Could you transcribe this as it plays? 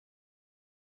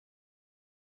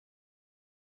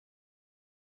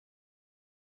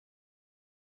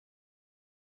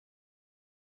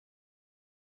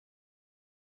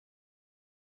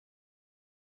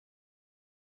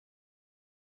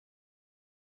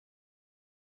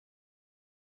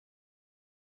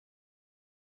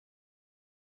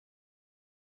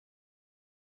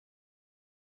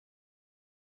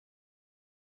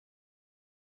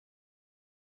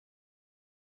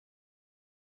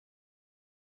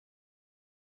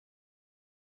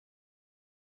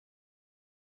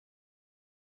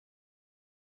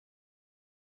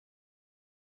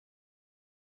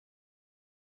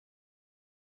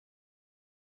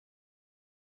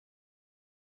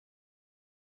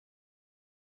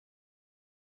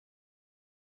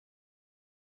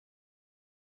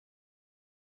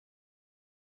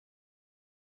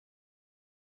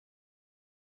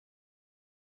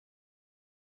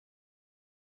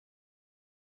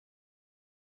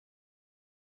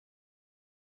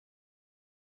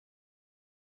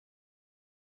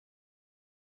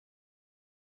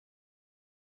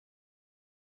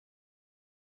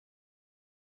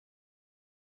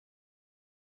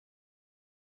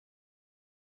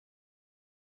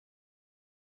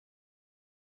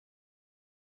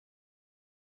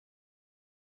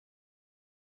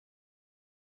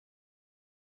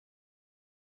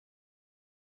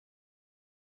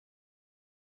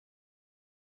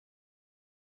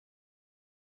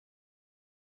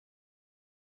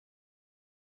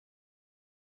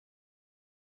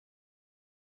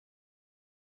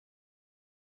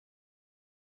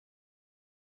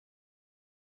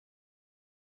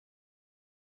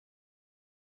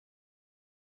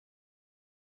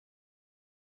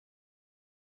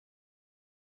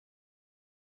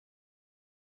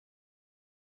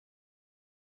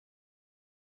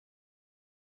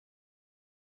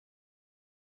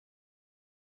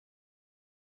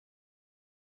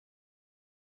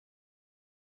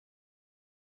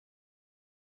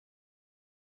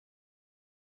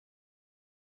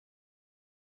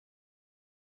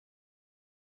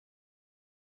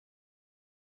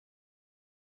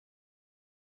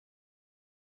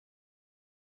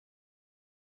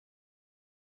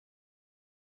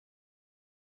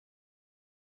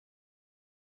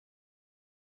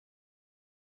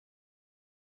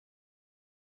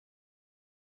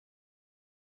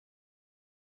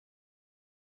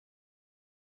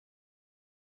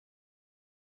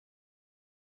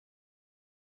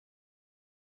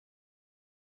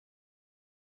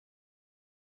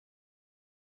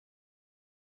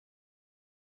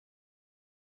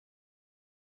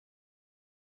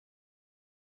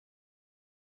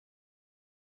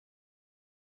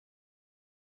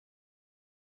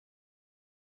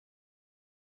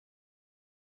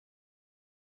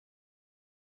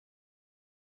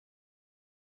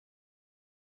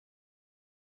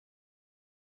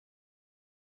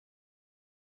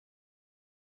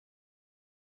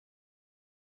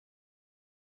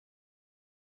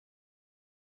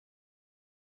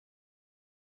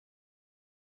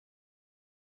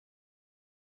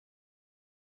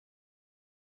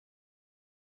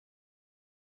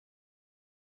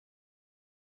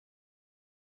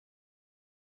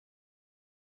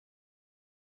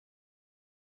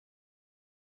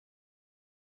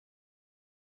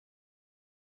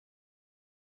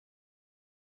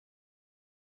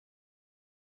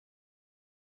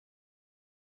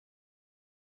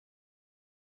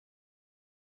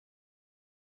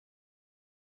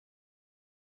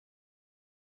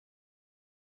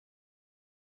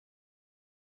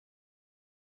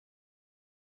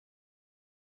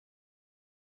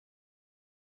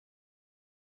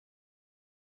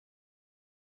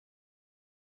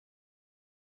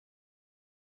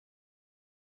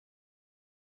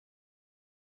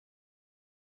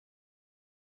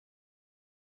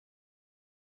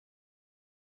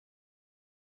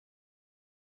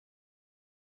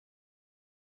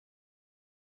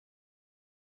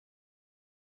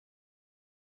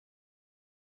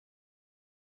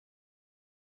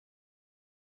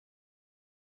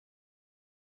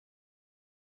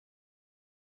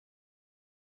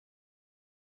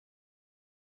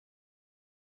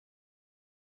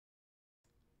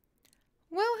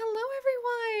Well, hello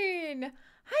everyone!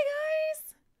 Hi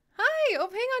guys! Hi! Oh,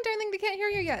 hang on, darling, they can't hear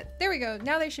you yet. There we go.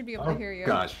 Now they should be able to hear you.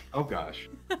 Gosh. Oh gosh.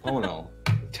 Oh no.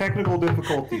 Technical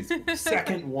difficulties.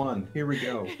 Second one. Here we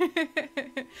go.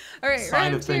 Alright, Sign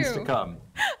round of things two. to come.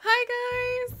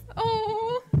 Hi guys!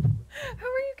 Oh, how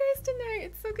are you guys tonight?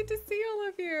 It's so good to see all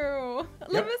of you.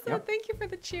 Lavissa, thank you for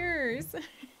the cheers.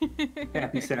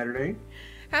 Happy Saturday.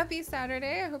 Happy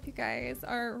Saturday. I hope you guys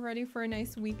are ready for a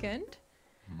nice weekend.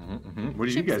 What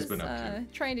have you Chips guys been is, up to?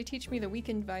 trying to teach me the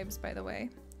weekend vibes, by the way.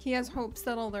 He has hopes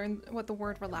that I'll learn what the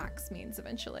word relax means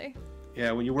eventually.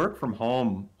 Yeah, when you work from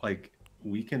home, like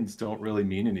weekends don't really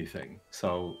mean anything.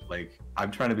 So like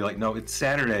I'm trying to be like, no, it's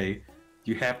Saturday.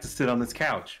 You have to sit on this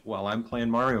couch while I'm playing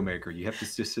Mario Maker. You have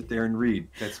to just sit there and read.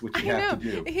 That's what you have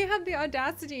to do. He had the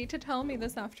audacity to tell me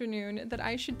this afternoon that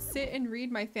I should sit and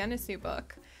read my fantasy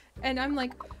book. And I'm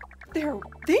like, there are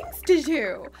things to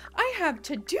do. I have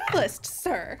to-do lists,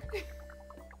 sir.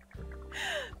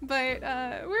 But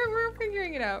we're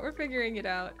figuring it out. We're figuring it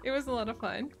out. It was a lot of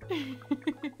fun.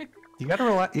 You gotta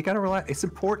relax. You gotta relax. It's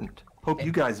important. Hope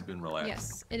you guys have been relaxed.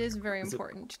 Yes, it is very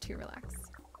important to relax.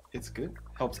 It's good.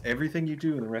 Helps everything you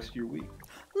do in the rest of your week.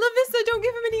 Lavissa, don't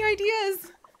give him any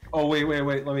ideas. Oh wait.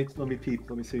 Let me peep.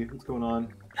 Let me see what's going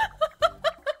on.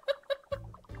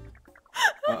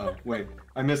 Uh-oh, wait.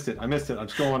 I missed it. I'm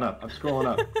scrolling up.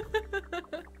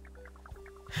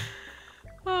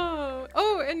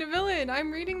 Oh, and Villain,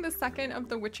 I'm reading the second of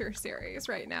the Witcher series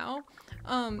right now.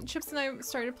 Chips and I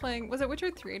started playing, was it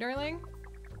Witcher 3, darling?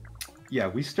 Yeah,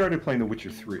 we started playing The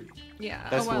Witcher 3. Yeah,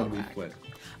 That's a the while one we back. played.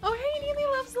 Oh, hey, Neely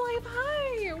Loves Life.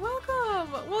 Hi,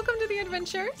 welcome. Welcome to the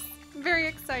adventures. Very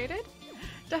excited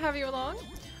to have you along.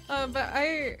 But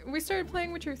we started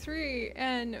playing Witcher 3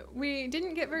 and we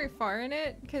didn't get very far in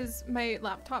it because my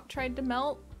laptop tried to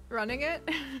melt running it.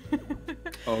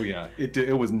 Oh yeah,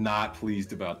 it was not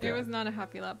pleased about that. It was not a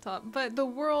happy laptop, but the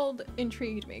world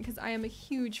intrigued me because I am a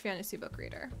huge fantasy book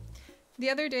reader. The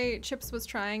other day, Chips was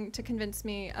trying to convince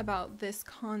me about this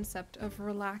concept of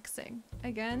relaxing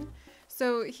again.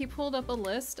 So he pulled up a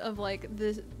list of like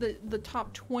the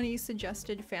top 20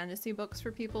 suggested fantasy books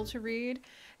for people to read,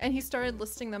 and he started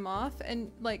listing them off. And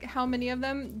like, how many of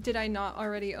them did I not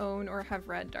already own or have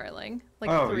read, darling? Like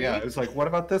oh 3? yeah, it was like, what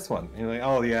about this one? And you're like,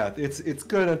 oh yeah, it's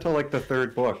good until like the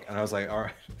third book, and I was like, all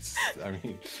right. I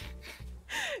mean,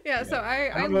 yeah. So I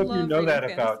don't know if you know that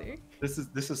fantasy. about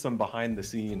this is some behind the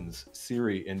scenes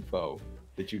Siri info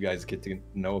that you guys get to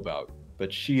know about.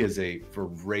 But she is a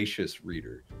voracious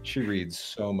reader. She reads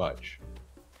so much.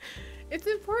 It's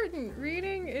important.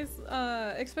 Reading is,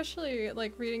 especially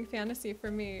like reading fantasy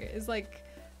for me, is like,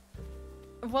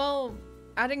 well,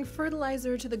 adding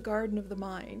fertilizer to the garden of the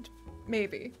mind,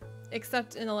 maybe,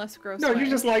 except in a less gross way. No, you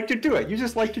just like to do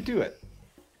it.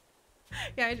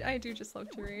 Yeah, I do just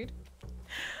love to read.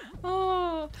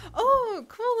 Oh,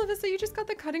 cool, Lavissa, you just got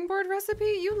the cutting board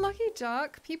recipe? You lucky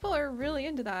duck. People are really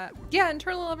into that. Yeah, and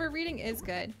Turtle Lover, reading is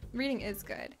good. Reading is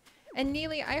good. And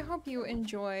Neely, I hope you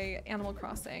enjoy Animal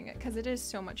Crossing because it is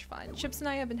so much fun. Chips and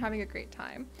I have been having a great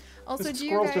time. Also, This do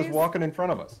you squirrel's guys... just walking in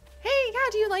front of us. Hey, yeah,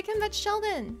 do you like him? That's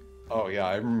Sheldon. Oh yeah,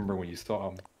 I remember when you saw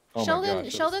him. Oh Sheldon, my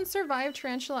gosh, Sheldon survived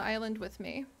Tarantula Island with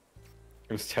me.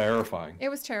 it was terrifying. It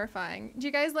was terrifying. Do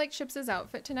you guys like Chips's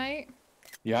outfit tonight?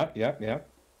 Yeah.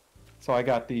 So I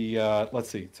got the let's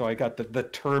see. So I got the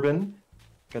turban.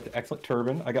 Got the excellent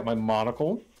turban. I got my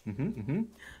monocle.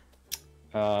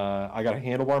 I got a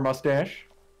handlebar mustache.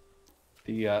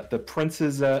 The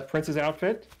prince's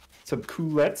outfit. Some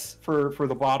culettes for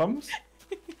the bottoms.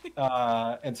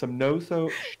 And some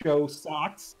no-show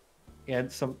socks.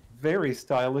 And some very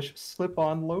stylish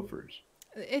slip-on loafers.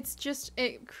 It's just,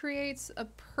 it creates a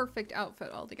perfect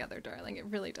outfit altogether, darling. It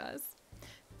really does.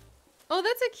 Oh,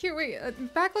 that's a cute, wait,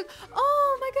 back look.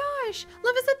 Oh my gosh,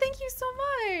 Lavissa, thank you so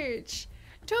much.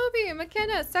 Toby,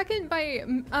 McKenna, second by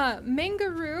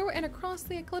Mangaroo and across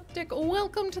the ecliptic.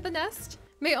 Welcome to the nest.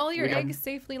 May all your eggs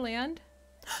safely land.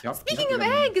 Yep, Speaking of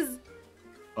eggs.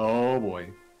 Oh boy.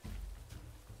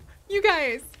 You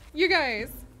guys.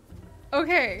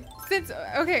 Okay,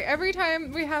 every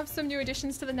time we have some new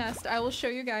additions to the nest, I will show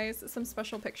you guys some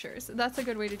special pictures. That's a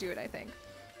good way to do it, I think.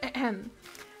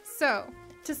 So,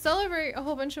 to celebrate a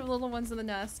whole bunch of little ones in the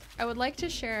nest, I would like to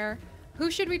share,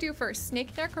 who should we do first,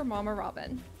 Snake Neck or Mama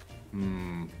Robin?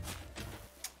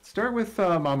 Start with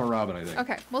Mama Robin, I think.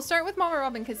 Okay, we'll start with Mama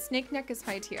Robin because Snake Neck is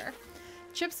high tier.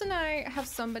 Chips and I have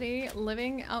somebody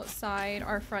living outside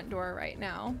our front door right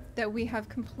now that we have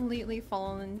completely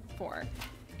fallen for.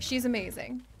 She's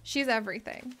amazing. She's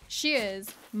everything. She is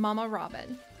Mama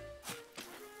Robin.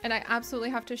 And I absolutely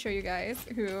have to show you guys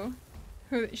who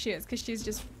she is because she's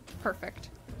just perfect.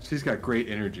 She's got great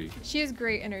energy. She has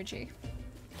great energy.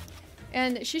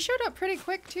 And she showed up pretty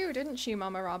quick too, didn't she,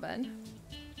 Mama Robin?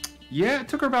 Yeah, it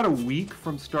took her about a week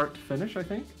from start to finish, I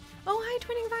think. Oh, hi,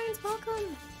 Twinning Vines,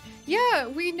 welcome. Yeah,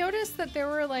 we noticed that there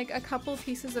were like a couple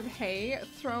pieces of hay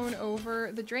thrown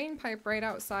over the drain pipe right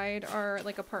outside our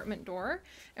like apartment door.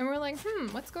 And we're like,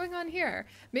 what's going on here?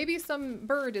 Maybe some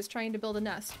bird is trying to build a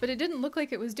nest, but it didn't look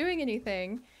like it was doing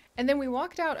anything. And then we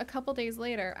walked out a couple days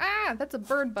later. Ah, that's a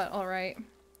bird butt, all right.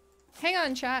 Hang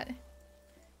on, chat.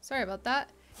 Sorry about that.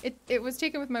 It was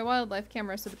taken with my wildlife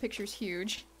camera, so the picture's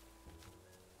huge.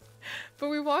 But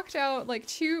we walked out like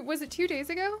was it 2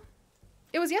 days ago?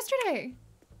 It was yesterday.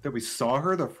 That we saw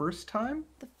her the first time?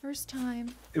 The first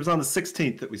time. It was on the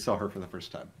 16th that we saw her for the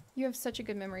first time. You have such a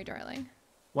good memory, darling.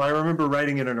 Well, I remember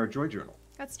writing it in our joy journal.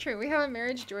 That's true. We have a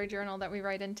marriage joy journal that we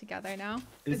write in together now.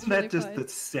 Isn't that just the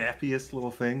sappiest little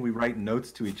thing? We write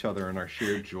notes to each other in our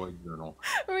shared joy journal.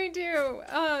 We do.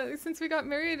 Since we got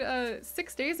married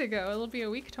 6 days ago, it'll be a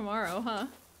week tomorrow, huh?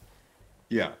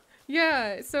 Yeah.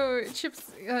 Yeah, so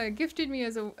Chips gifted me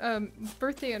as a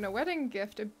birthday and a wedding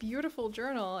gift a beautiful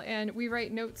journal, and we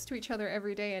write notes to each other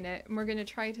every day in it, and we're going to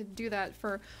try to do that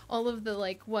for all of the,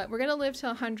 like, we're going to live to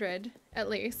 100, at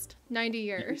least, 90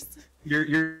 years.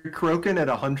 You're croaking at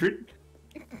 100?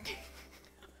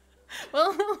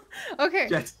 Well, okay,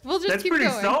 we'll just keep going.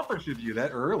 That's pretty selfish of you,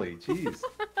 that early, jeez.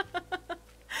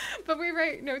 But we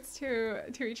write notes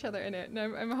to each other in it, and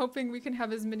I'm hoping we can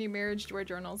have as many marriage joy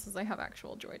journals as I have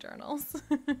actual joy journals.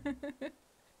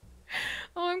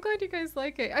 Oh, I'm glad you guys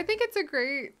like it. I think it's a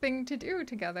great thing to do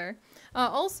together.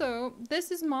 Also,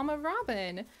 this is Mama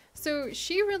Robin. So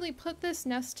she really put this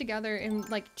nest together in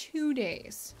like 2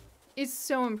 days. It's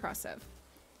so impressive.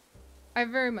 I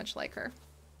very much like her.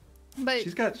 But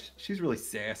she's really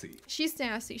sassy. She's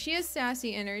sassy. She has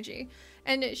sassy energy.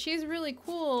 And she's really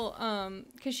cool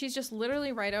because she's just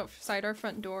literally right outside our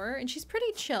front door, and she's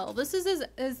pretty chill. This is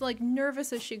as like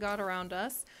nervous as she got around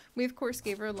us. We of course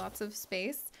gave her lots of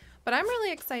space, but I'm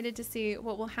really excited to see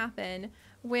what will happen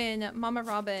when Mama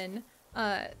Robin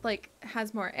like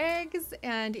has more eggs,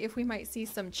 and if we might see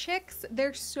some chicks.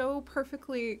 They're so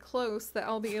perfectly close that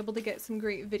I'll be able to get some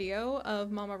great video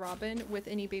of Mama Robin with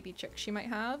any baby chicks she might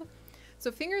have.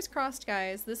 So fingers crossed,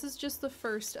 guys, this is just the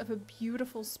first of a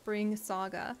beautiful spring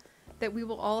saga that we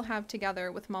will all have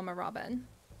together with Mama Robin.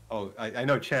 Oh, I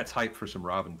know chat's hyped for some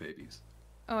Robin babies.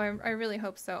 Oh, I really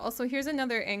hope so. Also, here's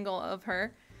another angle of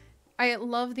her. I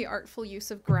love the artful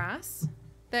use of grass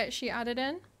that she added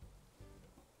in.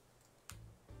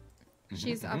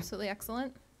 She's absolutely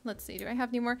excellent. Let's see, do I have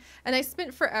any more? And I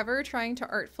spent forever trying to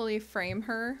artfully frame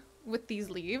her with these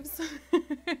leaves.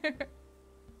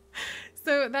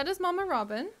 So that is Mama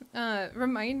Robin.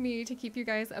 Remind me to keep you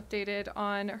guys updated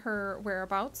on her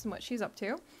whereabouts and what she's up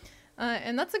to.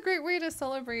 And that's a great way to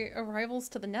celebrate arrivals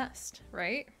to the nest,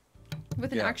 right?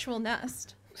 With an actual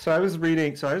nest. So I was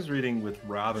reading with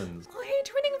Robin's. Oh, hey,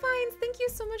 Twinning Vines, thank you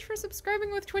so much for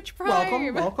subscribing with Twitch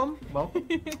Prime. Welcome.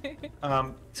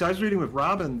 So I was reading with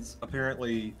Robin's.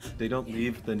 Apparently, they don't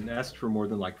leave the nest for more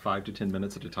than like 5 to 10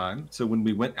 minutes at a time. So when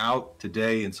we went out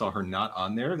today and saw her not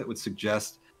on there, that would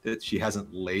suggest that she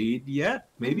hasn't laid yet,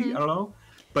 maybe, I don't know.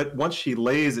 But once she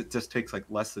lays, it just takes like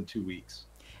less than 2 weeks.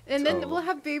 And then we'll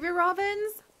have baby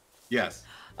robins? Yes.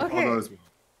 Okay. All those.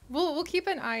 We'll keep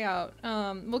an eye out.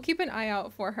 We'll keep an eye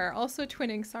out for her. Also,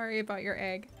 Twinning, sorry about your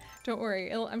egg. Don't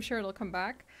worry, I'm sure it'll come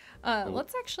back.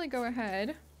 Let's actually go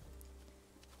ahead.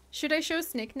 Should I show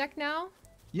Snake Neck now?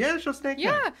 Yeah, show Snake Neck.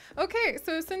 Yeah, okay,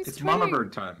 so since it's Mama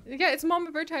Bird time. Yeah, it's Mama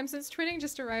Bird time. Since Twinning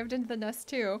just arrived into the nest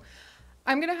too,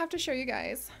 I'm gonna have to show you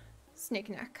guys Snake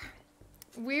Neck.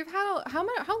 We've had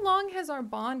how long has our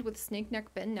bond with Snake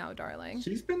Neck been now, darling?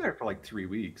 She's been there for like 3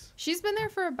 weeks. She's been there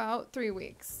for about 3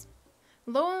 weeks.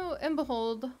 Lo and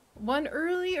behold, one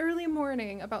early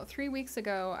morning, about 3 weeks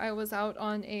ago, I was out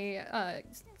on a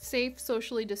safe,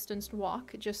 socially distanced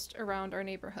walk just around our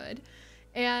neighborhood,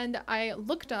 and I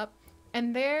looked up,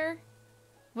 and there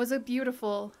was a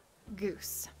beautiful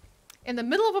goose in the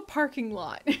middle of a parking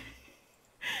lot.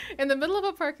 In the middle of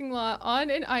a parking lot on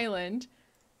an island,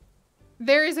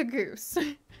 there is a goose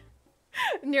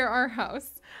near our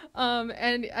house.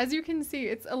 And as you can see,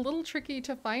 it's a little tricky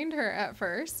to find her at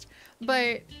first,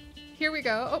 but here we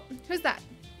go. Oh, who's that?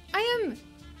 I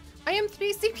am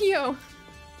 3CPO.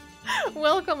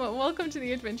 Welcome to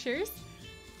the adventures.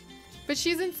 But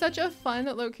she's in such a fun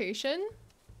location.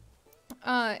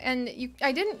 And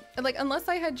I didn't, like, unless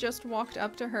I had just walked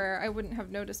up to her, I wouldn't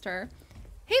have noticed her.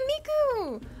 Hey,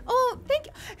 Miku! Oh, thank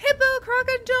you! Hippo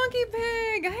Croco Donkey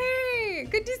Pig! Hey!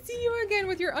 Good to see you again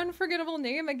with your unforgettable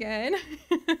name again.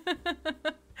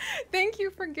 Thank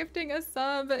you for gifting a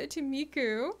sub to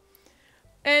Miku.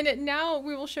 And now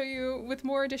we will show you, with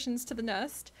more additions to the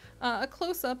nest, a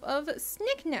close-up of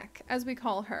Snake Neck, as we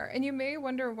call her. And you may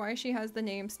wonder why she has the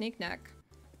name Snake Neck.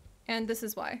 And this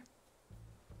is why.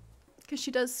 Because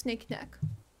she does snake neck.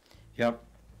 Yep.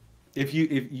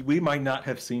 We might not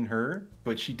have seen her,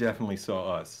 but she definitely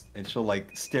saw us. And she'll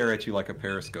like stare at you like a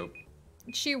periscope.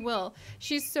 She will.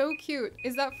 She's so cute.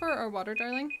 Is that for our water,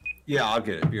 darling? Yeah, I'll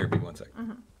get it. BRB 1 second.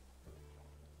 Uh-huh.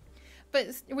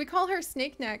 But we call her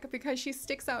Snake Neck because she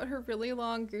sticks out her really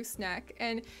long goose neck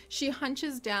and she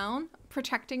hunches down,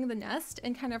 protecting the nest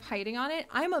and kind of hiding on it.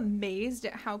 I'm amazed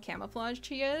at how camouflaged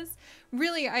she is.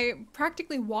 Really, I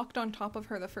practically walked on top of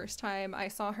her the first time I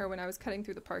saw her when I was cutting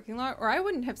through the parking lot, or I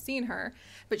wouldn't have seen her.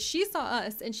 But she saw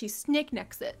us and she snake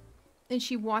necks it. And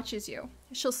she watches you.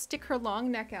 She'll stick her long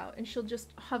neck out and she'll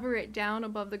just hover it down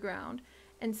above the ground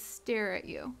and stare at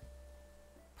you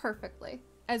perfectly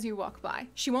as you walk by.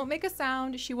 She won't make a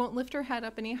sound. She won't lift her head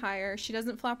up any higher. She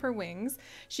doesn't flap her wings.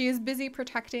 She is busy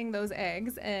protecting those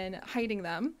eggs and hiding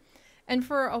them. And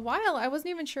for a while, I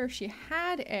wasn't even sure if she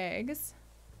had eggs.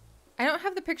 I don't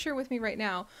have the picture with me right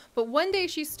now, but one day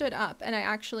she stood up and I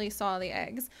actually saw the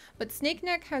eggs. But Snake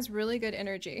Neck has really good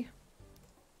energy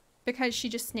because she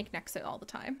just snake necks it all the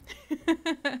time.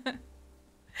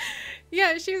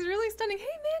 Yeah, she's really stunning. Hey,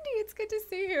 Mandy, it's good to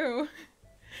see you.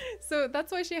 So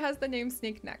that's why she has the name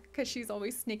Snake Neck, because she's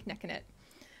always snake necking it.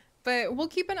 But we'll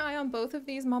keep an eye on both of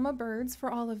these mama birds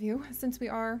for all of you, since we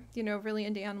are, you know, really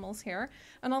into animals here.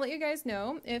 And I'll let you guys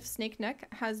know if Snake Neck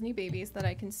has any babies that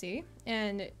I can see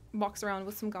and walks around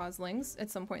with some goslings at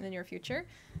some point in the near future.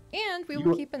 And we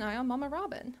will keep an eye on Mama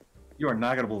Robin. You are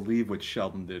not going to believe what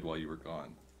Sheldon did while you were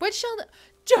gone. What Sheldon?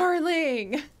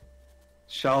 Darling!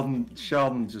 Sheldon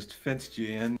just fenced you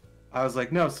in. I was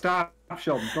like, no, stop,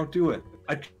 Sheldon, don't do it.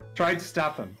 I tried to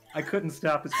stop him. I couldn't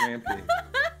stop his rampage.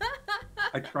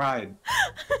 I tried.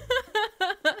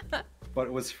 But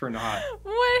it was for naught.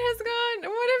 What has gone?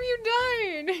 What have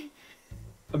you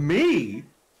done? Me?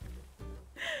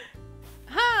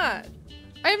 Ha!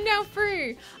 I am now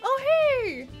free. Oh,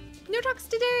 hey! No talks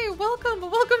today. Welcome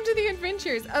to the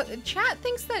adventures. Chat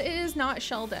thinks that it is not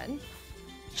Sheldon.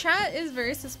 Chat is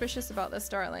very suspicious about this,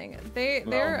 darling.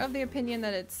 They're of the opinion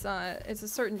that it's a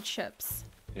certain Chips.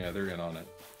 Yeah, they're in on it.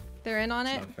 They're in on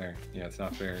it? It's not fair. Yeah, it's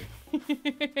not fair.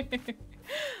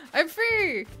 I'm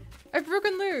free! I've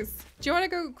broken loose. Do you want to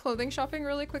go clothing shopping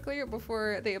really quickly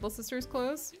before the Able Sisters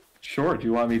close? Sure. Do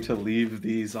you want me to leave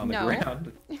these on the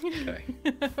ground?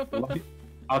 Okay.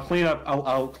 I'll clean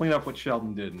up what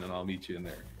Sheldon did, and then I'll meet you in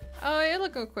there. Oh, it'll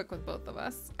go quick with both of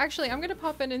us. Actually, I'm gonna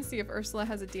pop in and see if Ursula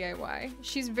has a DIY.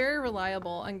 She's very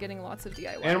reliable on getting lots of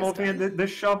DIYs. Animal fan,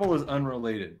 this shovel is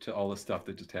unrelated to all the stuff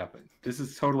that just happened. This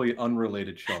is totally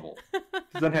unrelated shovel. It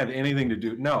doesn't have anything to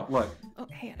do. No, look. Oh,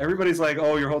 hey. Everybody's like,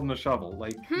 "Oh, you're holding a shovel."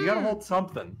 Like, you gotta hold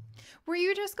something. Were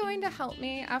you just going to help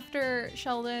me after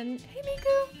Sheldon? Hey,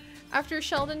 Miku. After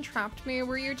Sheldon trapped me,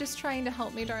 were you just trying to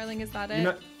help me, darling? Is that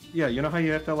it? Yeah. You know how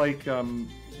you have to like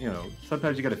you know,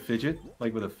 sometimes you gotta fidget,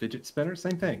 like with a fidget spinner.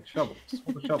 Same thing. Shovel. Just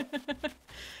hold a shovel.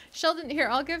 Sheldon, here,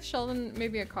 I'll give Sheldon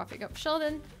maybe a coffee cup.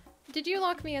 Sheldon, did you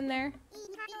lock me in there?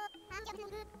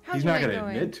 He's not gonna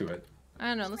admit to it. I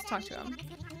don't know. Let's talk to him.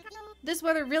 This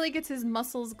weather really gets his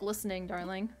muscles glistening,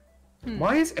 darling.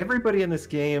 Why is everybody in this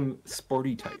game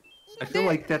sporty type? I feel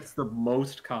like that's the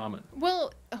most common.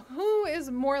 Well, who is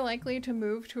more likely to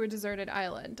move to a deserted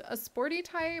island? A sporty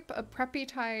type, a preppy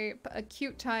type, a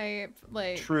cute type,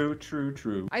 like... True.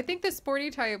 I think the sporty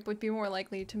type would be more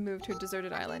likely to move to a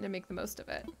deserted island and make the most of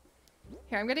it.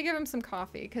 Here, I'm gonna give him some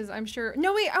coffee, because I'm sure...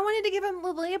 No, wait, I wanted to give him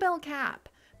the label cap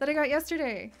that I got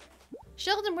yesterday.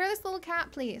 Sheldon, wear this little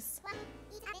cap, please.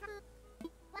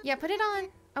 Yeah, put it on.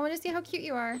 I want to see how cute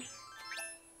you are.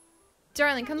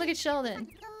 Darling, come look at Sheldon.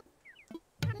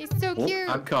 He's so cute.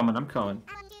 I'm coming.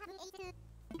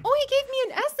 Oh, he gave me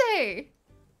an essay.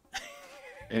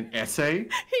 An essay?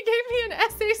 He gave me an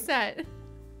essay set.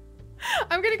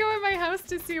 I'm gonna go in my house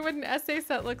to see what an essay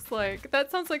set looks like.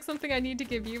 That sounds like something I need to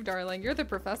give you, darling. You're the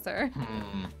professor.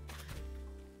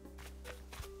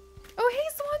 Oh, hey,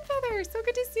 Swan Feather. So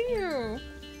good to see you.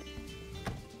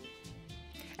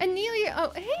 And Nelia.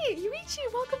 Oh, hey,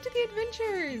 Yuichi. Welcome to the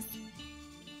adventures.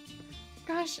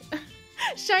 Gosh.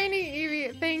 Shiny Evie,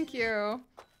 thank you.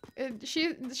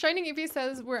 Shining Evie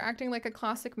says we're acting like a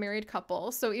classic married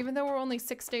couple. So even though we're only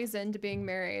 6 days into being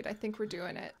married, I think we're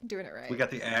doing it right. We got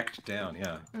the act down,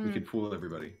 yeah. We could fool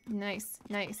everybody. Nice.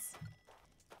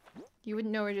 You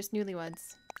wouldn't know we're just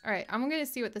newlyweds. All right, I'm gonna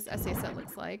see what this essay set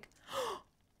looks like.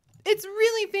 It's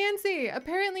really fancy.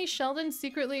 Apparently Sheldon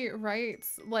secretly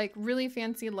writes like really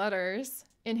fancy letters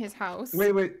in his house.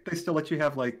 Wait. They still let you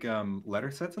have like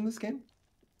letter sets in this game?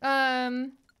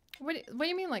 What do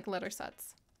you mean like letter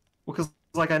sets? Well, because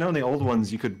like I know in the old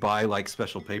ones you could buy like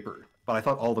special paper, but I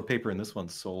thought all the paper in this one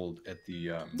sold at the.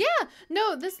 Yeah,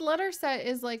 no, this letter set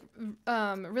is like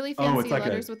really Oh, fancy it's like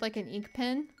letters with like an ink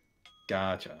pen.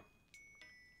 Gotcha.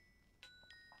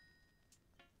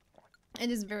 It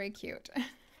is very cute.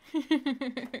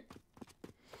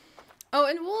 Oh,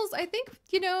 and Wolves, I think,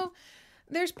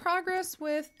 there's progress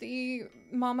with the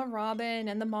Mama Robin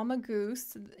and the Mama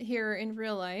Goose here in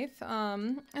real life.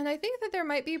 And I think that there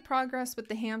might be progress with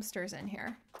the hamsters in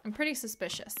here. I'm pretty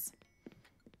suspicious.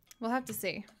 We'll have to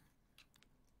see.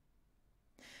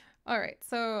 All right,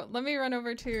 so let me run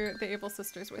over to the Able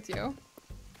Sisters with you.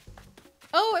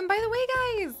 Oh, and by the way,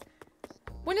 guys,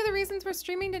 one of the reasons we're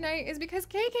streaming tonight is because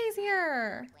KK's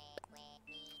here.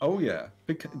 Oh yeah,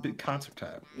 big concert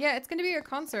time. Yeah, it's gonna be a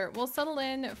concert. We'll settle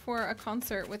in for a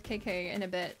concert with KK in a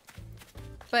bit,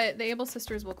 but the Able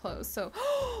Sisters will close. So,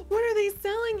 what are they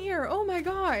selling here? Oh my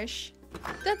gosh,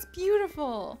 that's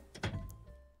beautiful.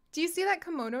 Do you see that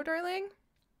kimono, darling?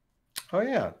 Oh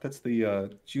yeah, that's the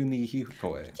Juni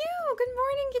Hikoi. Gnu, good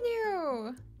morning,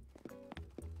 Gnu.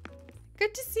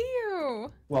 Good to see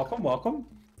you. Welcome, welcome.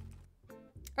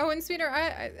 Oh, and sweetheart,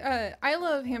 I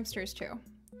love hamsters too.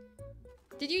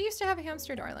 Did you used to have a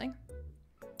hamster, darling?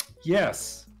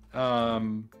 Yes.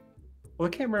 Well, I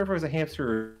can't remember if it was a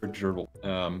hamster or a gerbil.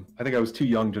 I think I was too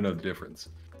young to know the difference.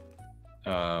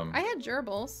 I had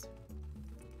gerbils.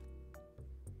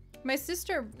 My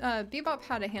sister, Bebop,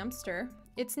 had a hamster.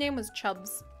 Its name was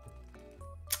Chubbs.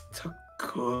 It's a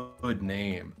good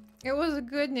name. It was a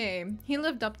good name. He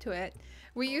lived up to it.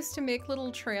 We used to make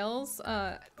little trails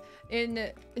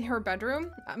in her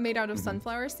bedroom made out of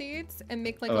sunflower seeds and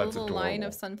make like a little line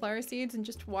of sunflower seeds and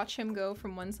just watch him go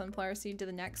from one sunflower seed to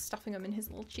the next, stuffing them in his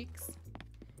little cheeks.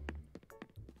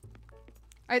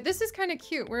 This is kind of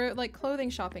cute. We're like clothing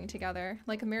shopping together,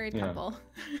 like a married couple.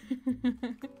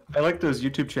 I like those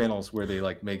YouTube channels where they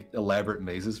like make elaborate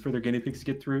mazes for their guinea pigs to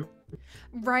get through.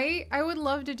 Right? I would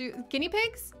love to do guinea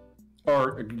pigs?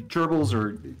 Or gerbils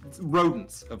or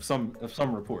rodents of some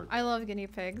report. I love guinea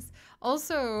pigs.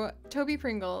 Also, Toby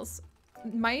Pringles,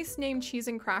 mice named Cheese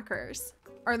and Crackers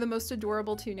are the most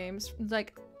adorable two names.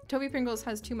 Like, Toby Pringles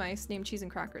has two mice named Cheese and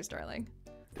Crackers, darling.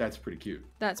 That's pretty cute.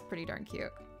 That's pretty darn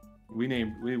cute. We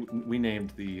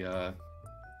named the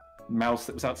mouse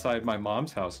that was outside my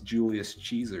mom's house Julius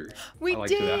Cheeser. We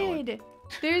did.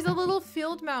 There's a little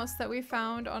field mouse that we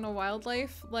found on a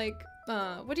wildlife, like,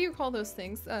 what do you call those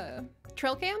things?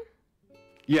 Trail cam?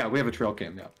 Yeah, we have a trail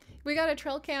cam now. We got a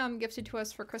trail cam gifted to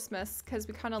us for Christmas because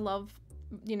we kind of love,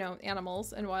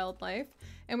 animals and wildlife.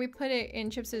 And we put it in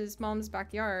Chips's mom's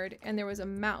backyard, and there was a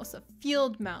mouse, a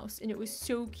field mouse, and it was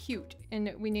so cute.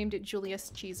 And we named it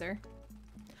Julius Cheeser.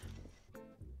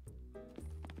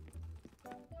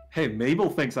 Hey, Mabel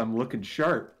thinks I'm looking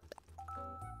sharp.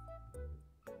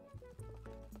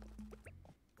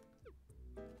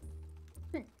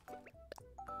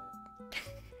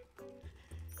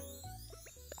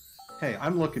 Hey,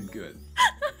 I'm looking good.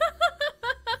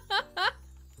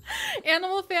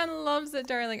 Animal fan loves it,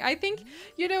 darling. I think,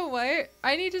 you know what?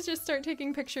 I need to just start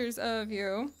taking pictures of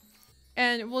you,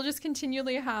 and we'll just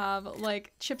continually have,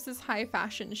 like, Chips's high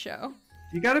fashion show.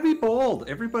 You gotta be bold.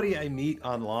 Everybody I meet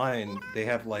online, they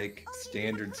have, like,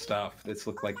 standard stuff that's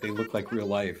look like real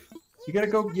life. You gotta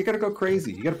go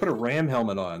crazy. You gotta put a ram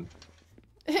helmet on.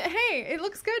 Hey, it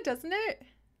looks good, doesn't it?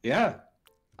 Yeah.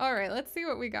 All right, let's see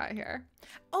what we got here.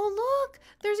 Oh, look,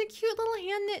 there's a cute little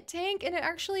hand knit tank, and it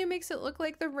actually makes it look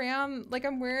like the ram, like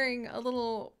I'm wearing a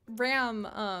little ram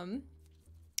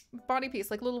body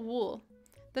piece, like little wool.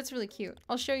 That's really cute.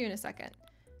 I'll show you in a second.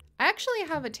 I actually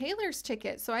have a tailor's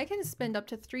ticket, so I can spend up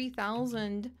to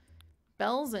 3,000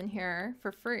 bells in here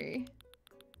for free.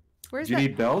 Where's that? Do you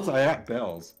need bells? I have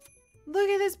bells. Look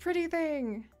at this pretty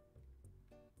thing.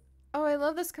 Oh, I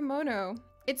love this kimono.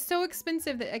 It's so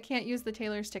expensive that I can't use the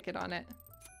tailor's ticket on it.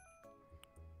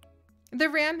 The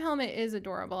ram helmet is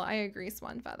adorable. I agree,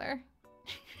 Swan Feather.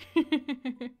 Oh,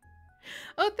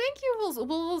 thank you, Wolves.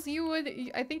 Wolves,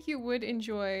 I think you would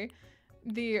enjoy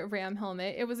the ram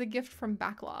helmet. It was a gift from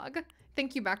Backlog.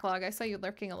 Thank you, Backlog. I saw you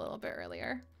lurking a little bit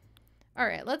earlier. All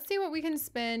right, let's see what we can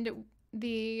spend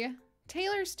the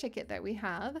tailor's ticket that we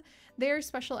have. They're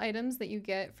special items that you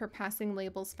get for passing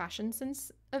Label's Fashion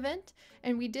Sense event,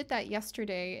 and we did that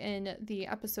yesterday in the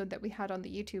episode that we had on the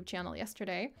YouTube channel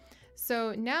yesterday.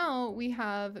 So now we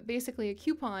have basically a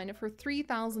coupon for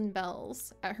 3,000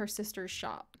 bells at her sister's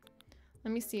shop.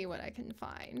 Let me see what I can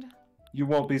find. You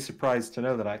won't be surprised to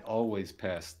know that I always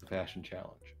pass the fashion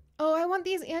challenge. Oh, I want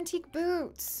these antique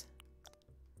boots.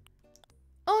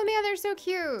 Oh man, they're so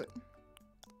cute.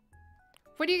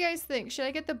 What do you guys think? Should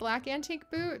I get the black antique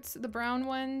boots, the brown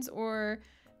ones, or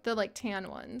the like tan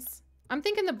ones? I'm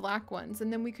thinking the black ones,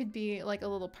 and then we could be like a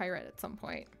little pirate at some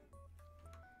point.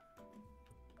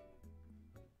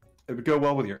 It would go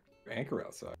well with your anchor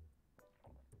outside.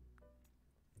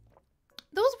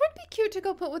 Those would be cute to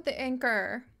go put with the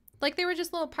anchor. Like they were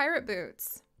just little pirate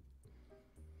boots.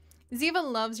 Ziva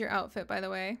loves your outfit, by the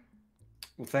way.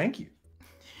 Well, thank you.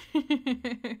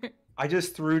 I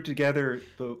just threw together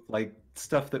the like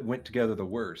stuff that went together the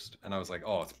worst, and I was like,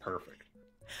 oh, it's perfect.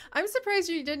 I'm surprised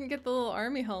you didn't get the little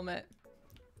army helmet.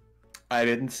 I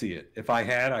didn't see it. If I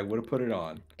had, I would have put it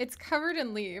on. It's covered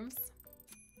in leaves.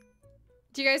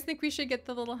 Do you guys think we should get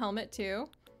the little helmet too?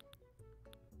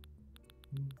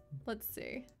 Let's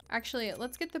see. Actually,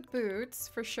 let's get the boots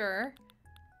for sure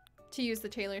to use the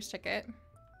tailor's ticket.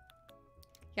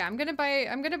 Yeah, I'm gonna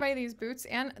buy these boots,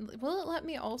 and will it let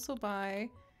me also buy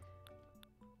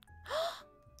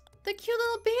the cute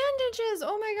little bandages?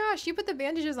 Oh my gosh, you put the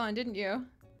bandages on, didn't you?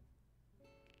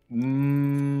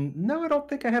 No, I don't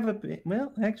think I have a...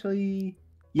 Well, actually...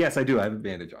 Yes, I do. I have a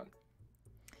bandage on.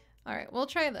 Alright, we'll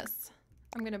try this.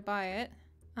 I'm gonna buy it.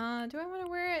 Do I want to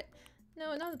wear it?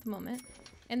 No, not at the moment.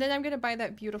 And then I'm gonna buy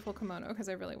that beautiful kimono because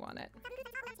I really want it.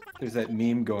 There's that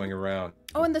meme going around.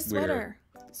 Oh, and the sweater.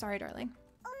 Sorry, darling.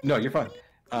 No, you're fine.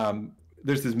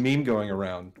 There's this meme going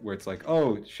around where it's like,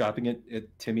 oh, shopping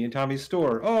at Timmy and Tommy's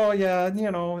store. Oh, yeah,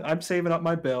 you know, I'm saving up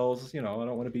my bills. You know, I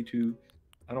don't want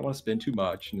to spend too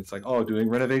much. And it's like, oh, doing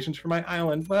renovations for my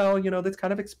island. Well, you know, that's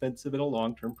kind of expensive and a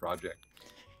long-term project.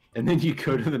 And then you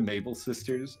go to the Mabel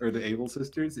sisters or the Able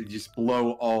sisters and you just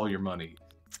blow all your money.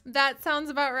 That sounds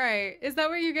about right. Is that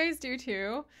what you guys do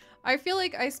too? I feel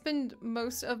like I spend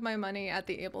most of my money at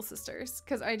the Able sisters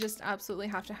because I just absolutely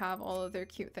have to have all of their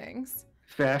cute things.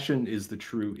 Fashion is the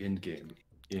true end game.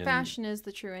 Fashion is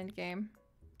the true end game.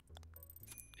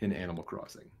 In Animal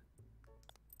Crossing.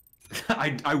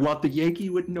 I want the Yankee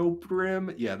with no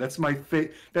brim. Yeah, that's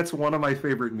that's one of my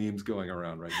favorite memes going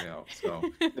around right now. So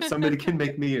if somebody can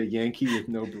make me a Yankee with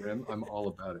no brim, I'm all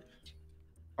about it.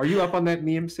 Are you up on that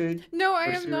meme, Sid? No, I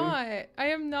am not. I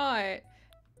am not.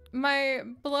 My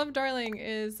beloved darling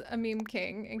is a meme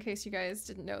king, in case you guys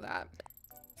didn't know that.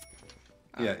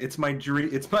 Yeah, it's my dream.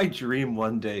 It's my dream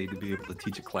one day to be able to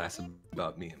teach a class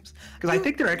about memes because I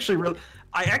think they're actually real.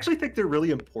 I actually think they're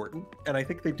really important, and I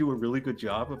think they do a really good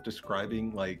job of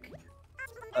describing like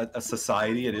a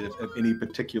society at any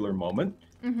particular moment.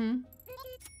 Mm-hmm.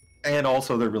 And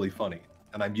also, they're really funny,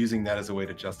 and I'm using that as a way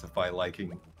to justify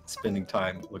spending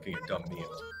time looking at dumb memes.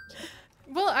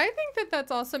 Well, I think that that's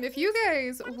awesome. If you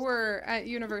guys were at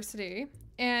university,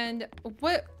 and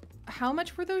how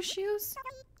much were those shoes?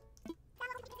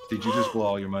 Did you just blow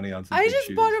all your money on some shoes? I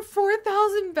just bought a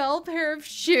 4,000 bell pair of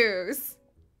shoes.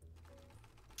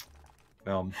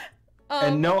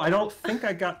 And no, I don't think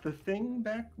I got the thing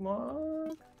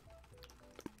backlog.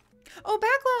 Oh,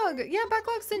 backlog! Yeah,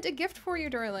 backlog sent a gift for you,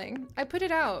 darling. I put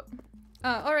it out.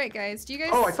 All right, guys. Do you guys?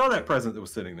 Oh, I saw that present that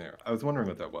was sitting there. I was wondering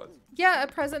what that was. Yeah, a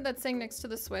present that's sitting next to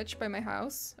the Switch by my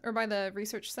house or by the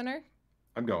research center.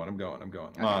 I'm going.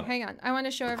 Okay, hang on. I want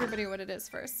to show everybody what it is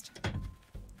first.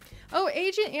 Oh,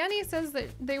 Agent Annie says that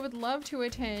they would love to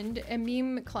attend a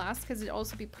meme class because it'd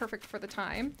also be perfect for the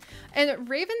time. And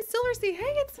Raven Sillersey, hey,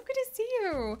 it's so good to see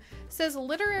you, says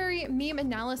literary meme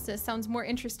analysis sounds more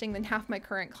interesting than half my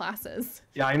current classes.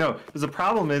 Yeah, I know. Because the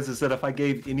problem is that if I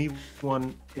gave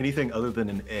anyone anything other than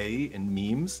an A in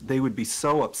memes, they would be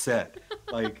so upset.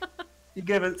 Like, you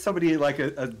give somebody like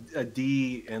a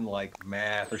D in like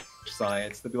math or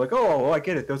science, they'd be like, oh, well, I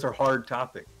get it. Those are hard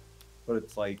topics. But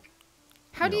it's like,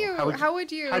 how do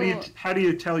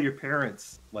you tell your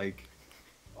parents like,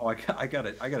 oh, I got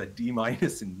a D-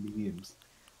 in memes?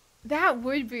 That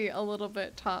would be a little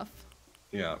bit tough.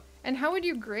 Yeah. And how would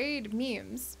you grade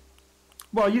memes?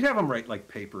 Well, you'd have them write like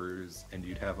papers, and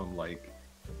you'd have them like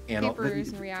papers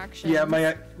and reactions. Yeah,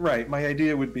 my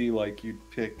idea would be like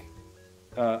you'd pick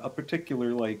a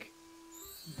particular like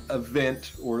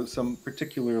event or some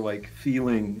particular like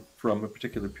feeling from a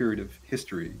particular period of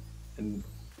history, and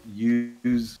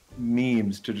use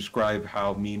memes to describe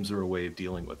how memes are a way of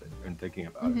dealing with it and thinking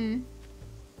about it.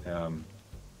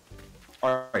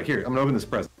 All right, here, I'm gonna open this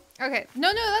present. Okay,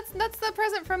 no, that's the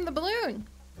present from the balloon.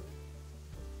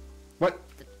 What?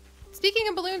 Speaking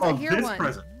of balloons, I hear one.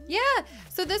 Present. Yeah,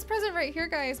 so this present right here,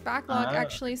 guys, backlog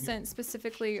actually sent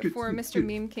specifically for Mr.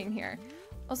 Meme King here.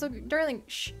 Also, darling,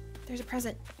 shh, there's a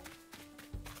present.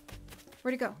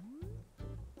 Where'd it go?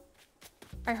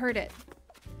 I heard it.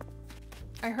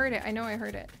 I heard it. I know I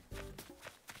heard it.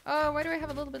 Oh, why do I have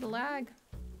a little bit of lag?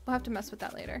 We'll have to mess with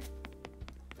that later.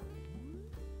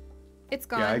 It's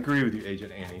gone. Yeah, I agree with you,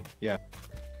 Agent Annie. Yeah.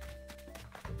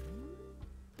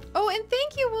 Oh, and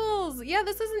thank you, Wolves! Yeah,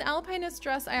 this is an alpinist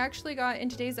dress I actually got in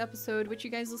today's episode, which you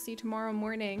guys will see tomorrow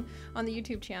morning on the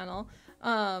YouTube channel.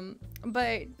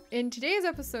 But in today's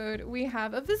episode, we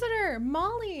have a visitor,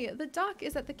 Molly. The duck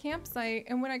is at the campsite,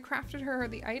 and when I crafted her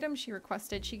the item she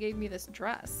requested, she gave me this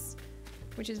dress,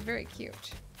 which is very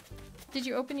cute. Did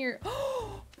you open your...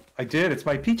 I did. It's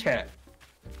my peach hat.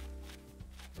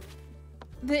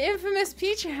 The infamous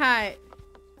peach hat.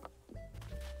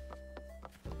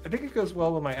 I think it goes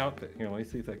well with my outfit. Here, let me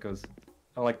see if that goes...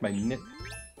 I like my knit.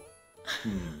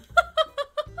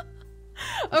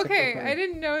 Okay, I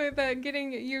didn't know that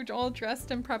getting you all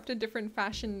dressed and prepped in different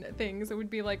fashion things would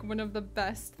be like one of the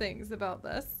best things about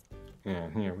this. Yeah,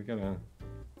 here, we gotta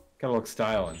look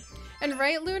styling. And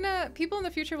right, Luna, people in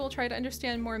the future will try to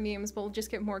understand more memes, but will just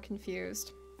get more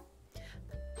confused.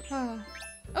 Oh,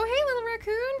 hey, little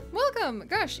raccoon! Welcome!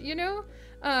 Gosh, you know,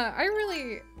 I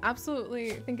really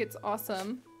absolutely think it's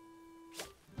awesome.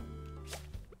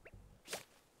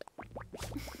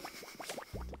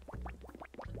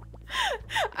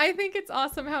 I think it's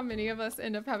awesome how many of us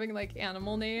end up having like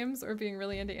animal names or being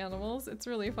really into animals. It's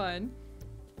really fun.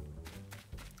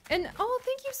 And oh,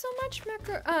 thank you so much,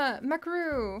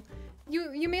 Macro.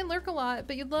 You may lurk a lot,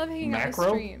 but you love hanging out with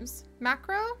streams.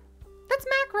 Macro? That's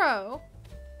Macro.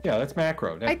 Yeah, that's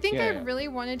Macro. I think I really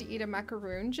wanted to eat a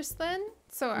macaroon just then,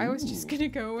 so I was just gonna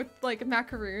go with like a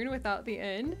macaroon without the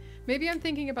N. Maybe I'm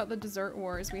thinking about the dessert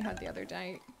wars we had the other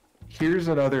night. Here's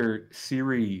another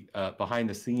Siri behind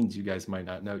the scenes you guys might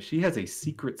not know. She has a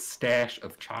secret stash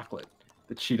of chocolate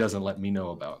that she doesn't let me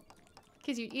know about.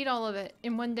 Because you eat all of it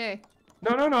in one day.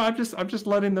 No. I'm just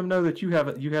letting them know that you have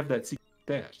that secret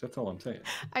stash. That's all I'm saying.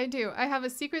 I do. I have a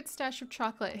secret stash of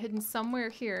chocolate hidden somewhere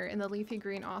here in the leafy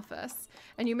green office,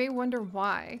 and you may wonder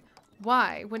why.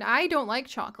 Why? When I don't like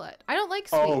chocolate, I don't like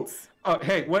sweets. Oh,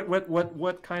 hey,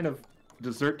 what kind of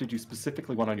dessert did you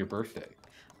specifically want on your birthday?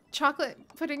 Chocolate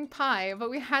pudding pie, but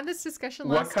we had this discussion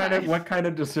last time. What kind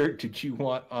of dessert did you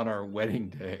want on our wedding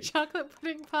day? Chocolate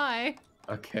pudding pie.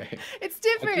 Okay. It's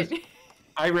different.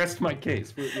 I rest my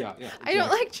case. Yeah. Exactly. I don't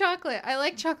like chocolate. I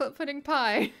like chocolate pudding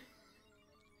pie.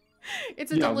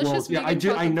 It's a delicious vegan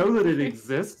I know chocolate that it pudding.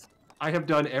 exists. I have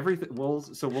done everything. Wolves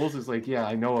is like, yeah,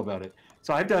 I know about it.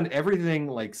 So I've done everything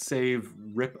like save,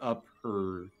 rip up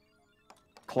her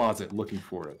closet looking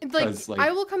for it. Like, I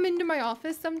will come into my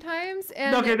office sometimes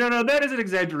and okay, no, that is an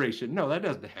exaggeration. No, that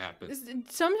doesn't happen.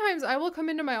 Sometimes I will come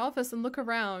into my office and look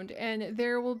around and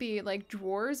there will be like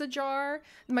drawers ajar.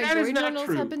 My joy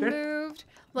journals have been moved.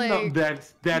 Like no,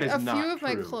 that is not true. A few of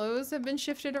my clothes have been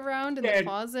shifted around in the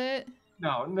closet.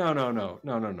 No.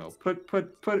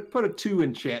 Put a 2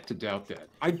 in chat to doubt that.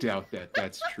 I doubt that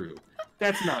that's true.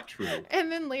 That's not true. And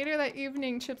then later that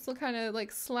evening, Chips will kind of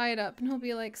like slide up and he'll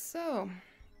be like, so,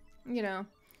 you know.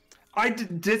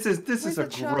 This is a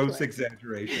gross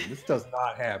exaggeration. This does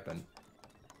not happen.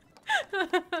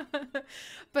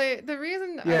 But the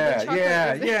reason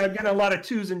I'm getting a lot of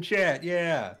 2s in chat.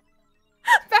 Yeah.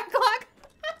 Backlog.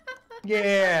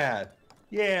 Yeah,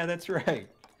 that's right.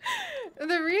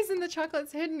 The reason the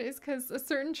chocolate's hidden is because a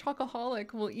certain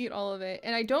chocoholic will eat all of it,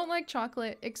 and I don't like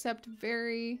chocolate except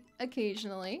very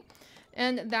occasionally,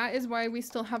 and that is why we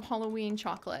still have Halloween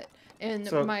chocolate in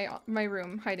my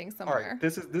room hiding somewhere. All right,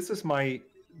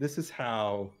 this is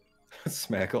how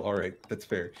Smackle. All right, that's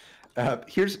fair.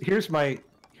 Here's my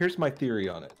theory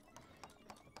on it.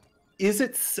 Is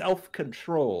it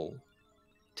self-control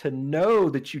to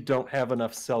know that you don't have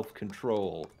enough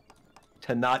self-control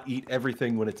to not eat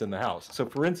everything when it's in the house? So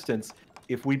for instance,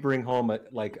 if we bring home a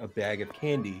bag of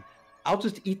candy, I'll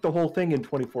just eat the whole thing in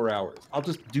 24 hours. I'll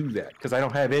just do that because I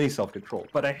don't have any self-control.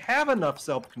 But I have enough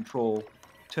self-control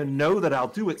to know that I'll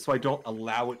do it so I don't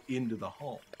allow it into the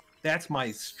home. That's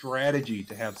my strategy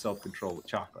to have self-control with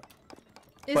chocolate.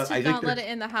 To not let it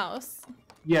in the house.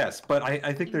 Yes, but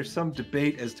I think there's some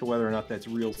debate as to whether or not that's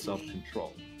real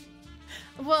self-control.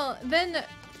 Well, then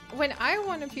when I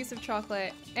want a piece of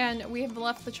chocolate and we have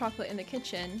left the chocolate in the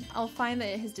kitchen, I'll find that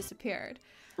it has disappeared.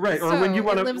 Right, so or when you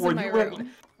want to, lives in my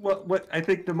room. What I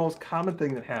think the most common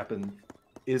thing that happens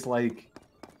is like,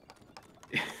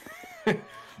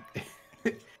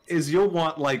 is you'll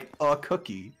want like a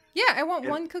cookie. Yeah, I want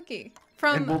one cookie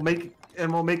from. And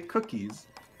we'll make cookies,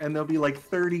 and there'll be like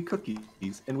 30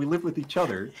 cookies, and we live with each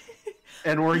other,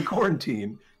 and we're in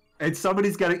quarantine. And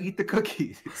somebody's got to eat the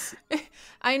cookies.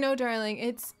 I know, darling.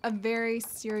 It's a very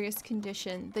serious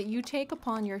condition that you take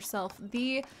upon yourself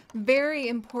the very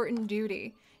important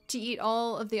duty to eat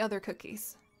all of the other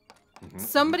cookies.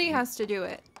 Somebody has to do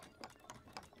it.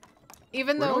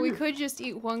 Even though we could just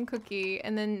eat one cookie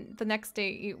and then the next day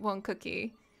eat one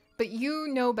cookie. But you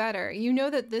know better. You know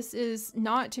that this is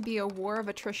not to be a war of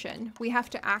attrition. We have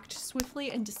to act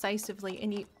swiftly and decisively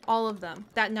and eat all of them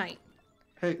that night.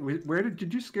 Hey, where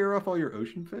did you scare off all your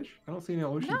ocean fish? I don't see any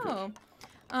ocean fish. No.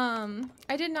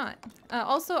 I did not.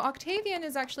 Also, Octavian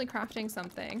is actually crafting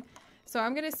something. So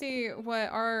I'm gonna see what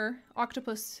our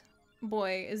octopus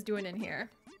boy is doing in here.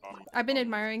 I've been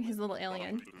admiring his little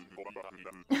alien.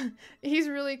 He's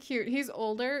really cute. He's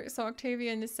older, so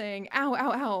Octavian is saying, ow,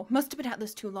 ow, ow, must have been at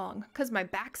this too long, because my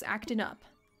back's acting up.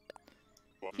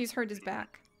 He's hurt his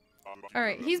back.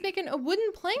 Alright, he's making a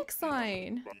wooden plank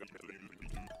sign.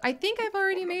 I think I've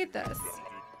already made this.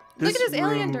 Look at his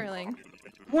alien, darling.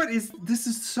 What is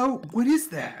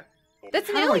that? That's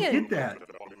an alien. How do I get that?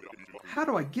 How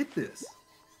do I get this?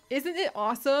 Isn't it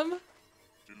awesome?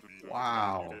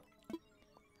 Wow.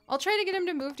 I'll try to get him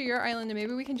to move to your island and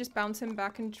maybe we can just bounce him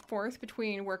back and forth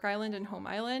between Work Island and Home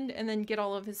Island and then get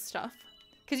all of his stuff.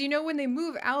 Because you know when they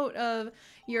move out of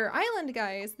your island,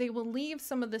 guys, they will leave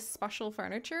some of this special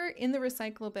furniture in the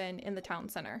recycle bin in the town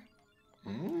center.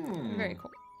 Very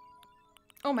cool.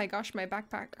 Oh my gosh, my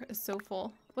backpack is so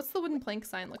full. What's the wooden plank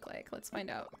sign look like? Let's find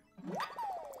out.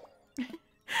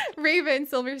 Raven,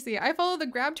 Silver Sea. I follow the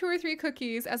grab 2 or 3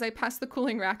 cookies as I pass the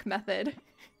cooling rack method.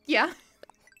 Yeah.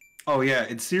 Oh yeah,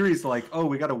 it's series like, oh,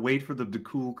 we gotta wait for them to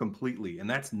cool completely, and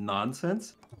that's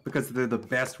nonsense because they're the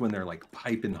best when they're like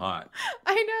piping hot.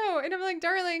 I know, and I'm like,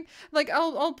 darling, like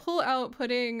I'll pull out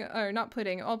pudding or not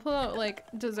pudding. I'll pull out like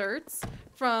desserts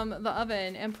from the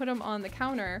oven and put them on the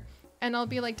counter, and I'll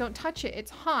be like, don't touch it,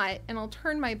 it's hot, and I'll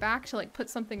turn my back to like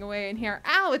put something away and hear,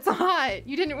 ow, it's hot.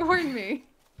 You didn't warn me.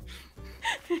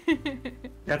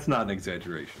 That's not an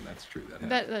exaggeration. That's true.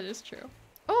 That is true.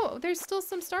 Oh, there's still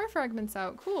some star fragments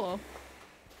out. Cool.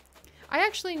 I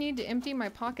actually need to empty my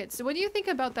pockets. So what do you think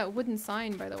about that wooden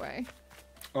sign, by the way?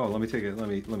 Oh, let me take it. Let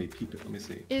me peep it. Let me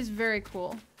see. It is very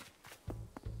cool.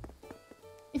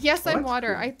 Yes, I'm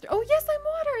water. Cool. Oh, yes, I'm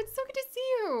water. It's so good to see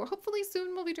you. Hopefully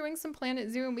soon we'll be doing some Planet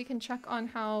Zoo and we can check on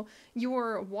how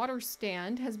your water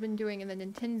stand has been doing in the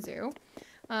Nintendo.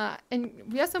 And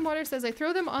yes, I'm water says I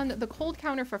throw them on the cold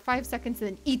counter for 5 seconds and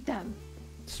then eat them.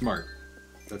 Smart.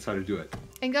 That's how to do it.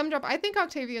 And Gumdrop, I think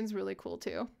Octavian's really cool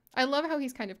too. I love how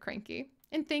he's kind of cranky.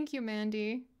 And thank you,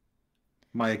 Mandy.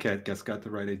 Maya Cat guess got the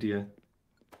right idea.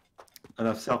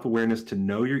 Enough self-awareness to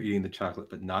know you're eating the chocolate,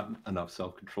 but not enough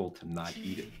self-control to not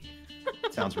eat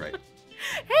it. Sounds right.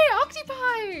 Hey,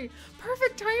 Octopi!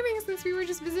 Perfect timing since we were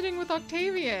just visiting with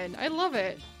Octavian. I love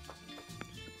it.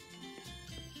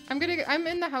 I'm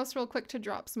in the house real quick to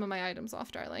drop some of my items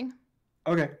off, darling.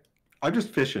 Okay. I'm just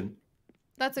fishing.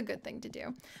 That's a good thing to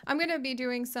do. I'm going to be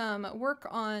doing some work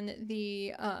on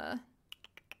the, I'm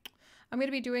going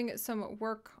to be doing some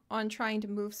work on trying to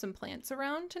move some plants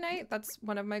around tonight. That's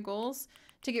one of my goals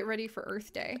to get ready for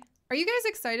Earth Day. Are you guys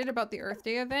excited about the Earth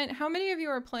Day event? How many of you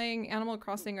are playing Animal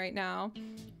Crossing right now?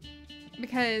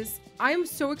 Because I'm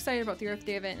so excited about the Earth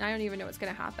Day event and I don't even know what's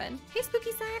going to happen. Hey,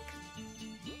 Spooky Sack!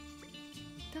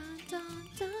 Dun, dun,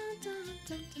 dun, dun,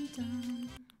 dun, dun, dun.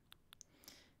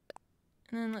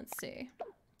 And then let's see.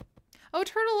 Oh,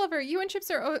 Turtle Lover, you and Chips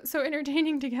are so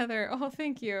entertaining together. Oh,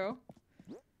 thank you.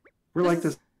 We're like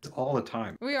this all the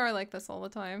time. We are like this all the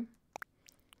time.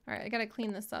 All right, I gotta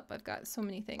clean this up. I've got so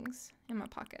many things in my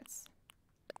pockets.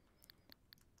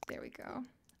 There we go.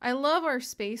 I love our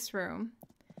space room.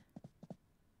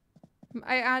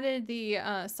 I added the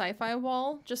sci-fi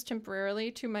wall just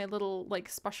temporarily to my little like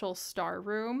special star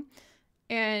room,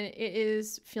 and it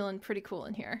is feeling pretty cool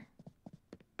in here.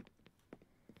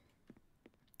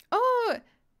 Oh,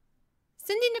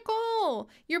 Cindy Nicole,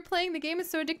 you're playing. The game is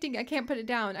so addicting. I can't put it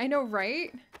down. I know,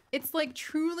 right? It's like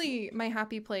truly my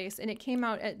happy place, and it came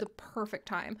out at the perfect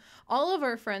time. All of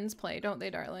our friends play, don't they,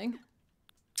 darling?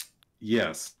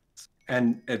 Yes.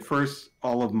 And at first,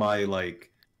 all of my,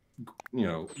 like, you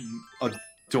know,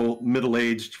 adult,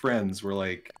 middle-aged friends were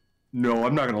like, no,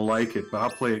 I'm not going to like it, but I'll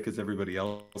play it because everybody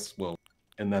else will.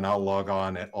 And then I'll log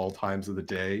on at all times of the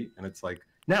day, and it's like,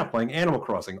 now playing Animal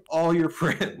Crossing, all your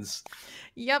friends.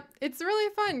 Yep, it's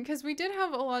really fun because we did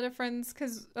have a lot of friends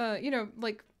because, you know,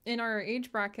 like in our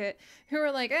age bracket who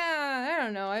were like, I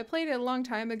don't know, I played it a long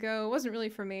time ago, it wasn't really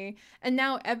for me. And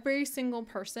now every single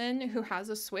person who has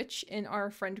a Switch in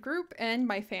our friend group and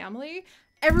my family,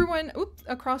 everyone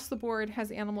across the board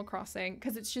has Animal Crossing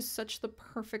because it's just such the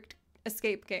perfect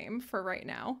escape game for right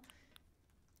now.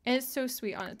 And it's so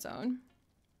sweet on its own.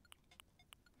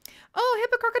 Oh,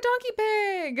 Hippocrocodonky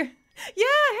Pig!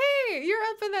 Yeah, hey, you're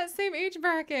up in that same age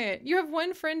bracket. You have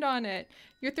one friend on it.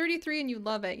 You're 33 and you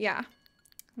love it. Yeah,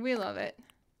 we love it.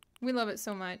 We love it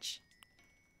so much.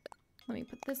 Let me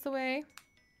put this away.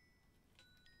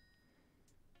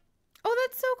 Oh,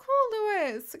 that's so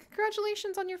cool, Lewis.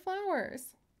 Congratulations on your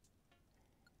flowers.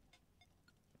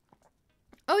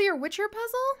 Oh, your Witcher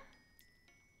puzzle?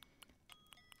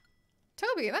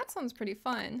 Toby, that sounds pretty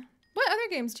fun. What other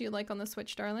games do you like on the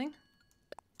Switch, darling?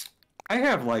 I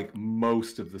have like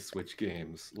most of the Switch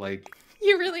games. Like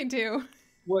You really do.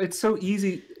 well, it's so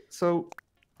easy. So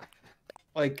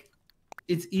like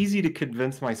it's easy to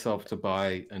convince myself to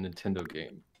buy a Nintendo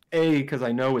game. A, because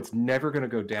I know it's never going to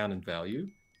go down in value.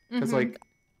 Because like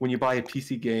when you buy a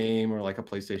PC game or like a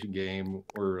PlayStation game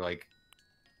or like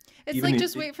it's like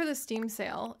just wait for the Steam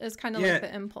sale is kind of like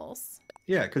the impulse.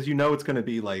 Yeah, because you know it's going to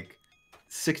be like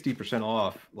 60%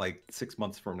 off like 6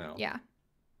 months from now. Yeah.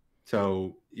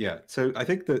 So yeah, so I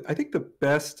think the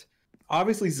best,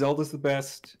 obviously Zelda's the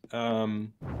best.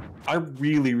 I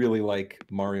really like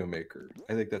Mario Maker.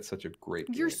 I think that's such a great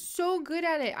game. You're so good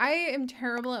at it. I am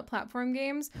terrible at platform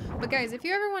games, but guys, if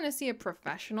you ever want to see a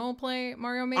professional play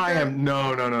Mario Maker, I am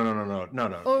no.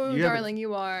 Oh, darling,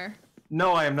 you are.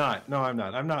 No, I am not. No, I'm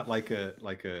not. I'm not like a.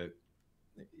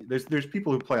 There's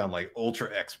people who play on like ultra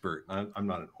expert. I'm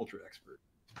not an ultra expert.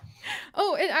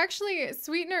 Oh, it actually,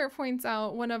 Sweetener points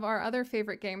out one of our other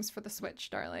favorite games for the Switch,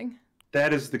 darling.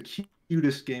 That is the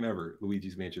cutest game ever,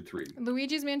 Luigi's Mansion 3.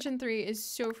 Luigi's Mansion 3 is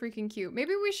so freaking cute.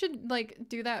 Maybe we should like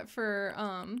do that for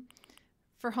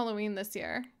Halloween this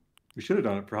year. We should have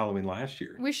done it for Halloween last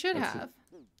year. We should have.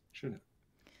 Should have.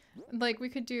 Like we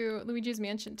could do Luigi's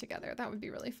Mansion together. That would be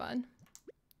really fun.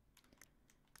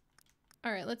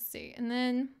 All right, let's see. And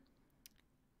then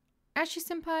Ashley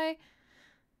Senpai,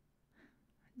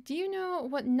 do you know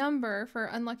what number for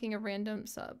unlocking a random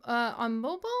sub? On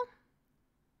mobile?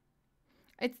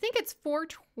 I think it's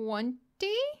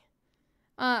 420.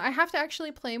 I have to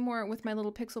actually play more with my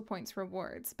little pixel points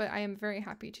rewards, but I am very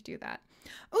happy to do that.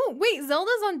 Oh, wait,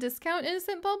 Zelda's on discount,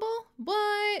 Innocent Bubble?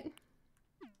 What?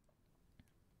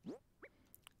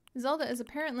 Zelda is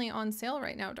apparently on sale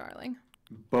right now, darling.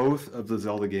 Both of the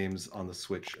Zelda games on the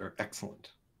Switch are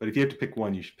excellent. But if you have to pick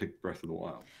one, you should pick Breath of the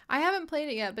Wild. I haven't played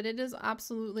it yet, but it is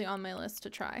absolutely on my list to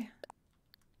try.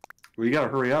 Well, you gotta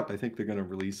hurry up. I think they're gonna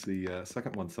release the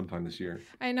second one sometime this year.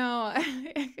 I know.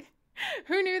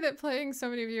 Who knew that playing so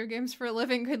many video games for a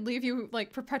living could leave you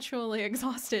like perpetually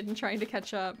exhausted and trying to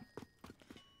catch up?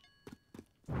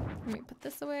 Let me put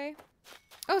this away.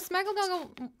 Oh, Smaggle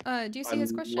Doggle, do you see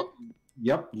his question?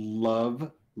 Yep,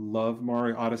 love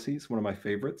Mario Odyssey. It's one of my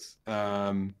favorites.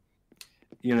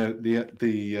 You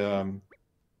know,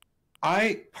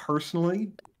 I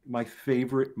personally, my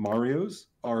favorite Marios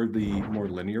are the more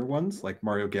linear ones, like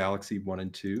Mario Galaxy 1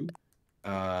 and 2.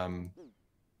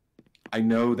 I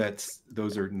know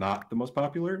those are not the most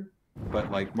popular,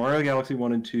 but like Mario Galaxy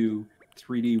 1 and 2,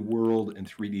 3D World, and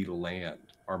 3D Land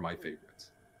are my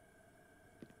favorites.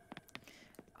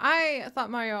 I thought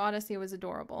Mario Odyssey was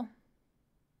adorable.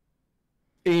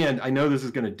 And I know this is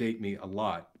going to date me a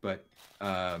lot, but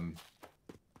I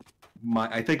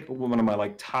think one of my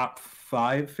like top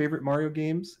 5 favorite Mario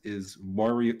games is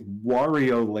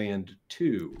Wario Land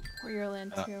 2. Wario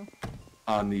Land 2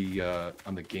 on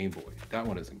the Game Boy. That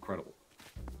one is incredible.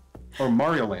 Or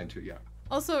Mario Land 2, yeah.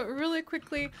 Also, really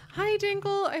quickly, hi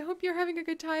Dinkle. I hope you're having a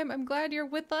good time. I'm glad you're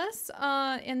with us.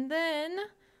 And then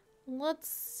let's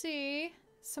see.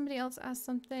 Somebody else asked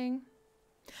something.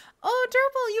 Oh,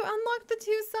 Durble, you unlocked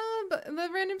the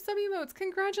random sub emotes.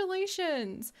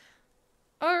 Congratulations.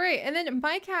 All right, and then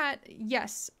my cat,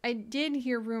 yes, I did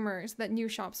hear rumors that new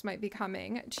shops might be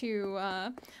coming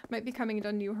to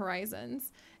New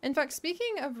Horizons. In fact,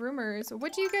 speaking of rumors,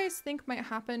 what do you guys think might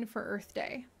happen for Earth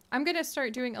Day? I'm gonna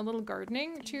start doing a little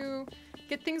gardening to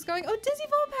get things going. Oh, Dizzy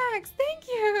Volpax, thank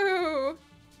you!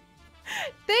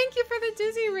 Thank you for the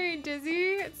Dizzy raid,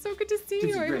 Dizzy. It's so good to see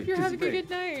you. I hope you're having a good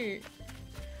night.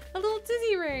 A little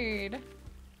Dizzy raid.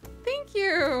 Thank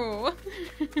you.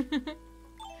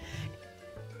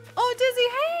 Oh, Dizzy,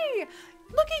 hey!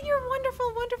 Look at your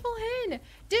wonderful, wonderful hen.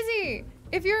 Dizzy,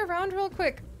 if you're around real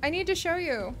quick, I need to show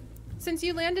you. Since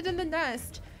you landed in the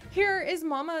nest, here is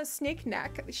Mama Snake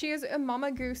Neck. She is a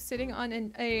mama goose sitting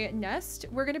on a nest.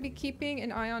 We're going to be keeping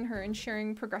an eye on her and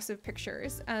sharing progressive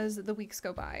pictures as the weeks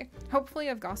go by. Hopefully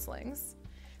of goslings.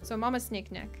 So Mama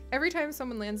Snake Neck. Every time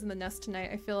someone lands in the nest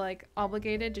tonight, I feel like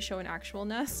obligated to show an actual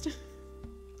nest.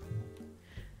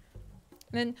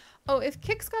 And then, oh, if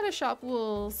Kix got a shop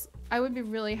rules, I would be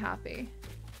really happy.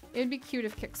 It would be cute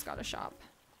if Kix got a shop.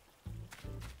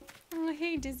 Oh,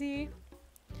 hey, Dizzy.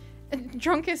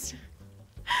 Drunkest.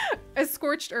 A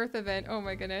scorched earth event. Oh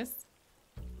my goodness.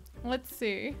 Let's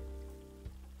see.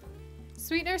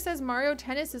 Sweetener says Mario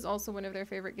Tennis is also one of their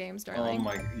favorite games, darling. Oh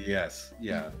my, yes,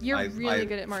 yeah. You're really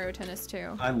good at Mario Tennis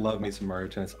too. I love me some Mario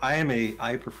Tennis.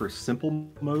 I prefer simple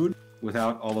mode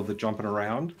without all of the jumping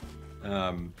around.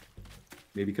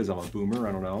 Maybe because I'm a boomer,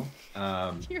 I don't know.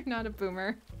 You're not a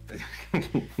boomer.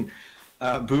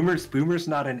 Boomer's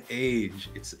not an age.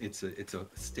 It's a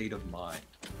state of mind.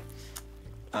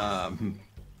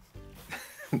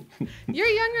 You're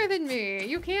younger than me.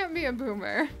 You can't be a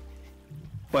boomer.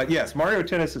 But yes, Mario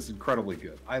Tennis is incredibly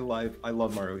good. I love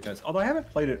Mario Tennis, although I haven't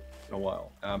played it in a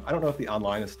while. I don't know if the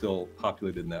online is still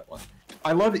populated in that one.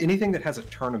 I love anything that has a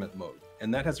tournament mode,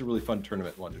 and that has a really fun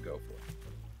tournament one to go for.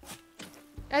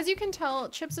 As you can tell,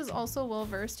 Chips is also well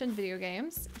versed in video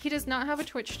games. He does not have a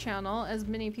Twitch channel, as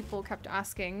many people kept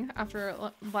asking after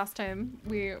last time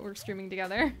we were streaming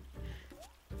together.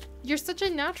 You're such a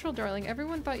natural, darling.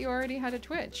 Everyone thought you already had a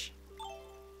Twitch.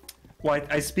 Well,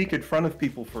 I speak in front of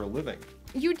people for a living.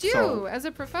 You do, so, as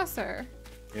a professor.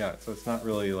 Yeah, so it's not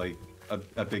really like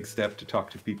a big step to talk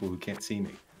to people who can't see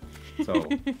me. So,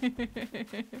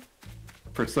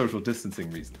 for social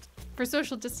distancing reasons. For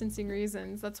social distancing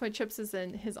reasons. That's why Chips is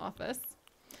in his office.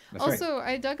 That's also,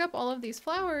 right. I dug up all of these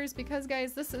flowers because,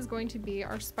 guys, this is going to be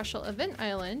our special event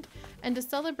island. And to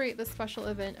celebrate the special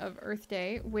event of Earth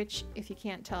Day, which, if you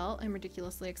can't tell, I'm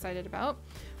ridiculously excited about,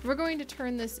 we're going to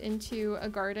turn this into a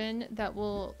garden that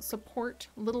will support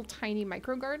little tiny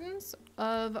micro gardens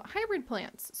of hybrid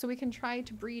plants. So we can try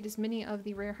to breed as many of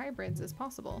the rare hybrids as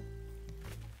possible.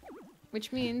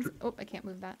 Which means... Oh, I can't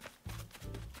move that.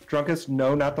 Drunkest,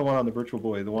 no, not the one on the Virtual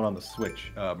Boy, the one on the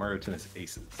Switch, Mario Tennis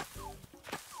Aces.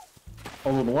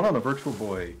 Although the one on the Virtual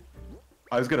Boy,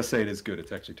 I was gonna say it is good.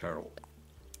 It's actually terrible.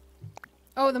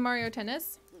 Oh, the Mario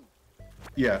Tennis?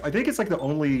 Yeah, I think it's like the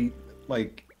only,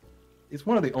 like, it's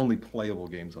one of the only playable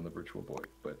games on the Virtual Boy,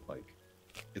 but like,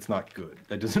 it's not good.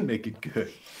 That doesn't make it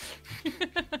good.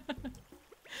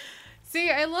 See,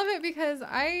 I love it because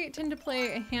I tend to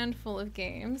play a handful of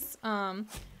games.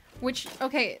 Which,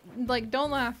 okay, like,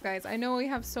 don't laugh, guys. I know we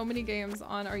have so many games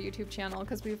on our YouTube channel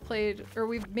because we've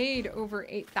made over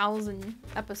 8,000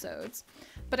 episodes.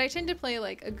 But I tend to play,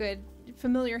 like, a good,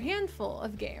 familiar handful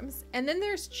of games. And then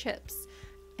there's Chips.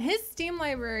 His Steam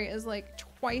library is, like,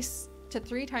 2 to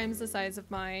 3 times the size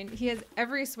of mine. He has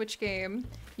every Switch game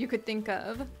you could think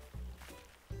of.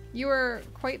 You are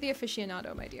quite the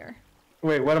aficionado, my dear.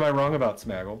 Wait, what am I wrong about,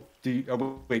 Smaggle? Do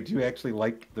you actually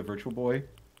like the Virtual Boy?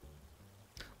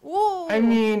 Whoa. I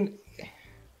mean,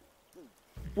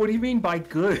 what do you mean by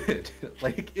good?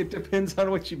 Like, it depends on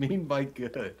what you mean by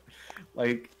good.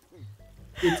 Like,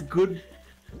 it's good.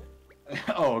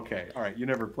 Oh, okay. All right. You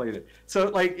never played it. So,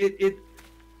 like, it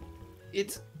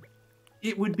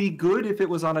would be good if it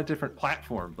was on a different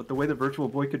platform. But the way the Virtual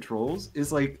Boy controls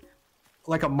is like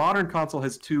a modern console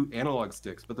has 2 analog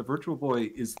sticks, but the Virtual Boy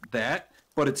is that,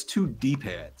 but it's 2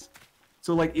 D-pads.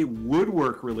 So, like, it would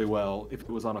work really well if it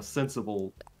was on a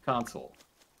sensible console.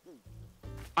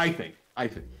 I think.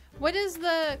 What is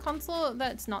the console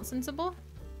that's not sensible?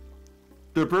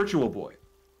 The Virtual Boy.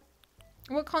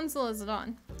 What console is it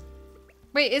on?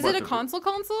 Wait, is it a console?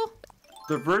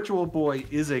 The Virtual Boy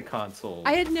is a console.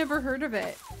 I had never heard of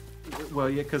it. Well,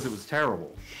 yeah, because it was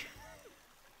terrible.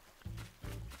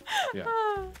 Yeah.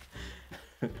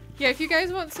 Yeah, if you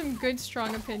guys want some good,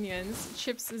 strong opinions,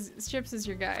 Chips is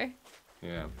your guy.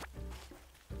 Yeah.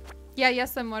 Yeah,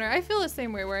 yes, I'm water. I feel the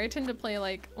same way, where I tend to play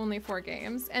like only 4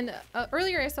 games. And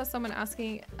earlier I saw someone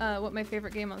asking what my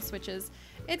favorite game on Switch is.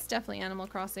 It's definitely Animal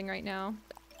Crossing right now.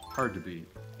 Hard to beat.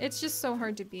 It's just so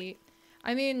hard to beat.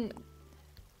 I mean,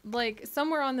 like,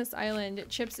 somewhere on this island,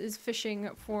 Chips is fishing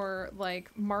for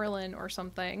like marlin or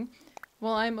something,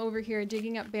 while I'm over here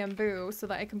digging up bamboo so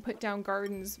that I can put down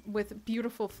gardens with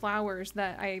beautiful flowers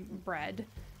that I bred.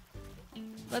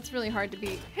 That's really hard to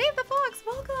beat. Hey, the Fox!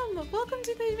 Welcome! Welcome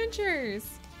to the adventures!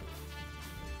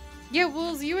 Yeah,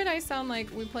 Wolves, you and I sound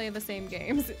like we play the same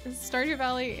games. Stardew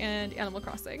Valley and Animal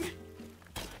Crossing.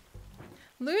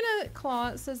 Luna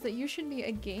Claw says that you should be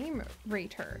a game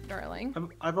rater, darling.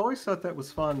 I've always thought that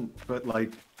was fun, but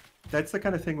like, that's the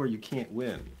kind of thing where you can't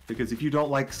win. Because if you don't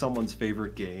like someone's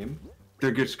favorite game,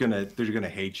 they're gonna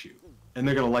hate you. And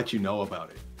they're gonna let you know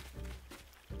about it.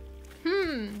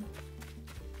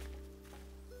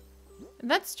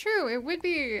 That's true. It would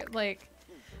be like,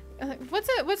 what's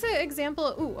an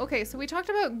example? Ooh, okay. So we talked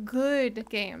about good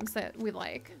games that we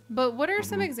like, but what are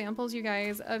some examples, you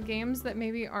guys, of games that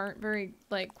maybe aren't very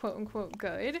like quote unquote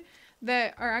good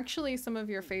that are actually some of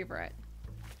your favorite?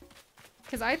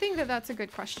 Because I think that that's a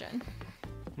good question.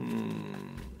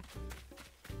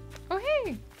 Oh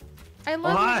hey, I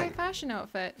love your high fashion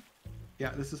outfit.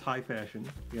 Yeah, this is high fashion.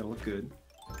 You gotta look good.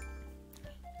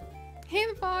 Hey,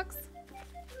 the fox.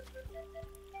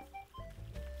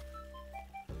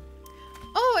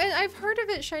 Oh, and I've heard of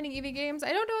it, Shining Eevee Games.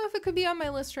 I don't know if it could be on my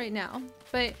list right now,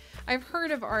 but I've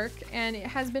heard of Ark, and it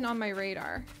has been on my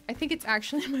radar. I think it's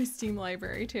actually in my Steam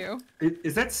library, too.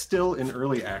 Is that still in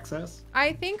early access?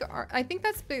 I think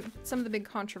that's some of the big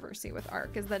controversy with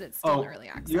Ark, is that it's still in early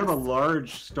access. You have a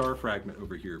large star fragment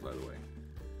over here, by the way.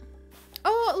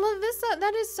 Oh, Lavissa,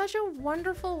 that is such a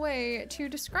wonderful way to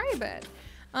describe it.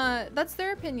 That's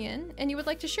their opinion, and you would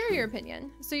like to share your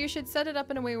opinion. So you should set it up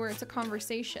in a way where it's a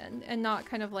conversation and not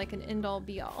kind of like an end-all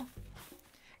be-all.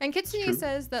 And Kitsune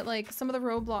says that like some of the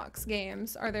Roblox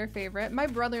games are their favorite. My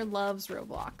brother loves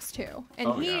Roblox too,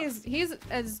 and he's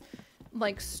as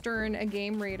like stern a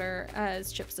game raider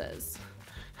as Chips is.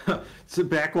 So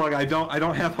backlog. I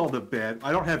don't have all the bad.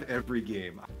 I don't have every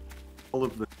game. All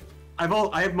of the.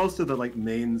 I have most of the like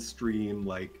mainstream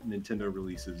like Nintendo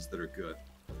releases that are good.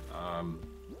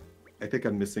 I think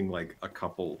I'm missing like a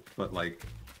couple, but like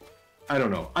I don't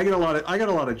know. I get a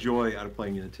lot of joy out of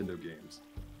playing Nintendo games.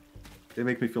 They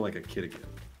make me feel like a kid again.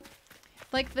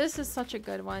 Like this is such a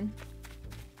good one.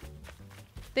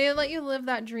 They let you live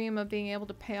that dream of being able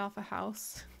to pay off a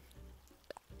house.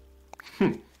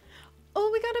 Oh,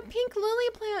 we got a pink lily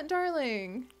plant,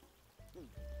 darling.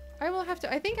 I will have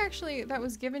to, I think actually that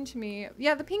was given to me.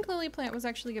 Yeah, the pink lily plant was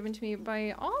actually given to me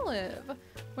by Olive,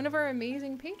 one of our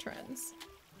amazing patrons.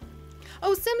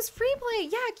 Oh, Sims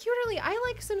Freeplay. Yeah, Cuterly. I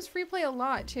like Sims Freeplay a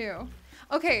lot too.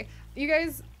 Okay, you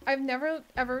guys, I've never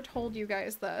ever told you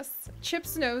guys this.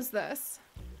 Chips knows this.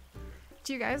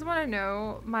 Do you guys want to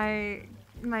know my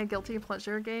guilty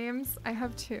pleasure games? I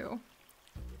have two.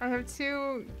 I have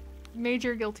two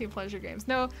major guilty pleasure games.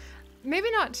 No,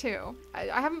 maybe not two.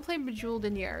 I haven't played Bejeweled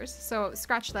in years, so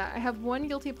scratch that. I have one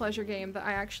guilty pleasure game that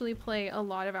I actually play a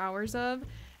lot of hours of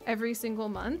every single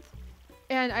month,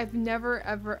 and I've never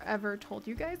ever told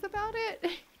you guys about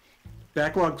it.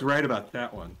 Backlog's right about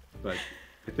that one, but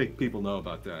I think people know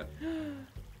about that.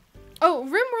 Oh,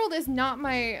 RimWorld is not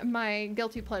my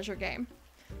guilty pleasure game,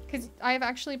 because I've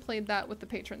actually played that with the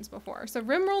patrons before. So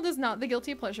RimWorld is not the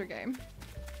guilty pleasure game.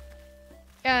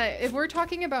 If we're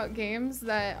talking about games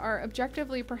that are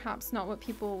objectively perhaps not what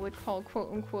people would call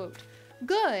quote-unquote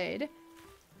good,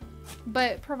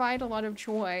 but provide a lot of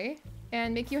joy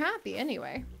and make you happy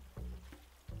anyway.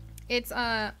 It's, see,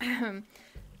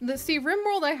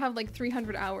 RimWorld I have like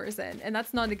 300 hours in, and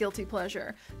that's not a guilty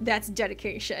pleasure. That's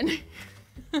dedication.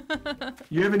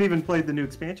 You haven't even played the new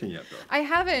expansion yet, though. I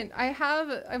haven't.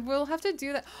 I will have to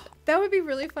do that. That would be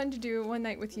really fun to do one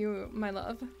night with you, my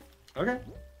love. Okay.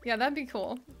 Yeah, that'd be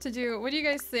cool to do. What do you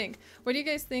guys think? What do you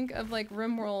guys think of like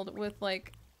RimWorld with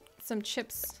like some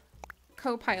Chips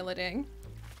co-piloting?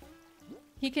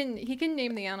 He can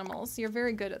name the animals. You're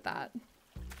very good at that.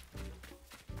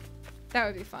 That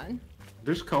would be fun.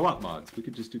 There's co-op mods. We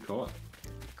could just do co-op.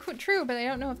 True, but I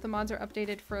don't know if the mods are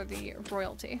updated for the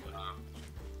royalty.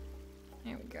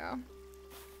 There we go.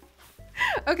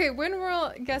 Okay,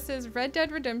 Winworld guesses Red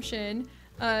Dead Redemption.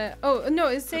 Oh no,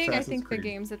 it's saying Assassin's I think Creed. The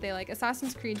games that they like.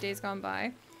 Assassin's Creed Days Gone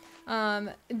By.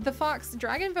 The Fox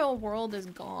Dragonville World is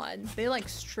gone. They like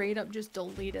straight up just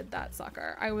deleted that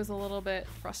sucker. I was a little bit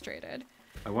frustrated.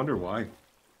 I wonder why.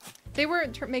 They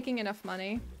weren't making enough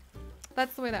money.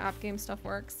 That's the way the app game stuff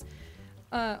works.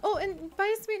 Oh, and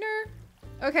Bye Sweetener.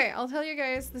 Okay, I'll tell you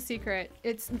guys the secret.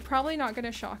 It's probably not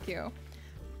gonna shock you.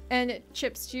 And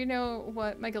Chips, do you know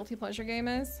what my guilty pleasure game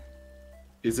is?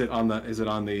 Is it on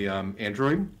the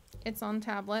Android? It's on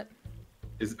tablet.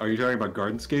 Are you talking about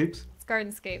Gardenscapes? It's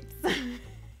Gardenscapes.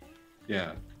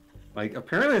 Yeah. Like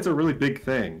apparently it's a really big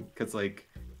thing because like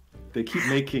they keep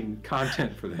making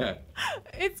content for that.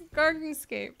 It's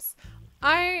Gardenscapes.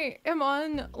 I am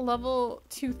on level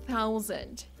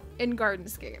 2000 in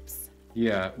Gardenscapes.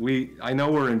 Yeah, I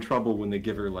know we're in trouble when they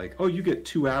give her like, oh, you get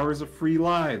 2 hours of free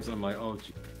lives. I'm like, oh,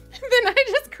 gee. Then I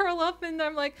just curl up and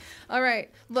I'm like, all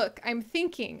right, look, I'm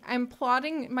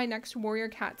plotting my next Warrior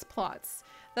Cats plots.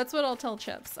 That's what I'll tell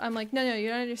Chips. I'm like, no, you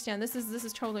don't understand. This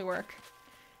is totally work.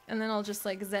 And then I'll just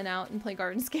like zen out and play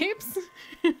Gardenscapes.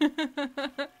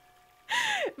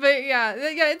 But yeah,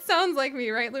 it sounds like me,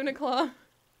 right, Lunaclaw?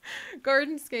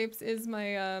 Gardenscapes is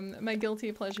my my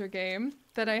guilty pleasure game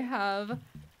that I have.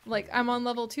 Like, I'm on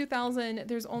level 2000.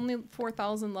 There's only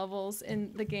 4,000 levels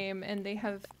in the game, and they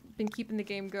have been keeping the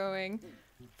game going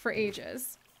for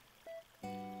ages.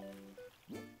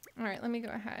 Alright, let me go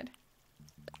ahead.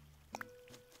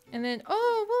 And then,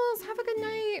 oh, Wolves, have a good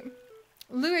night!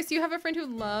 Lewis, you have a friend who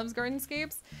loves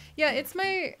Gardenscapes? Yeah, it's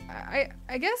my,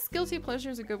 I guess guilty pleasure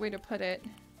is a good way to put it.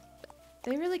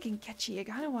 They really can get you. You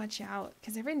gotta watch out,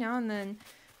 because every now and then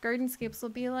Gardenscapes will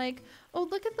be like, oh,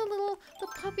 look at the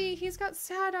puppy. He's got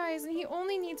sad eyes and he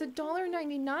only needs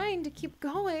 $1.99 to keep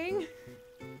going.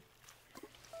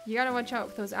 You gotta watch out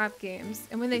with those app games.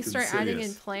 And when they start adding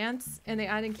in plants and they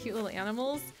add in cute little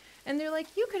animals, and they're like,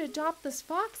 you could adopt this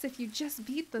fox if you just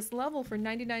beat this level for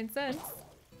 99 cents.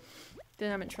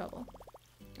 Then I'm in trouble.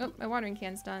 Oh, my watering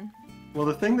can's done. Well,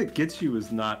 the thing that gets you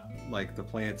is not like the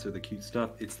plants or the cute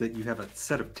stuff. It's that you have a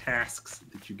set of tasks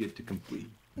that you get to complete.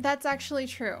 That's actually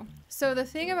true. So the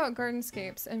thing about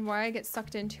Gardenscapes and why I get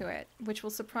sucked into it, which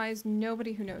will surprise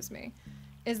nobody who knows me,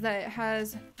 is that it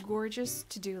has gorgeous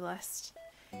to-do list.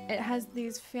 It has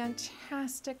these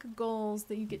fantastic goals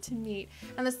that you get to meet,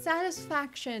 and the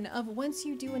satisfaction of once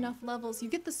you do enough levels, you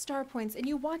get the star points and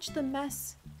you watch the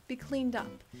mess be cleaned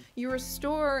up. You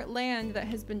restore land that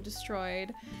has been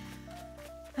destroyed,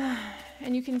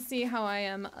 and you can see how I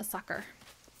am a sucker.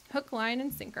 Hook, line,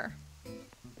 and sinker.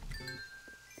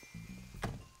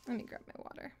 Let me grab my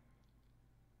water.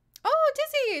 Oh,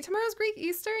 Dizzy! Tomorrow's Greek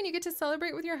Easter and you get to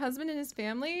celebrate with your husband and his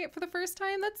family for the first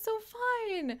time. That's so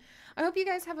fun! I hope you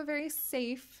guys have a very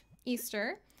safe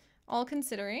Easter, all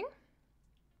considering.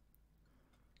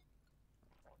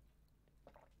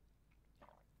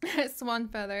 Swan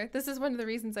feather. This is one of the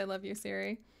reasons I love you,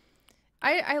 Siri.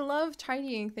 I love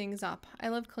tidying things up. I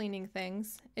love cleaning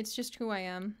things. It's just who I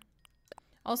am.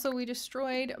 Also, we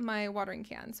destroyed my watering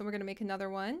can, so we're going to make another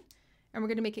one. And we're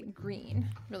going to make it green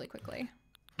really quickly.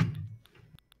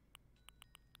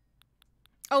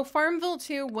 Oh, Farmville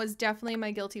 2 was definitely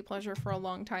my guilty pleasure for a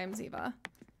long time, Ziva.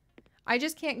 I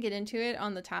just can't get into it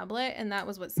on the tablet, and that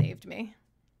was what saved me.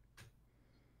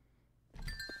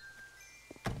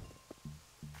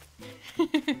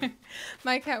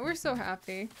 My cat, we're so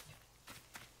happy.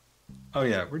 Oh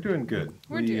yeah, we're doing good.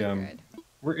 We're doing good.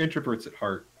 We're introverts at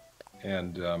heart,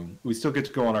 and we still get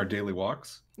to go on our daily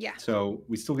walks. Yeah. So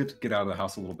we still get to get out of the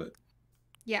house a little bit.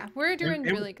 Yeah, we're doing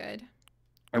really good.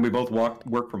 And we both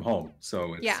work from home,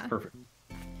 so it's perfect.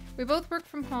 We both work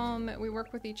from home. We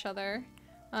work with each other.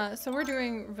 So we're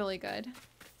doing really good.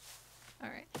 All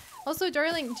right. Also,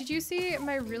 darling, did you see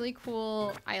my really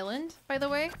cool island, by the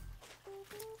way?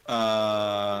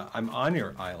 I'm on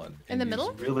your island. In the middle?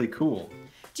 It's really cool.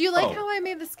 Do you like how I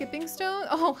made the skipping stone?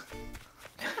 Oh.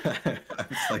 I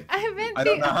was like, I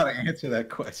don't know how to answer that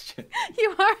question.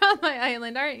 You are on my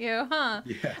island, aren't you? Huh?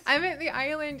 Yes. I meant the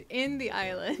island in the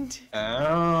island.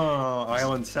 Oh,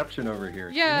 islandception over here.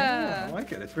 Yeah. I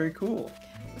like it. It's very cool.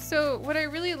 So what I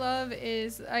really love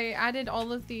is I added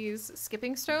all of these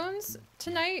skipping stones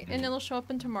tonight, and it'll show up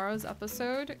in tomorrow's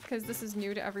episode because this is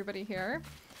new to everybody here.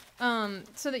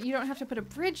 So that you don't have to put a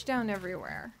bridge down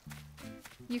everywhere.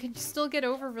 You can still get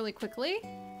over really quickly,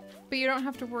 but you don't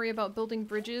have to worry about building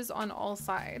bridges on all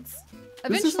sides.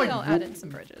 Eventually I'll add in some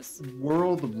bridges.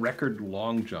 World record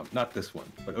long jump. Not this one,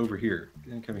 but over here.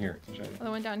 Come here. The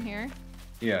one down here?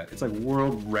 Yeah, it's like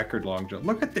world record long jump.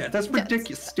 Look at that. That's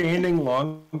ridiculous. Standing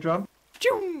long jump.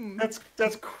 Joom!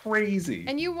 That's crazy.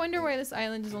 And you wonder why this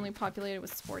island is only populated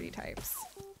with sporty types.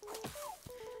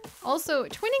 Also,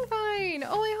 Twinning Vine!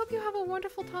 Oh, I hope you have a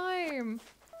wonderful time.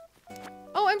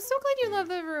 Oh, I'm so glad you love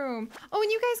the room. Oh,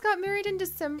 and you guys got married in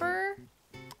December?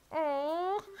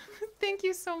 Oh, thank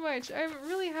you so much. I'm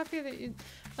really happy that you,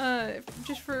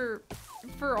 just for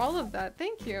all of that.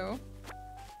 Thank you.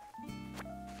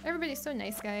 Everybody's so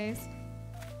nice, guys.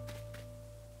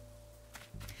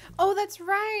 Oh, that's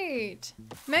right.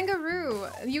 Mangaroo,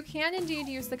 you can indeed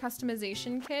use the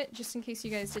customization kit, just in case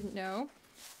you guys didn't know.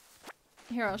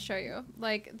 Here, I'll show you.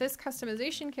 Like, this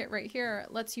customization kit right here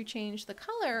lets you change the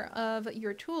color of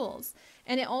your tools.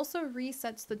 And it also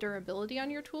resets the durability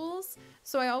on your tools.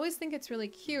 So I always think it's really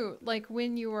cute, like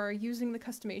when you are using the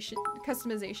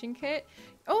customization kit.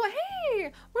 Oh,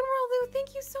 hey! Winworld,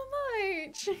 thank you so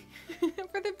much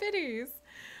for the biddies.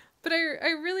 But I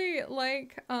really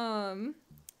like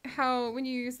how when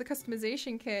you use the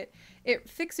customization kit, it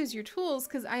fixes your tools,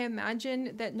 because I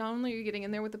imagine that not only are you getting in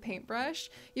there with the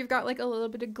paintbrush, you've got like a little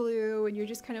bit of glue and you're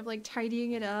just kind of like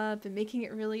tidying it up and making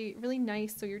it really, really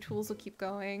nice so your tools will keep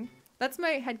going. That's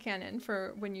my headcanon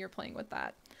for when you're playing with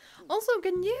that. Also,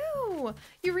 GNU!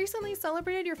 You recently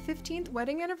celebrated your 15th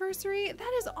wedding anniversary?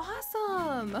 That is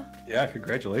awesome! Yeah,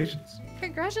 congratulations.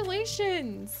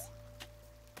 Congratulations!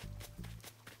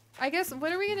 I guess,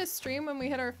 what are we gonna stream when we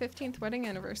hit our 15th wedding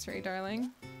anniversary,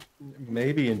 darling?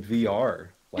 Maybe in VR.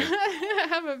 Like,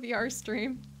 have a VR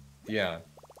stream. Yeah.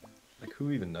 Like,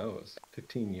 who even knows?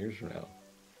 15 years from now.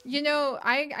 You know,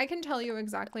 I can tell you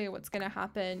exactly what's gonna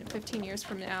happen 15 years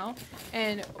from now,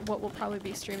 and what we'll probably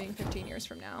be streaming 15 years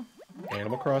from now.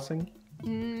 Animal Crossing?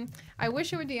 I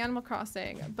wish it would be Animal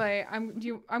Crossing, but I'm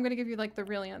gonna give you like the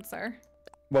real answer.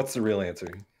 What's the real answer?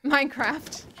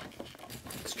 Minecraft.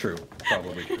 It's true.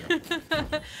 Probably true.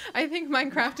 I think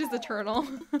Minecraft is the turtle.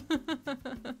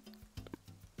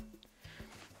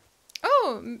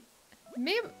 Oh,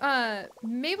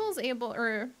 Mabel's able,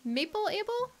 or Maple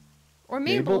able? Or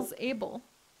Mabel's able.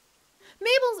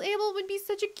 Mabel's able would be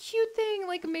such a cute thing,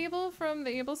 like Mabel from the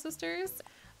Able Sisters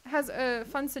has a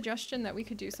fun suggestion that we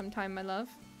could do sometime, my love.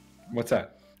 What's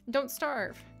that? Don't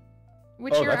starve,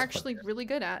 which you're actually really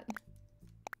good at.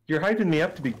 You're hyping me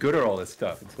up to be good at all this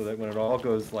stuff, and so that when it all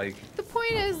goes like... The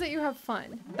point is that you have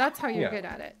fun. That's how you're good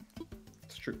at it.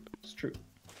 It's true. It's true.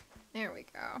 There we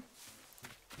go.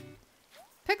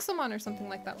 Pixelmon or something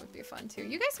like that would be fun too.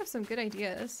 You guys have some good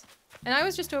ideas. And I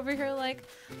was just over here like,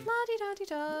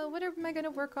 la-di-da-di-da, what am I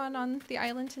gonna work on the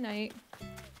island tonight?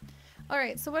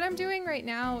 Alright, so what I'm doing right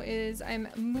now is I'm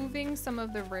moving some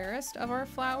of the rarest of our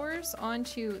flowers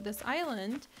onto this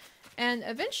island. And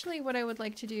eventually what I would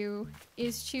like to do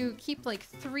is to keep like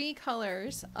 3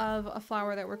 colors of a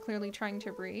flower that we're clearly trying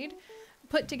to breed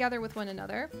put together with one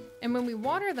another. And when we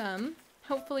water them,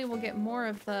 hopefully we'll get more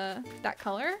of that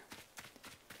color.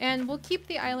 And we'll keep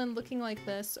the island looking like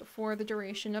this for the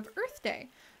duration of Earth Day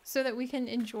so that we can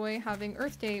enjoy having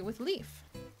Earth Day with Leaf.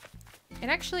 And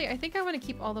actually, I think I want to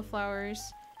keep all the flowers.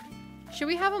 Should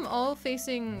we have them all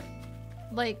facing,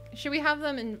 like, should we have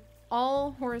them in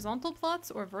all horizontal plots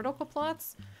or vertical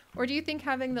plots? Or do you think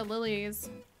having the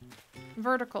lilies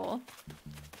vertical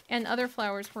and other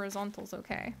flowers horizontal is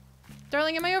okay?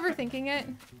 Darling, am I overthinking it?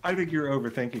 I think you're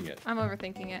overthinking it. I'm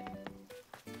overthinking it.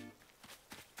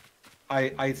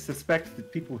 I suspect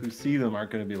that people who see them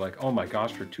aren't going to be like, oh my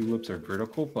gosh, her tulips are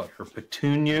vertical, but her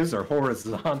petunias are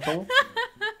horizontal.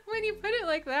 When you put it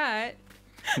like that.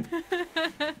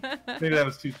 Maybe that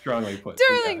was too strongly put.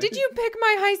 Darling, did you pick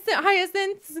my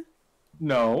hyacinths?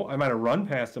 No, I might have run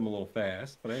past them a little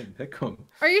fast, but I didn't pick them.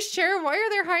 Are you sure? Why are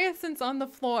there hyacinths on the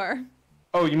floor?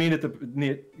 Oh, you mean at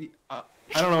I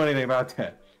don't know anything about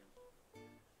that.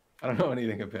 I don't know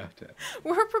anything about that.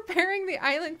 We're preparing the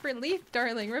island for Leaf,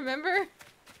 darling, remember?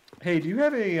 Hey, do you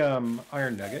have a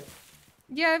iron nugget?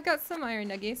 Yeah, I've got some iron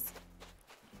nuggies.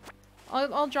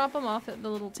 I'll drop them off at the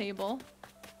little table.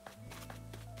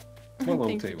 What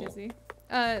little table?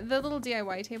 The little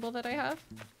DIY table that I have.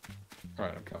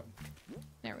 Alright, I'm coming.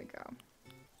 There we go.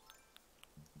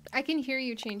 I can hear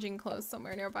you changing clothes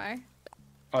somewhere nearby.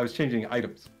 I was changing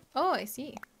items. Oh, I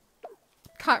see.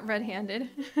 Caught red-handed.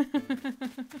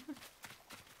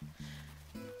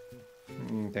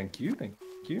 Thank you, thank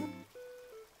you.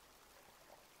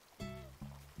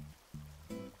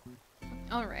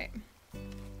 Alright.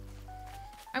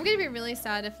 I'm gonna be really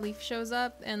sad if Leaf shows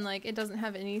up and like it doesn't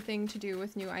have anything to do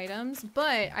with new items,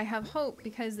 but I have hope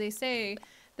because they say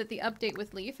that the update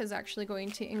with Leaf is actually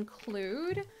going to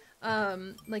include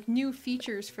like new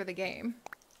features for the game.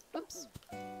 Oops.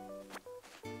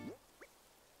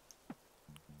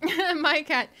 My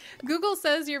cat. Google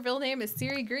says your real name is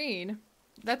Siri Green.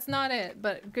 That's not it,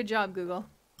 but good job, Google.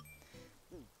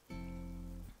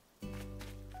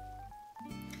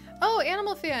 Oh,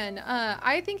 Animal Fan.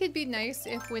 I think it'd be nice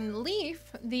if when Leaf,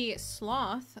 the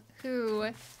sloth, who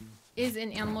is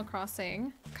in Animal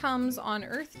Crossing, comes on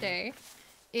Earth Day,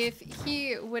 if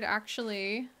he would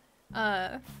actually,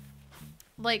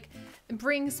 like,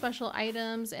 bring special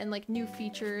items and, like, new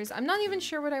features. I'm not even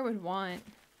sure what I would want.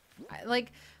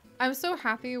 I'm so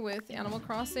happy with Animal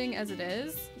Crossing as it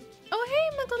is. Oh, hey,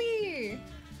 Mugly!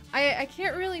 I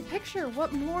can't really picture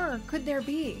what more could there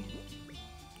be.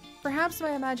 Perhaps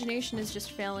my imagination is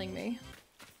just failing me.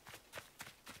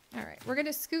 Alright, we're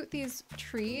gonna scoot these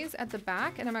trees at the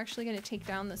back, and I'm actually gonna take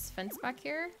down this fence back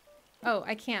here. Oh,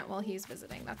 I can't while he's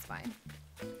visiting. That's fine.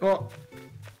 Well,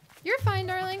 you're fine,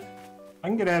 darling. I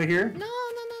can get out of here. No.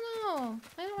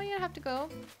 I don't want you to have to go.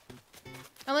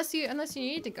 Unless you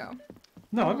need to go.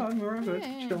 No, we're good.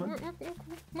 Yeah,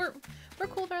 we're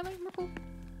cool, darling. We're cool.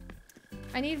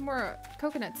 I need more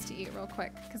coconuts to eat real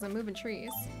quick because I'm moving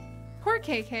trees. Poor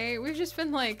KK. We've just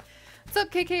been like, what's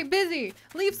up, KK? Busy.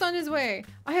 Leaf's on his way.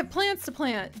 I have plants to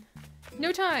plant.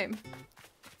 No time.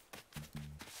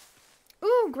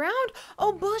 Ooh, ground.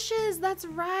 Oh, bushes. That's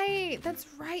right. That's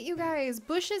right, you guys.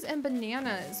 Bushes and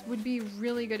bananas would be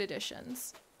really good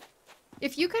additions.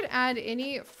 If you could add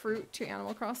any fruit to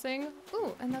Animal Crossing,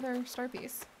 ooh, another star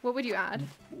piece. What would you add?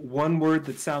 One word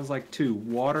that sounds like 2,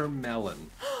 watermelon.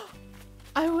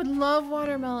 I would love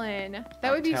watermelon.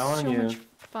 That would be so much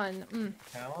fun.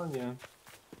 Telling you.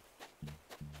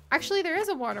 Actually, there is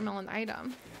a watermelon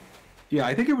item. Yeah,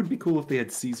 I think it would be cool if they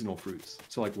had seasonal fruits.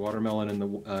 So like watermelon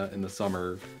in the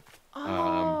summer.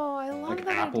 Oh, I love like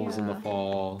that apples idea. in the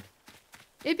fall.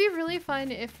 It'd be really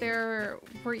fun if there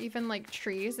were even like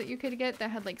trees that you could get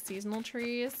that had like seasonal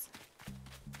trees.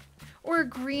 Or a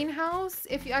greenhouse.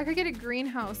 If I could get a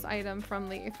greenhouse item from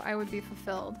Leaf, I would be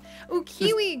fulfilled. Ooh,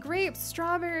 kiwi, grapes,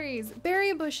 strawberries,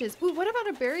 berry bushes. Ooh, what about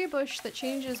a berry bush that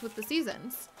changes with the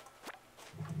seasons?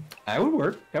 That would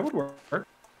work. That would work.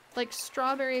 Like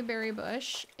strawberry berry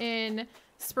bush in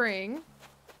spring,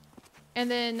 and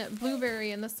then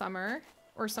blueberry in the summer,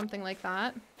 or something like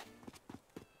that.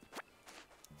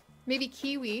 Maybe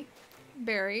kiwi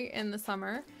berry in the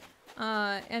summer.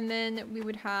 And then we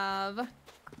would have...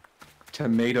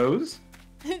 Tomatoes.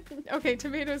 Okay,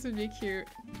 tomatoes would be cute.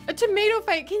 A tomato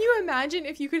fight. Can you imagine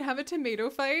if you could have a tomato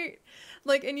fight?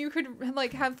 Like, and you could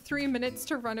like have 3 minutes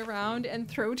to run around and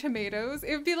throw tomatoes.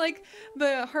 It would be like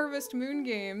the Harvest Moon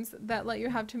games that let you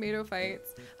have tomato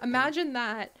fights. Imagine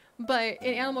that, but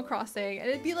in Animal Crossing, and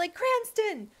it'd be like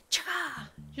Cranston, cha!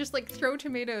 Just like throw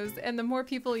tomatoes, and the more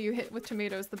people you hit with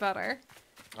tomatoes, the better.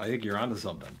 I think you're onto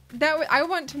something. I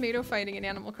want tomato fighting in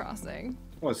Animal Crossing.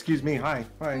 Oh, excuse me. Hi.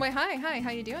 Hi. Wait, hi.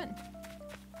 How you doing?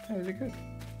 Hey, is it good?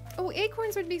 Oh,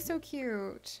 acorns would be so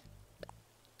cute.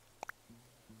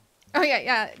 Oh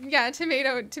yeah.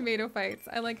 Tomato fights.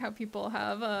 I like how people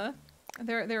have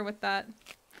they're with that.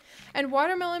 And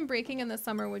watermelon breaking in the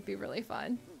summer would be really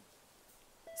fun.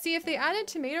 See, if they added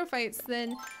tomato fights,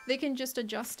 then they can just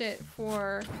adjust it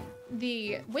for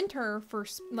the winter for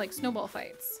like snowball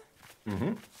fights.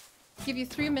 Mm-hmm. Give you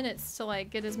 3 minutes to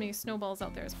like get as many snowballs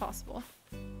out there as possible.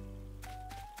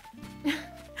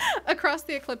 Across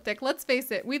the ecliptic, let's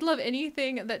face it, we'd love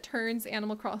anything that turns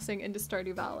Animal Crossing into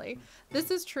Stardew Valley. This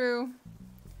is true.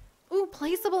 Ooh,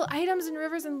 placeable items in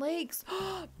rivers and lakes.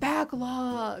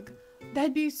 Backlog.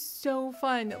 That'd be so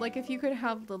fun. Like if you could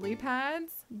have lily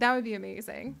pads, that would be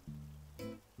amazing.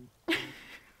 You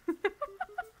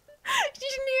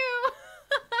knew.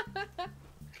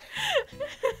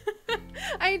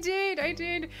 I did.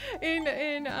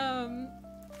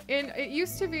 And it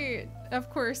used to be, of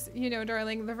course, you know,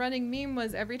 darling, the running meme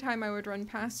was every time I would run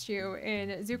past you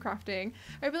in zoo crafting,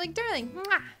 I'd be like, darling,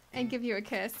 mwah, and give you a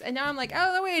kiss. And now I'm like, out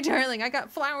of the way, darling, I got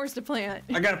flowers to plant.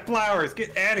 I got flowers.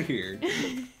 Get out of here.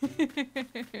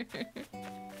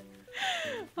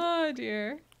 Oh,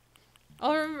 dear.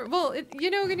 I'll remember. Well, you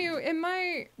know, in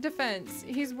my defense,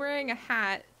 he's wearing a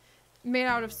hat made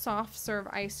out of soft serve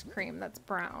ice cream that's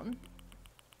brown.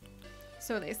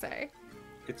 So they say.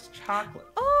 It's chocolate.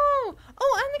 Oh,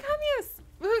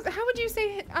 Anakamias. How would you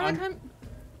say Anakam?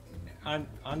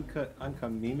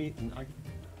 Anka Mimi.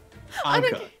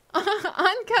 Anka.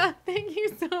 Anka, thank you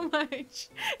so much.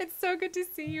 It's so good to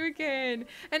see you again.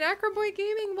 And Acroboy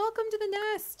Gaming, welcome to the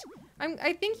nest.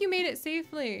 I think you made it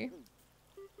safely.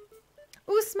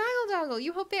 Ooh, Smaggledoggle,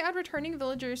 you hope they add returning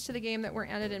villagers to the game that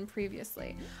weren't added in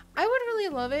previously. I would really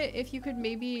love it if you could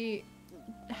maybe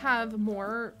have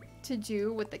more to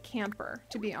do with the camper,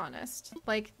 to be honest.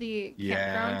 Like the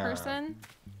campground person.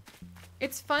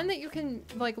 It's fun that you can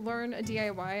like learn a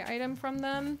DIY item from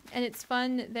them, and it's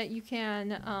fun that you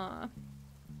can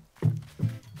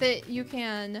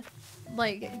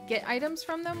like get items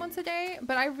from them once a day,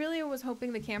 but I really was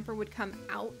hoping the camper would come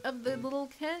out of the little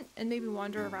tent and maybe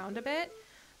wander around a bit.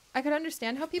 I could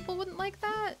understand how people wouldn't like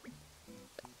that,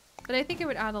 but I think it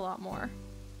would add a lot more.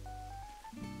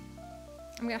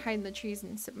 I'm gonna hide in the trees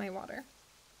and sip my water.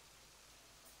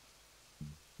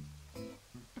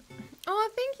 Oh,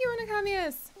 thank you,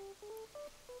 Anakamias.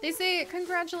 They say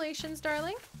congratulations,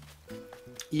 darling.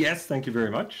 Yes, thank you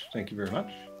very much. Thank you very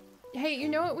much. Hey, you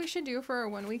know what we should do for our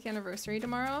 1 week anniversary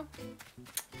tomorrow?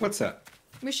 What's that?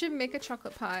 We should make a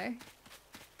chocolate pie.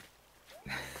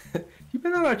 You've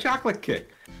been on a chocolate kick.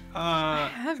 I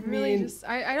have really just...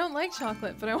 I don't like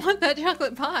chocolate, but I want that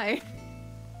chocolate pie.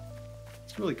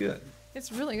 It's really good.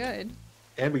 It's really good.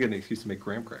 And we get an excuse to make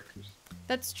graham crackers.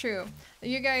 That's true.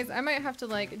 You guys, I might have to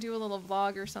like do a little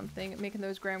vlog or something making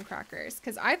those graham crackers,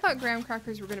 because I thought graham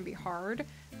crackers were going to be hard.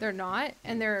 They're not,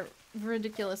 and they're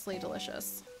ridiculously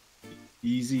delicious.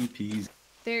 Easy peasy.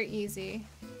 They're easy.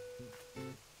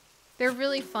 They're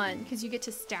really fun because you get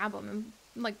to stab them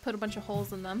and like put a bunch of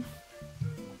holes in them.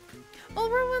 Oh,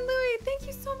 Rowan Louie, thank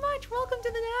you so much. Welcome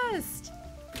to the nest.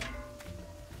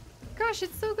 Gosh,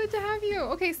 it's so good to have you.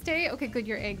 Okay, stay. Okay, good.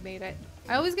 Your egg made it.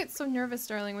 I always get so nervous,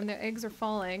 darling, when the eggs are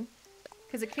falling,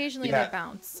 because occasionally they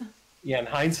bounce. Yeah, in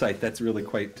hindsight, that's really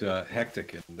quite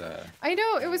hectic. And I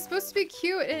know, it was supposed to be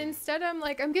cute, and instead I'm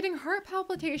like, I'm getting heart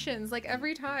palpitations, like,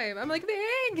 every time. I'm like, the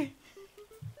egg!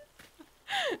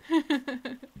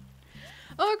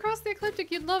 Oh, Across the Ecliptic,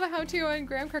 you'd love a how-to on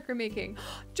graham cracker making.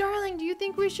 Darling, do you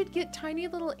think we should get tiny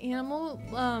little animal,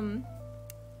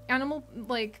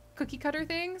 like, cookie cutter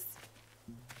things?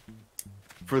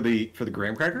 For the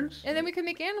graham crackers? And then we could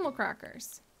make animal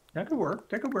crackers. That could work.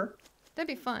 That could work. That'd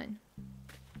be fun.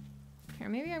 Here,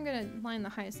 maybe I'm gonna line the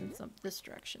hyacinths up this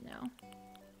direction now.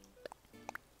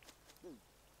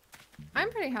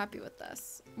 I'm pretty happy with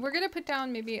this. We're gonna put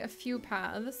down maybe a few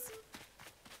paths.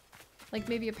 Like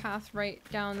maybe a path right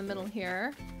down the middle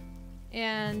here.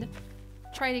 And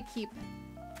try to keep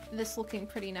this looking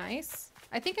pretty nice.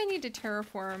 I think I need to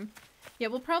terraform. Yeah,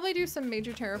 we'll probably do some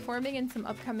major terraforming in some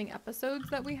upcoming episodes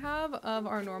that we have of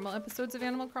our normal episodes of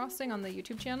Animal Crossing on the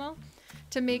YouTube channel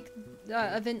to make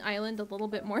Event Island a little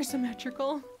bit more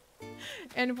symmetrical.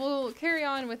 And we'll carry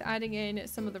on with adding in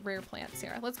some of the rare plants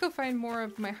here. Let's go find more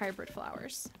of my hybrid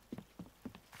flowers.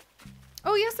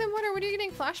 Oh yes, I wonder, what are you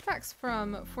getting flashbacks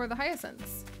from for the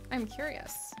hyacinths? I'm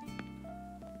curious.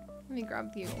 Let me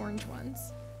grab the orange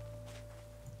ones.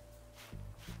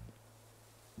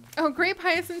 Oh, grape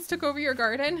hyacinths took over your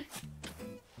garden?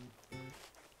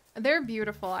 They're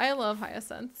beautiful. I love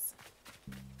hyacinths.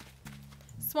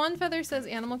 Swan Feather says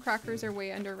animal crackers are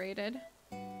way underrated.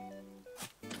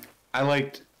 I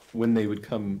liked when they would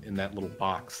come in that little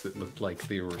box that looked like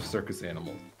they were circus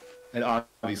animals. And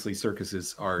obviously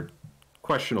circuses are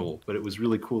questionable, but it was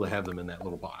really cool to have them in that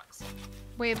little box.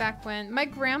 Way back when. My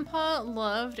grandpa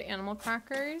loved animal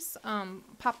crackers.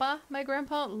 My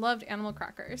grandpa loved animal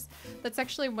crackers. That's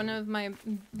actually one of my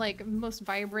most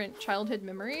vibrant childhood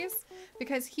memories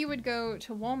because he would go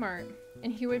to Walmart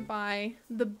and he would buy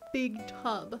the big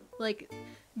tub, like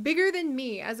bigger than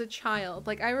me as a child.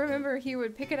 Like I remember he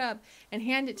would pick it up and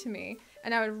hand it to me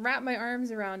and I would wrap my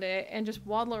arms around it and just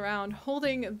waddle around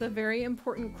holding the very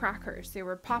important crackers. They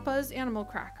were Papa's animal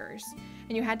crackers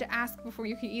and you had to ask before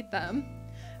you could eat them.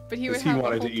 But he would have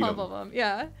a whole tub of them.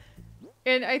 Yeah.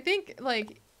 And I think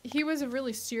like he was a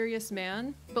really serious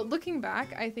man, but looking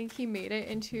back, I think he made it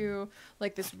into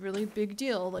like this really big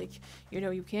deal. Like, you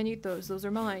know, you can't eat those. Those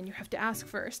are mine. You have to ask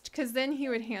first. Cause then he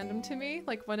would hand them to me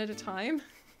like one at a time.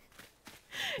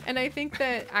 And I think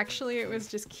that actually it was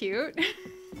just cute.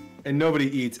 And nobody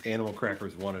eats animal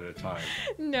crackers one at a time.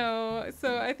 No,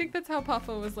 so I think that's how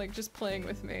Papa was like just playing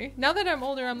with me. Now that I'm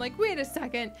older, I'm like, wait a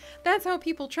second. That's how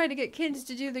people try to get kids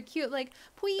to do the cute, like,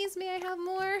 please, may I have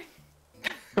more?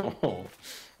 Oh.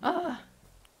 But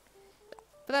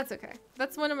that's okay.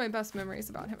 That's one of my best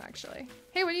memories about him, actually.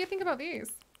 Hey, what do you think about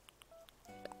these?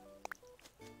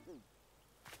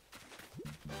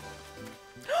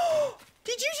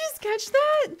 Did you just catch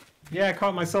that? Yeah, I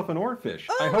caught myself an oarfish.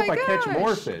 Oh I hope my I catch gosh.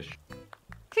 more fish.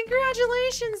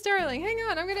 Congratulations, darling. Hang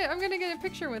on, I'm gonna get a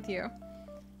picture with you.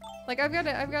 Like I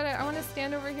wanna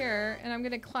stand over here and I'm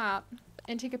gonna clap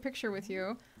and take a picture with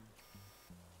you.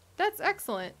 That's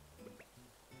excellent.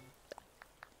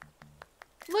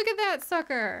 Look at that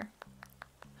sucker.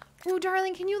 Ooh,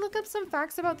 darling, can you look up some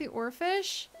facts about the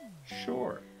oarfish?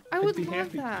 Sure. I would be love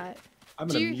happy. that. I'm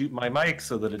gonna mute my mic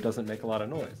so that it doesn't make a lot of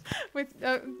noise.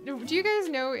 Do you guys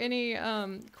know any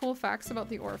cool facts about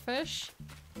the oarfish?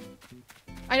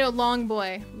 I know long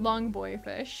boy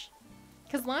fish.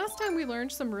 Because last time we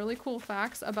learned some really cool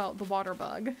facts about the water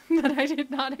bug that I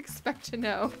did not expect to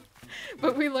know.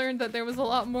 But we learned that there was a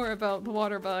lot more about the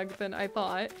water bug than I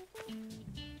thought.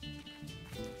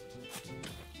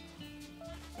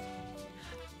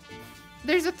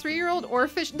 There's a 3-year-old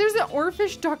oarfish. There's an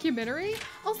oarfish documentary.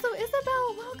 Also,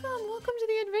 Isabelle, welcome to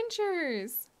the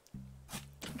adventures.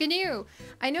 Canoe.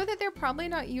 I know that they're probably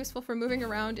not useful for moving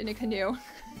around in a canoe.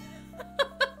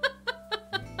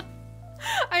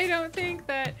 I don't think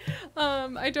that.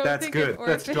 That's good.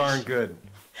 That's darn good.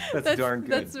 That's darn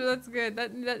good. That's good.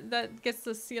 That gets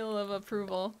the seal of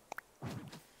approval.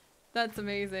 That's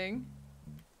amazing.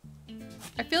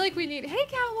 I feel like we need. Hey,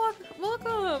 Catwalk,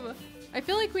 welcome. I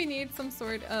feel like we need some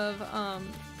sort of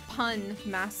pun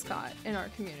mascot in our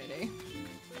community.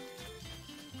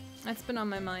 That's been on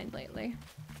my mind lately.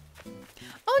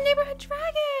 Oh, Neighborhood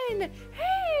Dragon!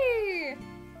 Hey!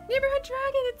 Neighborhood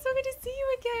Dragon, it's so good to see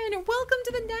you again! Welcome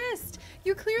to the nest!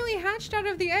 You clearly hatched out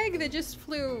of the egg that just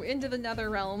flew into the nether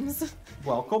realms.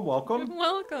 Welcome, welcome.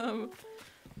 Welcome.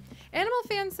 Animal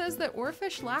Fan says that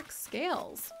oarfish lack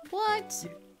scales. What?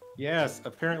 Yes,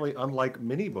 apparently unlike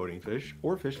many boating fish,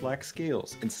 oarfish lack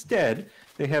scales. Instead,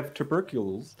 they have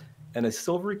tubercles and a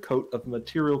silvery coat of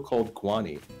material called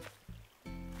guano.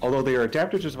 Although they are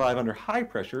adapted to survive under high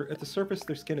pressure, at the surface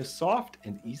their skin is soft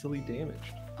and easily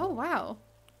damaged. Oh, wow.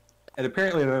 And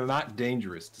apparently they're not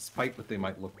dangerous, despite what they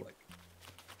might look like.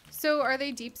 So are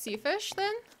they deep sea fish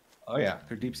then? Oh yeah,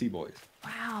 they're deep sea boys.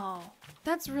 Wow,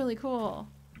 that's really cool.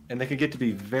 And they can get to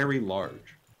be very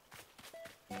large.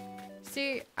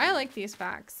 See, I like these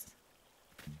facts.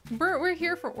 We're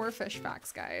here for oarfish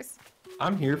facts, guys.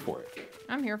 I'm here for it.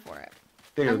 I'm here for it.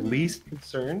 They are least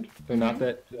concerned. They're not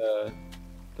that. They're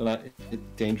not in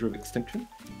danger of extinction.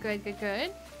 Good, good,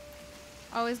 good.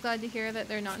 Always glad to hear that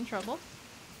they're not in trouble.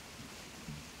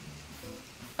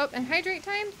 Oh, and hydrate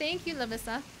time. Thank you,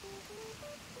 Lavissa.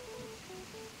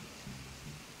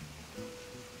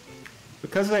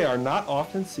 Because they are not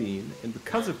often seen, and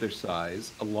because of their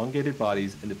size, elongated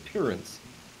bodies, and appearance,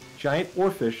 giant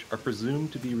oarfish are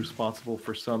presumed to be responsible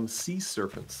for some sea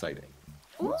serpent sighting.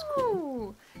 Ooh,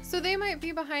 Cool. so they might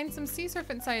be behind some sea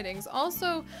serpent sightings.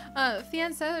 Also,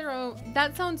 Fiancero,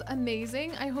 that sounds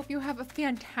amazing. I hope you have a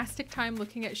fantastic time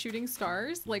looking at shooting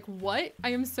stars. Like, what? I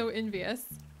am so envious.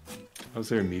 Oh, is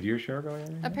there a meteor shower going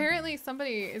on? Apparently,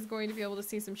 somebody is going to be able to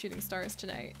see some shooting stars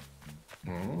tonight.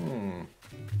 Mm.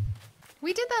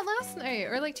 We did that last night,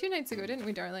 or like 2 nights ago, didn't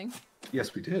we, darling?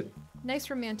 Yes, we did. Nice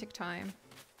romantic time.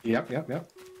 Yep.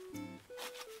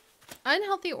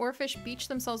 Unhealthy oarfish beach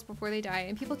themselves before they die,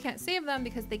 and people can't save them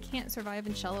because they can't survive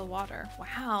in shallow water.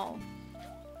 Wow.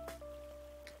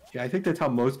 Yeah, I think that's how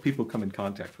most people come in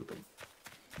contact with them.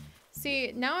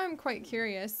 See, now I'm quite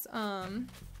curious.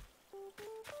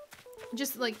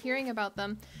 Just like hearing about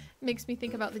them makes me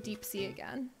think about the deep sea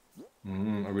again.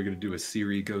 Are we going to do a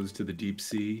Siri goes to the deep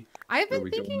sea? I've been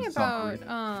thinking about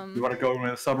You want to go in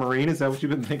a submarine? Is that what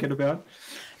you've been thinking about?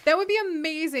 that would be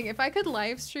amazing if I could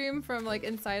live stream from like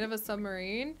inside of a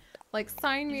submarine. Like,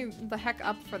 sign me the heck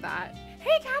up for that.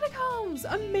 Hey, Catacombs!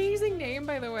 Amazing name,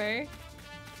 by the way.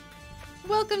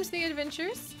 Welcome to the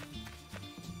adventures.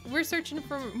 We're searching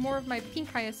for more of my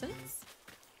pink hyacinths.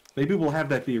 Maybe we'll have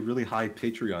that be a really high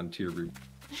Patreon tier route.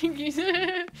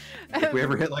 If we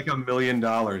ever hit like $1 million,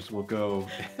 we'll go.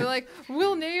 They're like,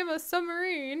 we'll name a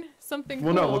submarine something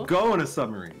Well, cool. no, we'll go in a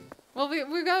submarine. Well,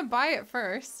 we gotta buy it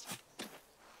first.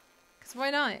 Because why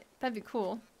not? That'd be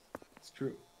cool. It's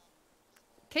true.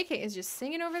 KK is just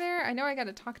singing over there. I know I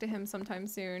gotta talk to him sometime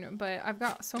soon, but I've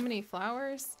got so many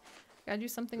flowers. Gotta do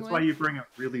something That's with. why you bring a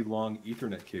really long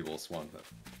Ethernet cable, Swanda.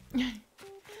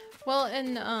 Well,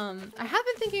 and I have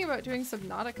been thinking about doing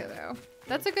Subnautica though.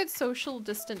 That's a good social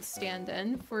distance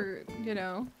stand-in for, you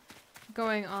know,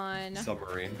 going on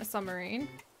Submarine. a submarine.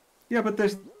 Yeah, but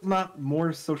there's not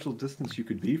more social distance you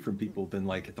could be from people than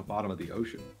like at the bottom of the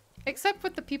ocean. Except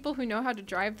with the people who know how to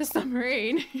drive the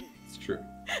submarine. It's true.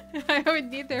 I would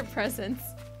need their presence.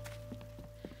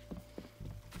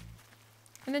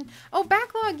 And then, oh,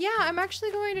 backlog. Yeah, I'm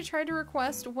actually going to try to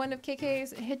request one of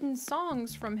KK's hidden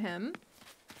songs from him,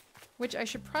 which I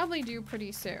should probably do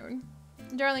pretty soon.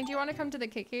 Darling, do you want to come to the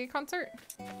KK concert?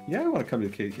 Yeah, I want to come to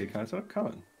the KK concert. I'm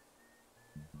coming.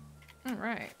 All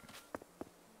right.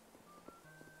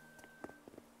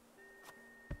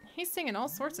 He's singing all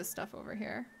sorts of stuff over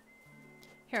here.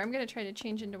 Here, I'm going to try to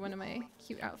change into one of my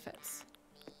cute outfits.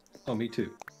 Oh, me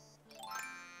too.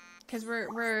 Because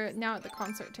we're now at the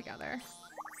concert together.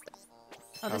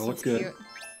 Oh, this That'll looks look good. cute.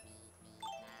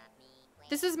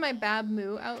 This is my Bab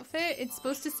Moo outfit. It's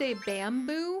supposed to say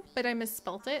bamboo, but I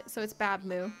misspelt it, so it's Bab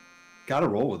Moo. Gotta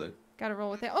roll with it. Gotta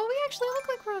roll with it. Oh, we actually look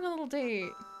like we're on a little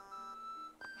date.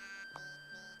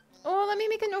 Oh, let me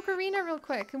make an ocarina real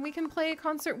quick, and we can play a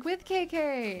concert with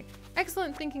KK.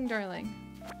 Excellent thinking, darling.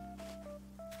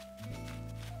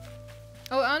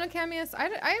 Oh, Anokamius,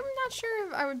 I'm not sure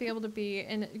if I would be able to be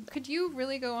in. Could you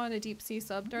really go on a deep sea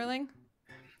sub, darling?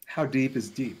 How deep is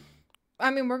deep?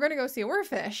 I mean, we're gonna go see a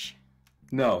oarfish.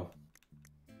 No.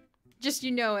 Just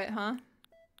you know it, huh?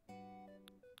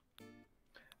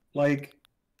 Like,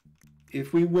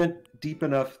 if we went deep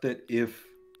enough that if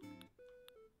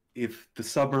the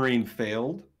submarine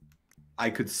failed, I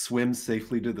could swim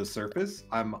safely to the surface,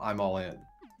 I'm all in.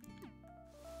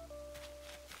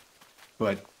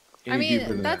 But I any deeper mean,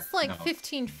 than that's that, like no.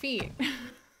 15 feet.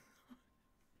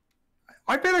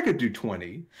 I bet I could do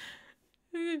 20.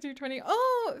 I'm gonna do 20.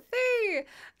 Oh, Faye!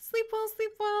 Sleep well,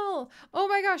 sleep well. Oh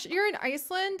my gosh, you're in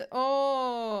Iceland?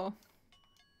 Oh.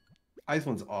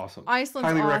 Iceland's awesome. Iceland's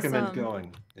Highly awesome. recommend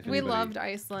going. If We anybody- loved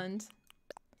Iceland.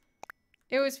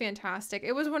 It was fantastic.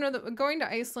 It was one of the, going to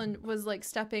Iceland was like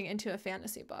stepping into a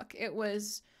fantasy book. It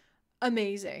was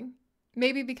amazing.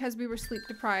 Maybe because we were sleep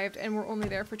deprived and we're only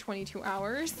there for 22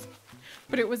 hours,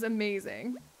 but it was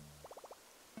amazing.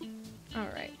 All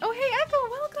right. Oh, hey, Echo,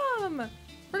 welcome.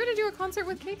 We're gonna do a concert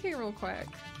with KK real quick.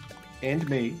 And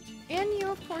me. And you,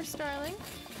 of course, darling.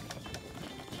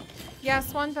 Yeah,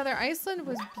 Swan Feather Iceland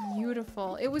was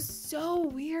beautiful. It was so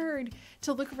weird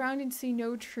to look around and see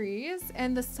no trees,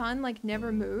 and the sun like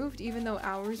never moved even though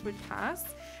hours would pass,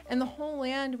 and the whole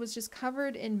land was just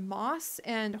covered in moss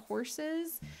and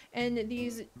horses and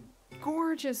these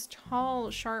gorgeous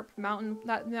tall sharp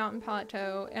mountain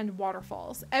plateau and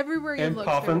waterfalls everywhere you And looked.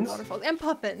 There were puffins. waterfalls and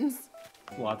puffins.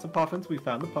 Lots of puffins. We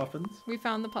found the puffins. We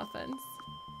found the puffins.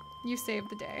 You saved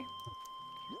the day.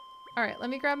 All right, let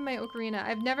me grab my ocarina.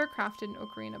 I've never crafted an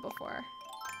ocarina before.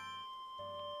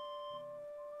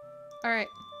 All right.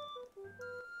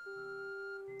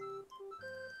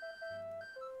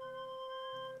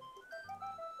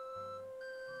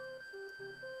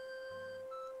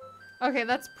 Okay,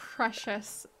 that's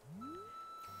precious.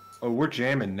 Oh, we're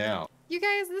jamming now. You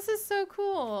guys, this is so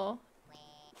cool.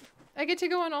 I get to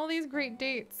go on all these great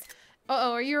dates.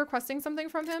 Uh-oh, are you requesting something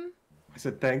from him? I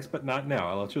said thanks, but not now.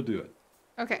 I'll let you do it.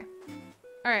 Okay.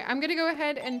 All right, I'm going to go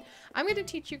ahead and I'm going to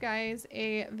teach you guys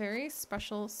a very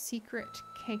special secret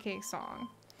KK song.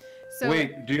 So,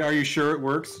 wait, are you sure it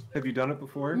works? Have you done it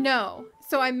before? No.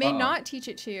 So I may not teach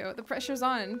it to you. The pressure's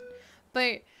on.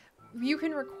 But you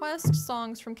can request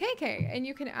songs from KK and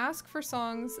you can ask for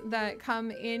songs that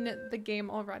come in the game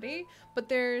already. But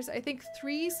there's, I think,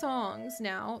 3 songs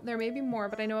now. There may be more,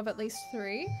 but I know of at least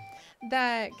 3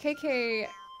 that KK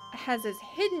has as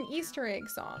hidden Easter egg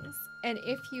songs. And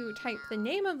if you type the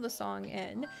name of the song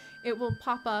in, it will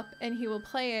pop up and he will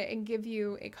play it and give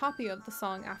you a copy of the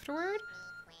song afterward.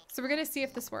 So we're going to see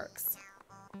if this works.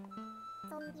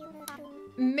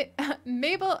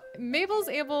 Mabel's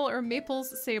Able or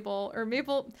Maple's Sable or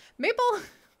Maple.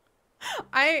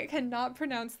 I cannot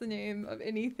pronounce the name of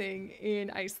anything in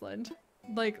Iceland.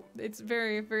 Like, it's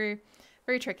very, very,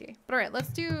 very tricky. But all right, let's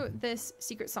do this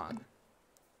secret song.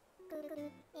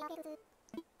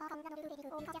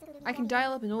 I can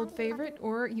dial up an old favorite,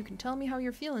 or you can tell me how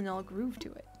you're feeling and I'll groove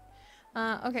to it.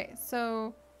 Okay,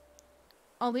 so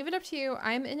I'll leave it up to you.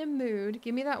 I'm in a mood.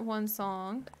 Give me that one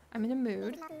song. I'm in a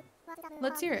mood.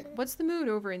 Let's hear it. What's the mood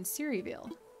over in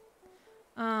Syrieville?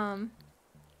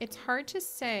 It's hard to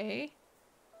say.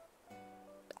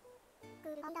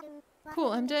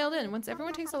 Cool, I'm dialed in. Once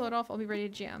everyone takes a load off, I'll be ready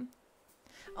to jam.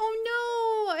 Oh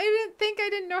no! I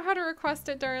didn't know how to request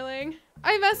it, darling.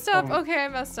 I messed up. Okay, I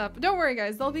messed up. Don't worry,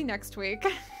 guys. They'll be next week.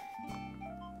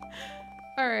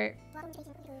 Alright.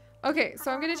 Okay,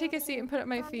 so I'm gonna take a seat and put up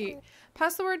my feet.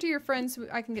 Pass the word to your friends so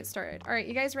I can get started. Alright,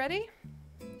 you guys ready?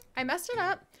 I messed it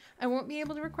up. I won't be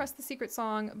able to request the secret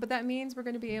song, but that means we're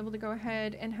gonna be able to go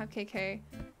ahead and have KK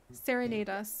serenade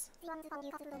us.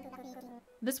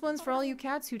 This one's for all you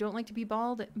cats who don't like to be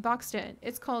boxed in.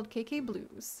 It's called KK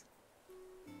Blues.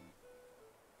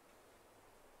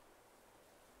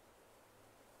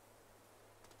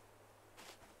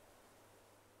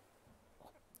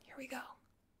 Here we go.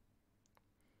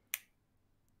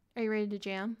 Are you ready to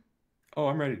jam? Oh,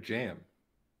 I'm ready to jam.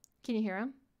 Can you hear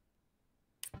him?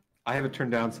 I have it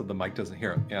turned down so the mic doesn't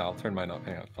hear it. Yeah, I'll turn mine up.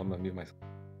 Hang on. I'm gonna mute myself.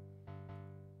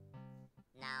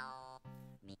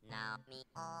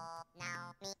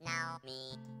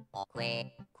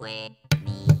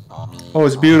 Oh,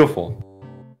 it's beautiful.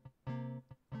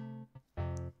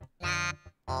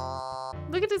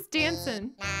 Look at us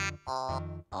dancing.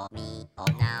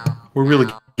 We're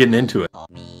really getting into it.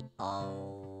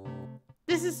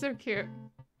 This is so cute.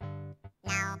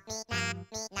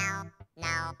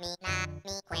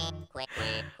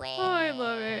 Oh, I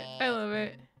love it. I love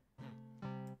it.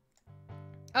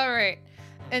 All right.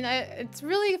 And it's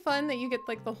really fun that you get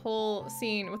like the whole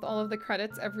scene with all of the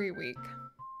credits every week.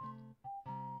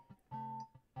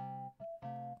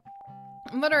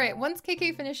 But all right, once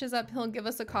KK finishes up, he'll give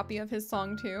us a copy of his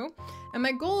song too. And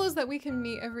my goal is that we can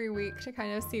meet every week to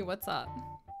kind of see what's up.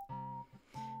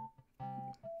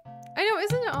 I know,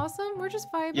 isn't it awesome? We're just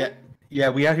vibing. Yeah,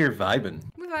 we out here vibing.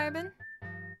 We vibing.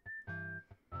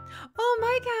 Oh,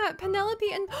 my cat,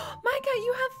 Penelope, and my cat,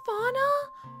 you have Fauna?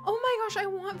 Oh my gosh, I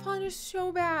want Fauna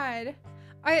so bad.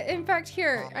 In fact,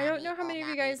 here, I don't know how many of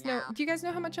you guys know. Do you guys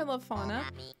know how much I love Fauna?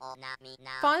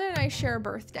 Fauna and I share a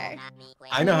birthday.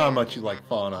 I know how much you like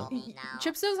Fauna.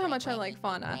 Chips knows how much I like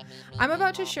Fauna. I'm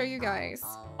about to show you guys,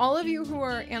 all of you who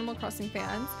are Animal Crossing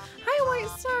fans. Hi, White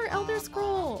Star, Elder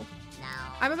Scroll.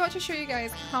 I'm about to show you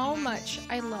guys how much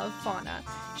I love Fauna.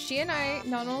 She and I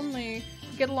not only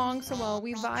get along so well,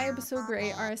 we vibe so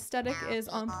great, our aesthetic is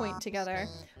on point together.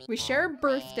 We share a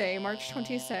birthday, March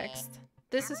 26th.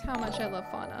 This is how much I love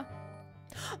Fauna.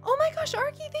 Oh my gosh,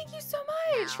 Arky, thank you so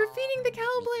much for feeding the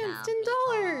Cowblins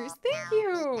 $10. Thank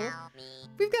you.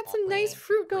 We've got some nice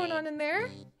fruit going on in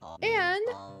there. And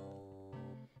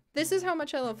this is how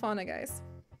much I love Fauna, guys.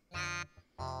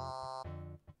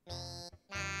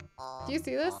 Do you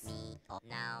see this?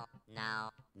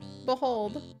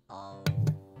 Behold.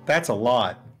 That's a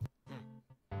lot.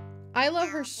 I love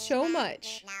her so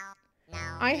much.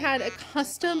 I had a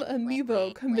custom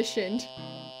amiibo commissioned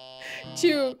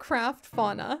to craft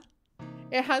Fauna.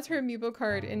 It has her amiibo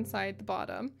card inside the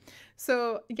bottom.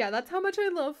 So yeah, that's how much I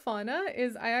love Fauna,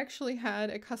 is I actually had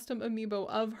a custom amiibo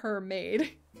of her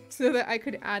made so that I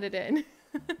could add it in.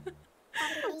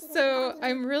 So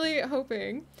I'm really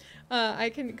hoping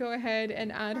I can go ahead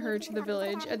and add her to the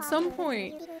village at some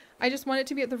point. I just want it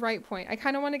to be at the right point. I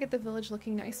kind of want to get the village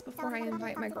looking nice before I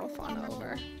invite my girl Fauna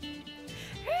over.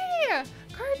 Hey!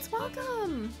 Cards,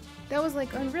 welcome! That was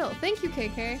like unreal. Thank you,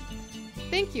 KK.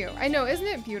 Thank you. I know, isn't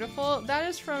it beautiful? That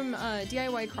is from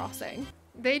DIY Crossing.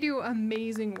 They do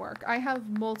amazing work. I have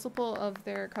multiple of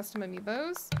their custom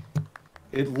amiibos.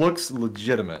 It looks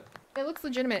legitimate. It looks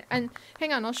legitimate. And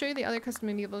hang on, I'll show you the other custom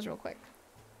amiibos real quick.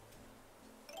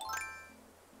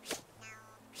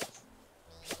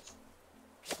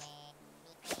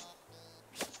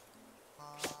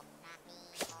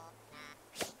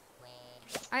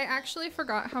 I actually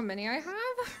forgot how many I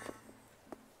have.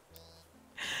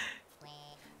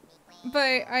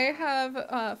 But I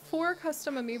have 4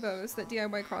 custom amiibos that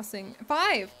DIY Crossing.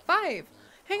 5!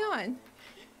 Hang on.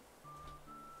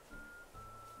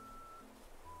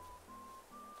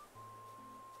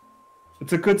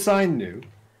 It's a good sign, New.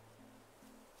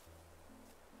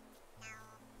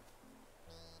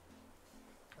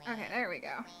 Okay, there we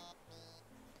go.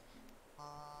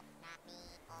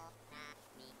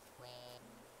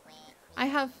 I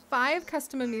have 5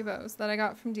 custom amiibos that I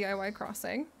got from DIY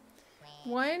Crossing.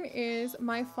 One is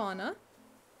my Fauna.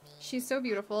 She's so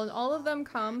beautiful, and all of them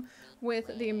come with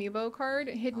the amiibo card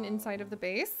hidden inside of the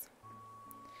base.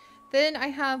 Then I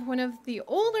have one of the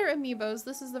older amiibos,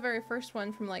 this is the very first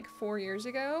one from like 4 years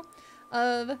ago,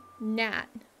 of Nat.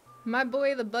 My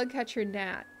boy, the bug catcher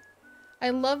Nat. I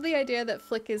love the idea that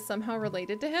Flick is somehow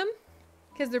related to him,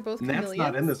 because they're both chameleons. Nat's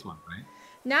not in this one, right?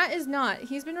 Nat is not.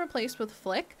 He's been replaced with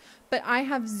Flick, but I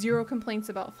have 0 complaints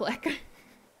about Flick.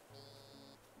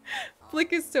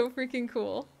 Flick is so freaking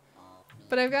cool.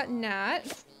 But I've got Nat.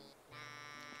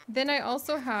 Then I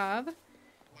also have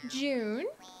June,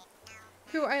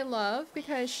 who I love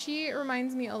because she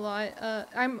reminds me a lot.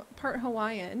 I'm part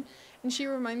Hawaiian, and she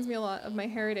reminds me a lot of my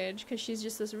heritage because she's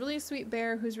just this really sweet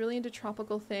bear who's really into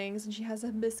tropical things, and she has a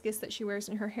hibiscus that she wears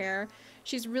in her hair.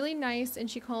 She's really nice,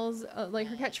 and she calls, like,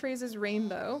 her catchphrase is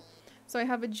rainbow. So I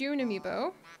have a June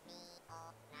amiibo.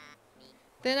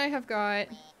 Then I have got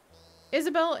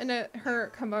Isabelle in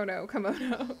her kimono,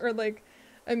 or like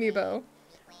amiibo.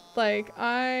 Like,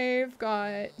 I've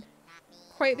got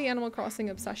quite the Animal Crossing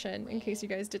obsession, in case you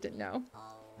guys didn't know.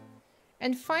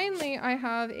 And finally, I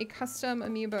have a custom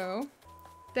amiibo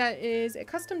that is a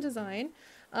custom design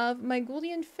of my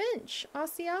Gouldian Finch,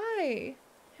 Ossii,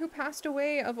 who passed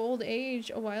away of old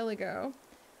age a while ago.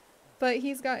 But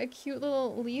he's got a cute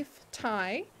little leaf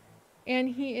tie, and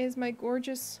he is my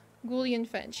gorgeous Gouldian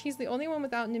Finch. He's the only one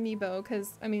without an amiibo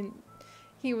because, I mean,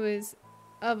 he was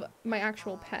of my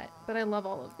actual pet, but I love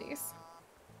all of these.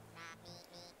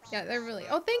 Yeah, they're really...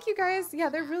 Oh, thank you guys! Yeah,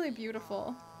 they're really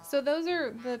beautiful. So those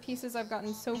are the pieces I've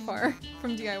gotten so far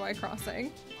from DIY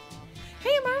Crossing.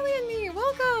 Hey, Marley and me!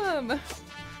 Welcome!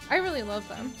 I really love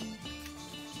them.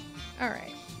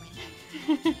 Alright.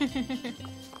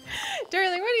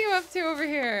 Darling, what are you up to over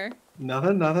here?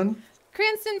 Nothing.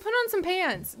 Cranston, put on some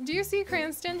pants. Do you see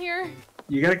Cranston here?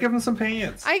 You gotta give him some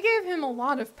pants. I gave him a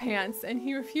lot of pants and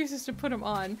he refuses to put them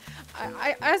on.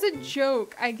 As a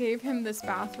joke, I gave him this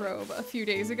bathrobe a few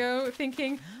days ago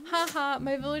thinking, haha,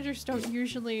 my villagers don't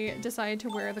usually decide to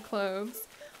wear the clothes.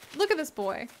 Look at this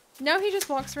boy. Now he just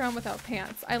walks around without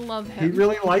pants. I love him. He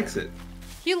really likes it.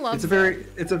 He loves it.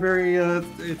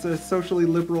 It's a socially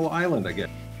liberal island, I guess.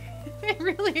 It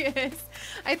really is.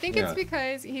 I think it's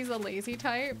because he's a lazy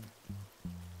type.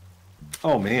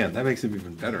 Oh man, that makes him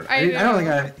even better. I don't think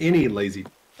I have any lazy.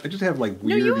 I just have like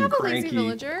weird you and have cranky. A lazy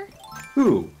villager.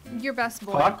 Who? Your best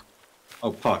boy. Puck?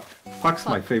 Oh, Puck. Puck's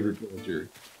my favorite villager.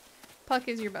 Puck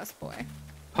is your best boy.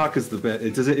 Puck is the best.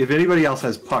 If anybody else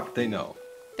has Puck, they know.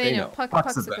 They know.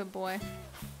 Puck's a good boy.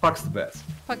 Puck's the best.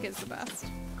 Puck is the best.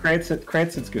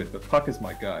 Cranston's good, but Puck is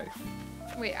my guy.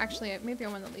 Wait, actually, maybe I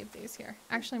want to leave these here.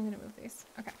 Actually, I'm going to move these.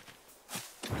 Okay.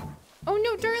 Oh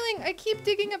no, darling! I keep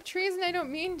digging up trees and I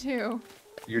don't mean to.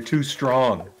 You're too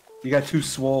strong. You got too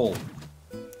swole.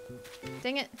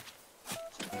 Dang it.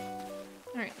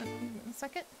 Alright, a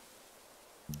second.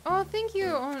 Oh, thank you,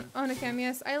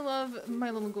 Onakamius. I love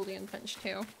my little Gouldian Finch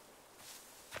too.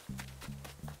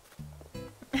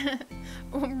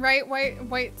 Right,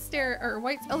 white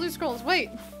Elder Scrolls,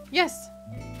 white! Yes!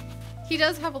 He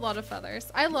does have a lot of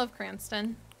feathers. I love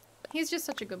Cranston. He's just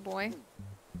such a good boy.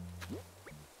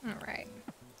 Alright.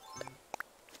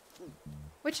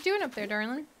 What you doing up there,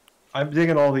 darling? I'm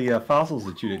digging all the fossils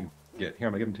that you didn't get. Here,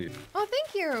 I'm gonna give them to you. Oh,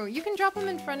 thank you. You can drop them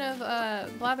in front of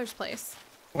Blather's place.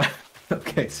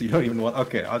 Okay, so you don't even want...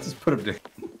 Okay, I'll just put them down.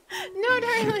 No,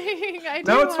 darling.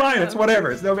 No, it's fine. It's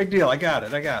whatever. It's no big deal. I got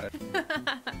it.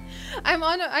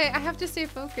 I have to stay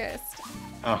focused.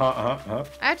 I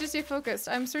have to stay focused.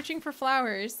 I'm searching for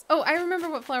flowers. Oh, I remember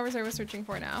what flowers I was searching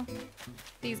for now.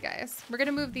 These guys. We're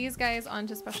gonna move these guys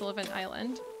onto Special Event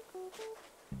Island.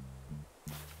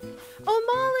 Oh,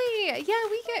 Molly!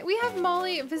 Yeah, we have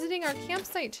Molly visiting our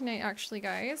campsite tonight, actually,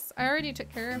 guys. I already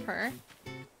took care of her.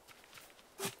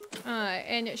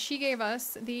 And she gave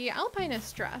us the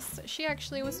alpinist dress. She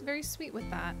actually was very sweet with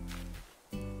that.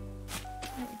 There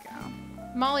we go.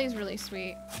 Molly's really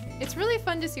sweet. It's really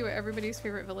fun to see what everybody's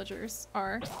favorite villagers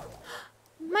are.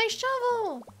 My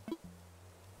shovel!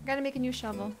 Gotta make a new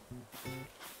shovel.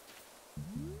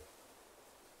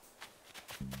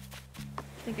 I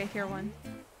think I hear one.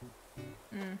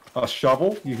 A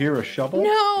shovel? You hear a shovel?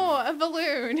 No, a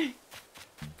balloon.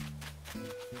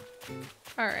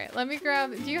 All right, let me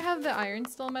grab. Do you have the iron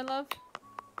still, my love?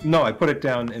 No, I put it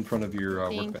down in front of your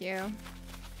Thank workbench. you.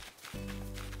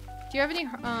 Do you have any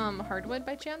hardwood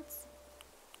by chance?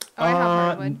 Oh, I have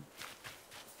hardwood.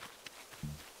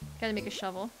 Gotta make a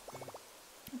shovel.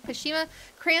 Kashima,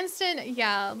 Cranston,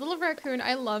 yeah, Little Raccoon,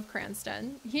 I love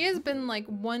Cranston. He has been like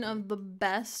one of the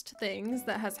best things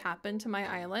that has happened to my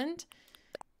island.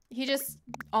 He just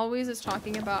always is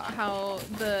talking about how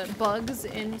the bugs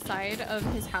inside of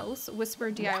his house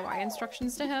whisper DIY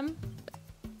instructions to him.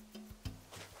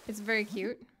 It's very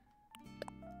cute.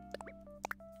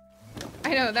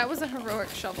 I know, that was a heroic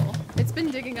shovel. It's been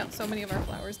digging up so many of our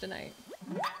flowers tonight.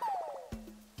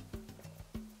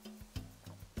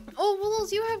 Oh,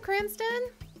 Woolles, you have Cranston?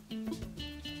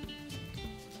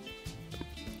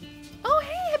 Oh,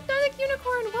 hey, Hypnotic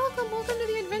Unicorn! Welcome, welcome to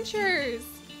the adventures!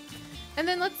 And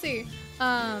then let's see,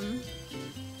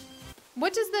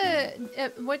 what do the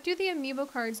amiibo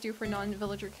cards do for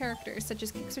non-villager characters, such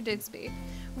as Kix or Digsby?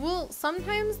 Well,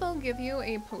 sometimes they'll give you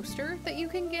a poster that you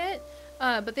can get,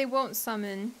 but they won't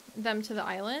summon them to the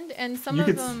island, and some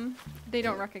of them they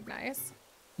don't recognize.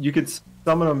 You could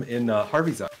summon them in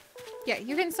Harvey's Island. Yeah,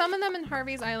 you can summon them in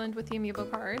Harvey's Island with the amiibo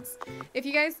cards. If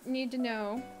you guys need to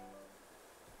know,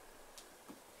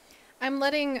 I'm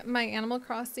letting my Animal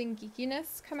Crossing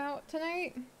geekiness come out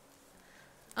tonight.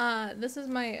 This is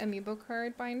my amiibo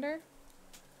card binder.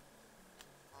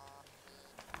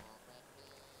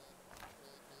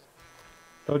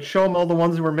 Don't show them all the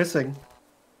ones that we're missing.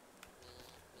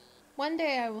 One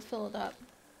day I will fill it up.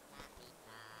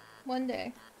 One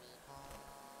day.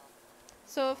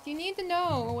 So if you need to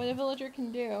know what a villager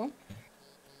can do.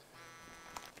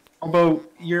 Although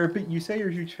you say you're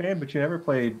a huge fan, but you never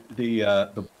played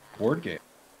the board game.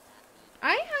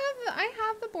 I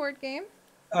have the board game.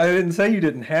 I didn't say you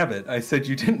didn't have it. I said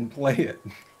you didn't play it.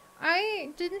 I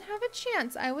didn't have a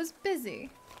chance. I was busy.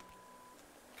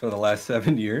 For the last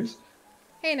 7 years?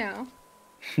 Hey now.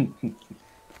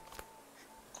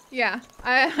 Yeah,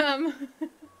 I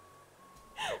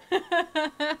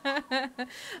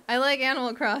I like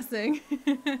Animal Crossing.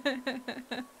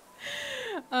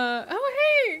 Oh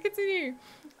hey, good to see you.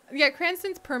 Yeah,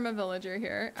 Cranston's perma villager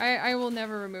here. I will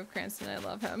never remove Cranston. I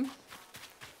love him.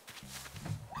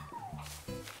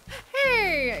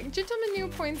 Hey, Gentleman New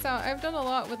points out I've done a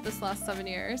lot with this last 7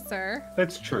 years, sir.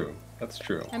 That's true. That's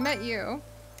true. I met you.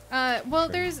 Well,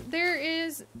 there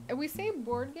is we say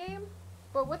board game,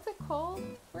 but what's it called?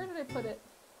 Where did I put it?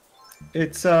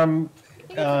 It's Amiibo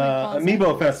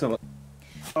Festival.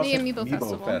 The Amiibo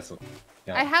Festival.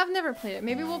 Yeah. I have never played it.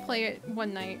 Maybe we'll play it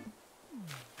one night.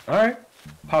 All right.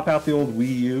 Pop out the old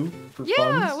Wii U for Yeah,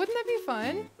 funds. wouldn't that be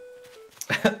fun?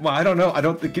 Well, I don't know. I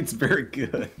don't think it's very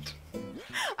good.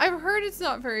 I've heard it's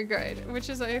not very good, which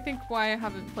is I think why I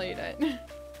haven't played it.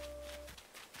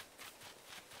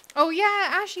 Oh yeah,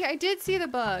 Ashy, I did see the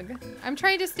bug. I'm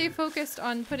trying to stay focused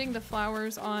on putting the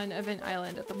flowers on Event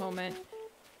Island at the moment.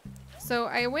 So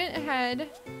I went ahead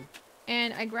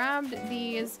and I grabbed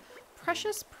these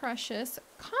precious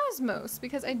cosmos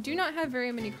because I do not have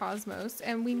very many cosmos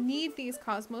and we need these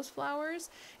cosmos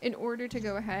flowers in order to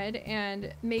go ahead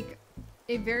and make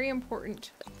a very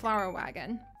important flower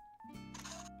wagon.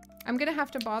 I'm gonna have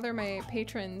to bother my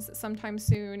patrons sometime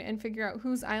soon and figure out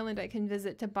whose island I can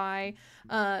visit to buy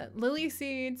lily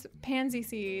seeds, pansy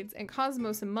seeds, and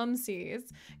cosmos and mum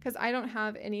seeds because I don't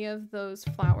have any of those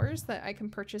flowers that I can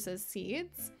purchase as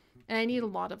seeds and I need a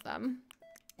lot of them.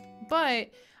 But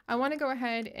I want to go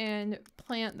ahead and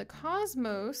plant the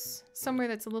cosmos somewhere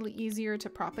that's a little easier to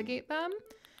propagate them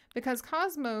because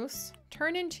cosmos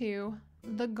turn into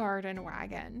the garden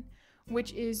wagon,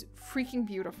 which is freaking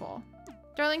beautiful.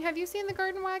 Darling, have you seen the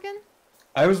garden wagon?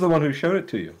 I was the one who showed it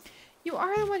to you. You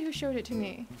are the one who showed it to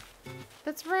me.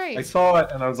 That's right. I saw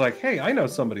it and I was like, hey, I know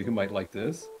somebody who might like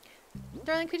this.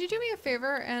 Darling, could you do me a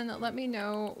favor and let me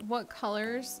know what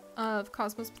colors of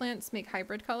cosmos plants make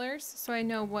hybrid colors so I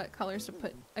know what colors to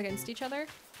put against each other?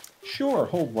 Sure,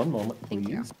 hold one moment, please. Thank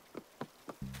you.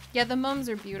 Yeah, the mums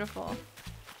are beautiful.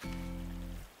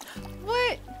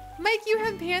 What? Mike, you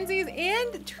have pansies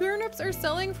and turnips are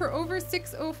selling for over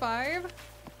 $6.05?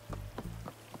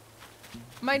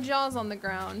 My jaw's on the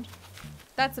ground.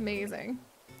 That's amazing.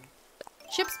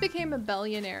 Chips became a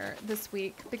billionaire this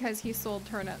week because he sold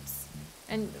turnips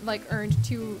and like earned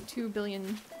 2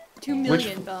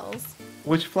 million bells.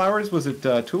 Which flowers? Was it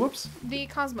tulips? The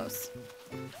cosmos.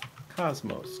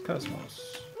 Cosmos.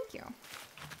 Thank you.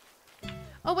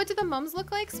 Oh, what do the mums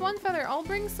look like? Swan feather. I'll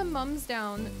bring some mums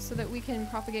down so that we can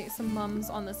propagate some mums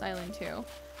on this island too.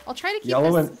 I'll try to keep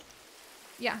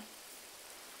Yeah.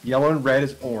 Yellow and red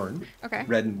is orange. Okay.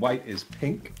 Red and white is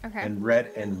pink. Okay. And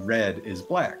red is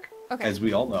black. Okay. As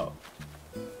we all know.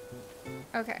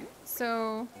 Okay.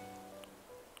 So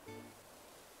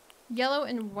yellow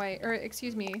and white, or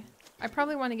excuse me, I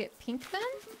probably want to get pink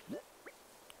then?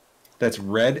 That's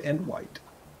red and white.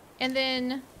 And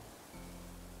then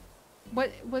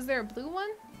what was there a blue one?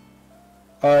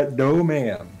 No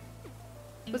ma'am.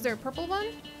 Was there a purple one?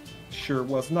 Sure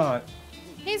was not.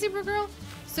 Hey Zebra Girl.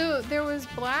 So there was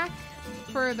black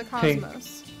for the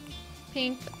cosmos.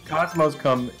 Pink. Cosmos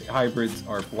hybrids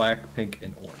are black, pink,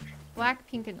 and orange. Black,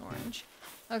 pink, and orange.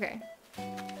 Okay.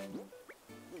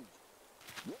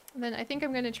 Then I think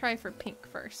I'm gonna try for pink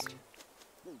first.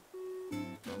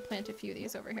 I'll plant a few of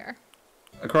these over here.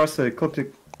 Across the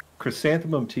ecliptic,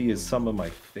 chrysanthemum tea is some of my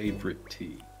favorite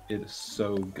tea. It is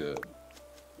so good.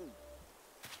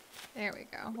 There we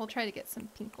go. We'll try to get some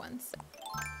pink ones.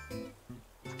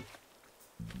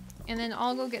 And then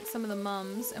I'll go get some of the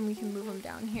mums and we can move them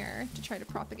down here to try to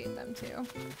propagate them too.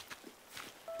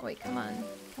 Wait, come on.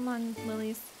 Come on,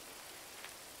 lilies.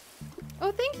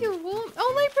 Oh, thank you, Will.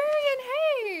 Oh, Librarian,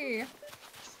 hey!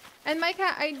 And my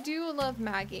cat, I do love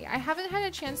Maggie. I haven't had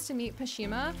a chance to meet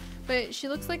Pashima, but she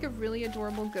looks like a really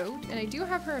adorable goat, and I do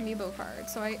have her amiibo card,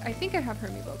 so I think I have her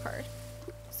amiibo card.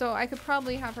 So I could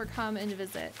probably have her come and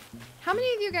visit. How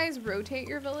many of you guys rotate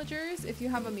your villagers if you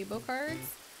have amiibo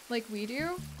cards, like we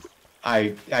do?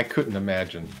 I couldn't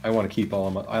imagine. I want to keep all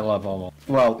of them. I love all of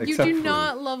them. Well, except you do for,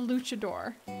 not love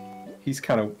Luchador. He's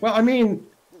kind of, well, I mean,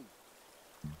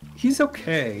 he's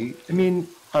okay. I mean,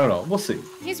 I don't know. We'll see.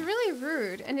 He's really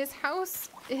rude, and his house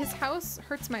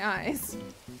hurts my eyes.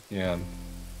 Yeah.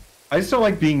 I just don't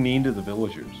like being mean to the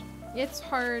villagers. It's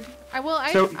hard. I'm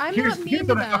not mean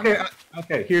to them.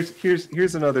 Okay.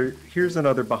 Here's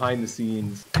another behind the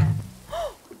scenes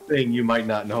thing you might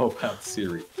not know about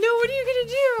Siri. No, what are you gonna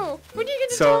do? What are you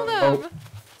gonna tell them?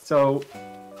 So,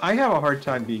 I have a hard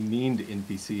time being mean to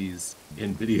NPCs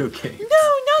in video games.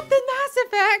 No, not the Mass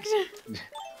Effect.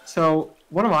 So,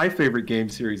 one of my favorite game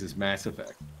series is Mass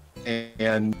Effect,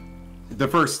 and the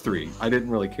first three. I didn't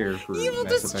really care for. You will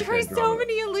Mass destroy Effect so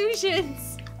many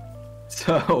illusions.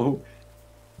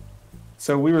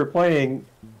 So we were playing,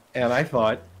 and I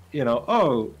thought,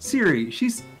 oh, Siri,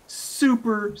 she's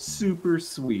super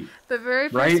sweet. The very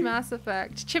first right? Mass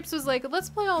Effect. Chips was like, let's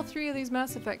play all 3 of these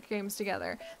Mass Effect games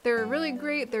together. They're really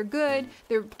great, they're good,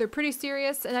 they're pretty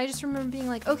serious, and I just remember being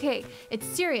like, okay, it's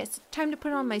serious. Time to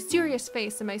put on my serious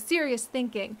face and my serious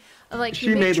thinking. Like,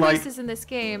 you make choices in this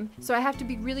game, so I have to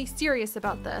be really serious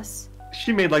about this.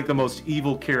 She made like the most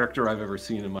evil character I've ever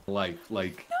seen in my life.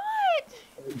 Like,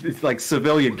 it's like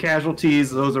civilian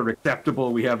casualties, those are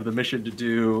acceptable. We have the mission to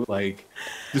do. Like,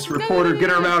 this reporter,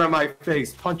 get him out of my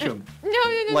face, punch him. No.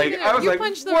 I was you like,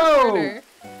 punched the whoa! reporter.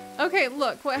 Okay,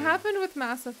 look, what happened with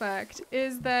Mass Effect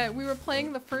is that we were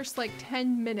playing the first like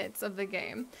 10 minutes of the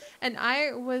game, and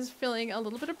I was feeling a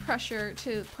little bit of pressure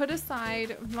to put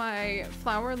aside my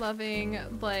flower-loving,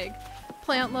 like,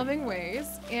 plant-loving ways,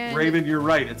 and Raven, you're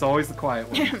right. It's always the quiet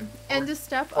one. and to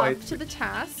step up to the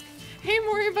task. Hey,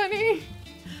 Mori Bunny!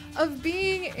 Of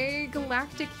being a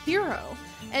galactic hero.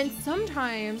 And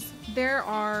sometimes there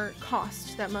are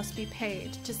costs that must be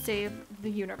paid to save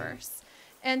the universe.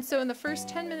 And so in the first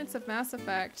 10 minutes of Mass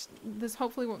Effect, this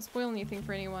hopefully won't spoil anything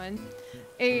for anyone,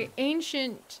 a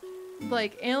ancient,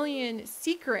 like, alien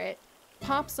secret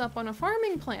pops up on a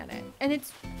farming planet. And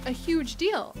it's a huge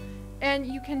deal. And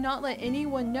you cannot let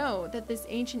anyone know that this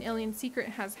ancient alien secret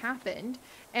has happened.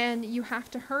 And you have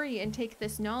to hurry and take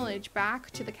this knowledge back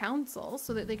to the council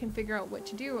so that they can figure out what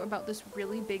to do about this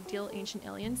really big deal ancient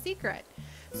alien secret.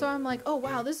 So I'm like, oh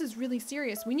wow, this is really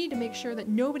serious. We need to make sure that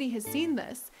nobody has seen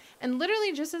this. And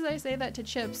literally just as I say that to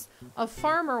Chips, a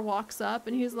farmer walks up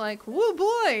and he's like, whoa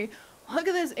boy, look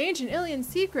at this ancient alien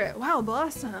secret. Wow,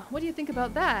 boss, what do you think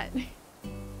about that?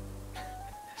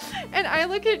 And I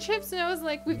look at Chips and I was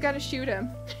like, we've got to shoot him.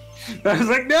 I was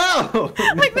like, no!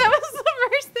 Like, that was the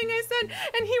first thing I said.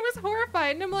 And he was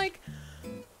horrified. And I'm like,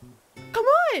 come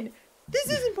on, this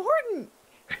is important.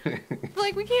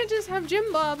 Like, we can't just have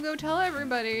Jim Bob go tell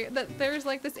everybody that there's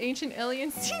like this ancient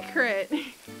alien secret.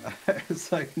 I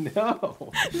was like,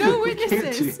 no. No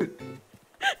witnesses.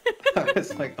 I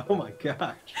was like, oh my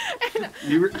gosh.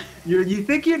 You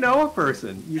think you know a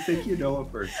person. You think you know a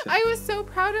person. I was so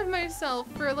proud of myself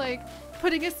for like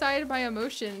putting aside my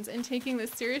emotions and taking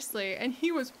this seriously, and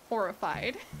he was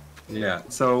horrified. Yeah,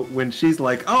 so when she's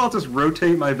like, oh, I'll just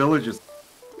rotate my villages,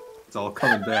 it's all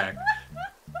coming back.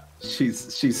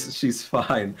 She's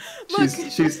fine.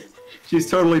 She's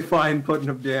totally fine putting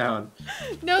him down.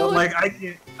 No, but, like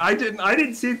I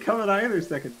didn't see it coming either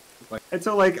second. And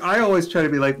so like I always try to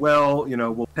be like, well, you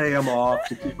know, we'll pay him off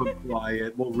to keep him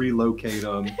quiet. We'll relocate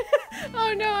him.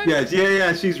 Oh no.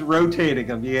 Yeah. She's rotating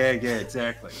him. Yeah,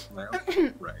 exactly.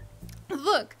 Right.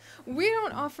 Look, we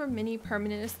don't offer many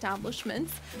permanent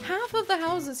establishments. Half of the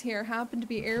houses here happen to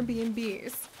be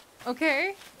Airbnbs.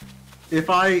 Okay? If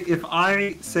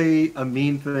I say a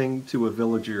mean thing to a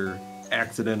villager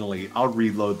accidentally, I'll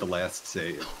reload the last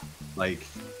save. Like,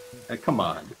 come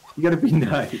on. You gotta be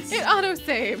nice. It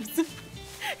auto-saves.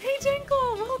 Hey,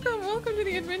 Tinkle! Welcome to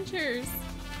the adventures.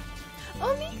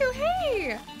 Oh, Nico,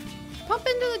 hey! Pop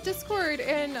into the Discord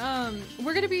and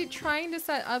we're gonna be trying to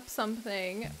set up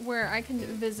something where I can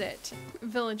visit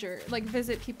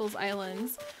visit people's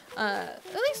islands at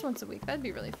least once a week. That'd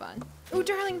be really fun. Oh,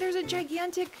 darling, there's a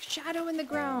gigantic shadow in the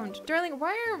ground. Darling,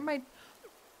 why are my...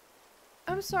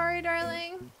 I'm sorry,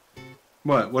 darling.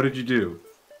 What did you do?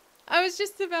 I was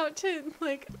just about to,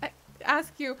 like,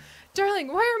 ask you, darling,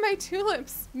 why are my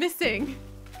tulips missing?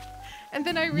 And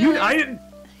then I realized...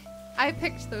 I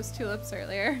picked those tulips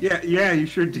earlier. Yeah, you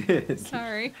sure did.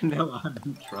 Sorry. Now I'm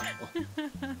in trouble.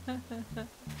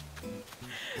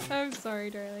 I'm sorry,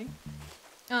 darling.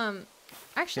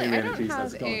 Actually, I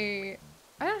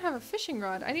don't have a fishing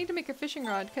rod. I need to make a fishing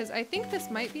rod because I think this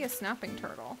might be a snapping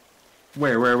turtle.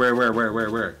 Where?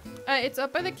 It's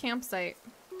up by the campsite.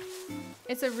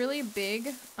 It's a really big,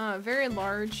 very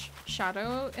large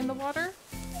shadow in the water.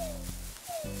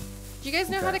 Do you guys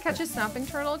know how to catch a snapping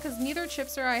turtle? Because neither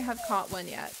Chips or I have caught one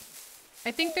yet.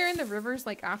 I think they're in the rivers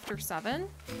like after 7.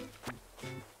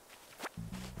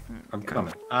 I'm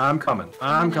coming. I'm coming.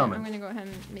 I'm gonna go ahead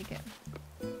and make it.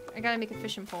 I gotta make a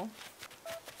fishing pole.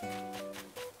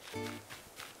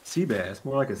 Sea bass,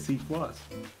 more like a C+.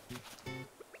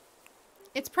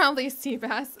 It's probably a sea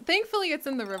bass. Thankfully, it's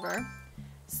in the river.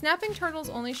 Snapping turtles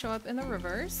only show up in the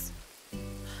rivers.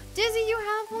 Dizzy, you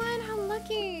have one? How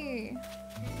lucky!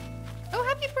 Oh,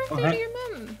 happy birthday to your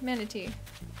mom, Manatee.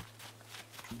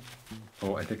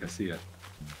 Oh, I think I see it.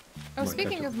 Oh,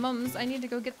 speaking of mums, I need to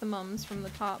go get the mums from the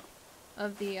top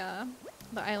of the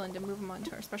island and move them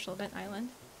onto our special event island.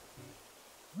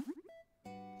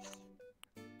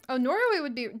 Oh, Norway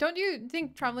would be... Don't you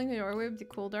think traveling to Norway would be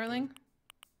cool, darling?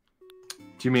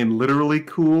 Do you mean literally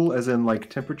cool, as in, like,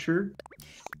 temperature?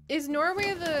 Is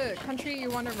Norway the country you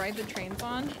want to ride the trains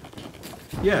on?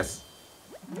 Yes.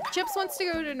 Chips wants to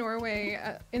go to Norway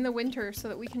in the winter so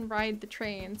that we can ride the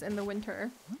trains in the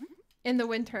winter. In the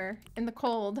winter. In the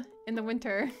cold. In the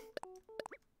winter.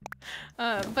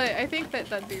 But I think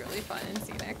that'd be really fun and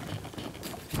scenic.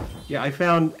 Yeah, I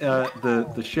found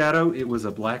the shadow. It was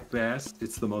a black bass.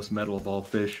 It's the most metal of all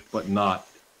fish, but not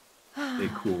a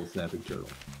cool snapping turtle.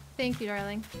 Thank you,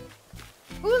 darling.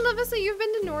 Ooh, Lavissa, you've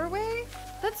been to Norway?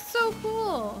 That's so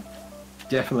cool.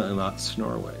 Definitely not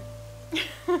Snorway.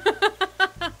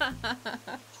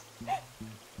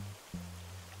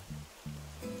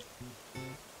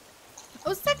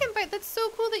 Oh, Second Bite, that's so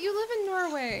cool that you live in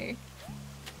Norway.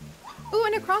 Ooh,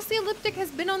 and Across the Elliptic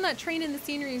has been on that train and the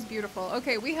scenery is beautiful.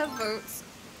 Okay, we have votes.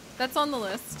 That's on the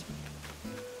list.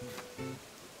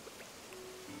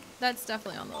 That's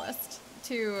definitely on the list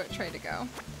to try to go.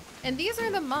 And these are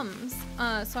the mums.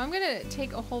 So I'm gonna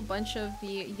take a whole bunch of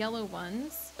the yellow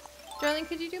ones. Darling,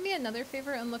 could you do me another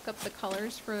favor and look up the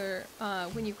colors for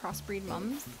when you crossbreed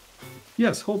mums?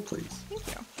 Yes, hold please. Thank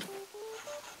you.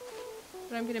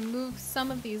 But I'm gonna move some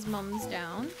of these mums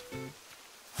down.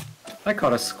 I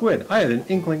caught a squid. I had an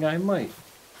inkling I might.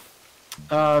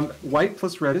 White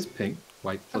plus red is pink.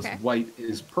 White plus white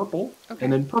is purple. Okay.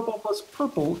 And then purple plus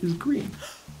purple is green.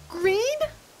 Green?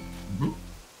 Mm-hmm.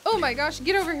 Oh my gosh,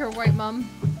 get over here, white mum.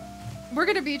 We're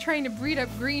gonna be trying to breed up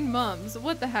green mums.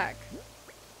 What the heck?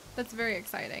 That's very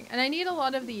exciting. And I need a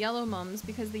lot of the yellow mums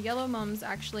because the yellow mums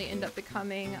actually end up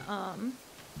becoming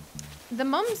the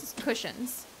mums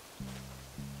cushions.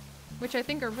 which I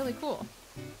think are really cool.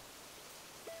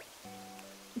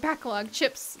 Backlog,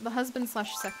 Chips, the husband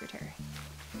slash secretary.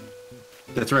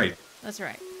 That's right. That's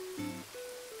right.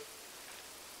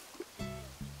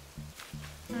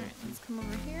 Alright, let's come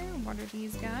over here, water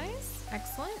these guys.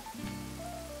 Excellent.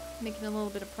 Making a little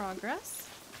bit of progress.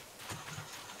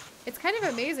 It's kind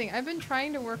of amazing. I've been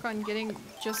trying to work on getting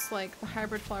just like the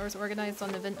hybrid flowers organized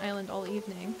on the Vent Island all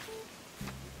evening.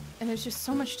 And there's just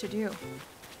so much to do.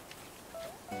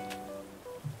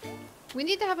 We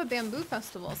need to have a bamboo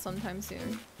festival sometime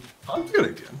soon. Oh, that's a good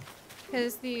idea.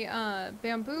 Because the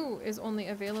bamboo is only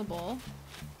available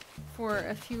for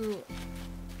a few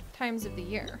times of the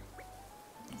year.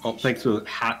 Oh, thanks for the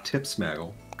hot tip,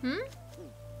 Smaggle. Hmm?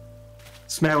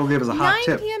 Smaggle gave us a hot 9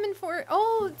 tip. 9 p.m. and 4.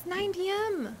 Oh, it's 9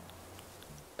 p.m.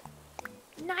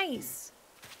 Nice.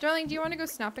 Darling, do you want to go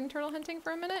snapping turtle hunting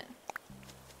for a minute?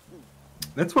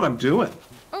 That's what I'm doing.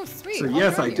 Oh, sweet. So I'll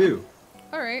yes, join I you. do.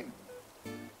 Alright.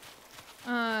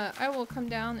 I will come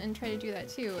down and try to do that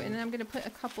too. And then I'm going to put a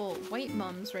couple white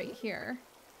mums right here.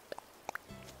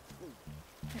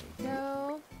 There we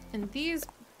go. And these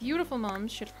beautiful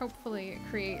mums should hopefully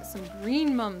create some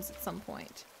green mums at some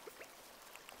point.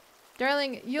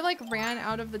 Darling, you like ran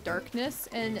out of the darkness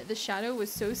and the shadow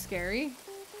was so scary.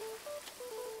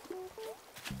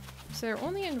 So they're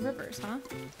only in rivers, huh?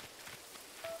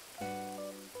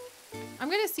 I'm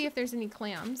gonna see if there's any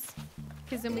clams,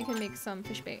 because then we can make some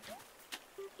fish bait.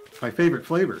 My favorite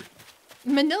flavor.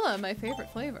 Manila, my favorite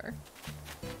flavor.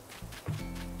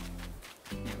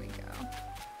 There we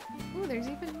go. Ooh, there's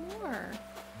even more.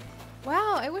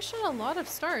 Wow, I wish on a lot of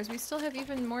stars. We still have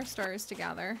even more stars to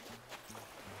gather.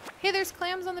 Hey, there's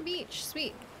clams on the beach.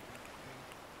 Sweet.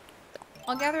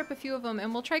 I'll gather up a few of them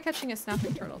and we'll try catching a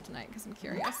snapping turtle tonight because I'm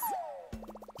curious.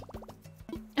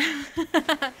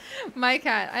 My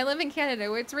cat. I live in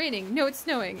Canada where it's raining. No, it's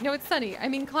snowing. No, it's sunny. I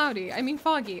mean cloudy. I mean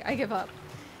foggy. I give up.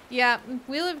 Yeah,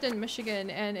 we lived in Michigan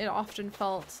and it often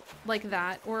felt like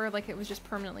that, or like it was just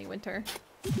permanently winter.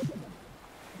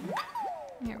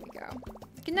 There we go.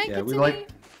 Good night, Yeah, Kitsune.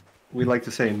 we like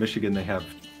to say in Michigan they have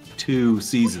 2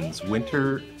 seasons,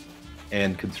 winter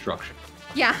and construction.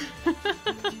 Yeah.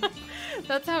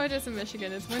 That's how it is in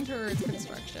Michigan. It's winter or it's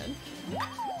construction.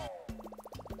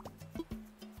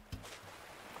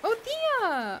 Oh,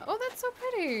 Thea! Oh, that's so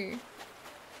pretty.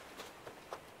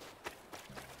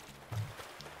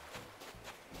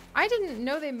 I didn't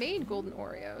know they made golden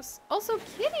Oreos. Also,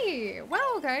 Kitty!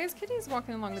 Wow, guys, Kitty's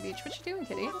walking along the beach. What you doing,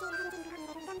 Kitty?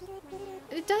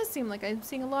 It does seem like I'm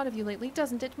seeing a lot of you lately,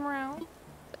 doesn't it, Morale?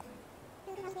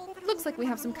 Looks like we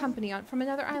have some company on from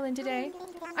another island today.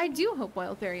 I do hope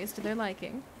Wildberry is to their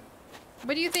liking.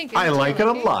 What do you think? I like it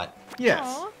a lot. Yes.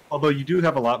 Aww. Although you do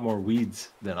have a lot more weeds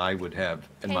than I would have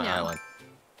in my island.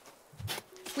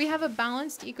 We have a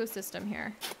balanced ecosystem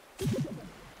here.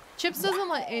 Chips doesn't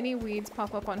let any weeds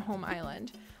pop up on home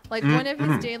island. Like one of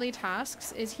his daily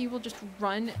tasks is he will just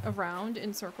run around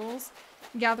in circles,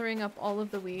 gathering up all of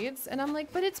the weeds. And I'm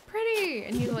like, but it's pretty.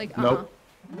 And he's like, Nope.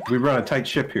 We run a tight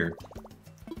ship here.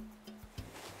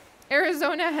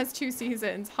 Arizona has 2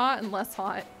 seasons, hot and less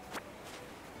hot.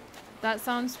 That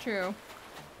sounds true.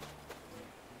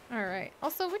 All right.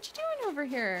 Also, what you doing over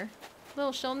here?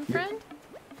 Little Sheldon friend?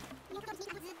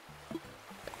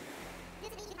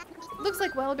 Looks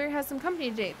like Wildberry has some company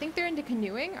today. Think they're into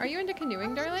canoeing? Are you into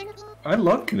canoeing, darling? I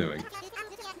love canoeing.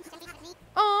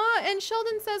 Aw, and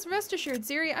Sheldon says, rest assured,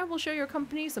 Ziri, I will show your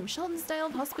company some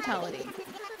Sheldon-style hospitality.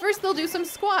 First they'll do some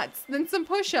squats, then some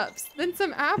push-ups, then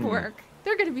some ab work.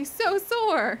 They're gonna be so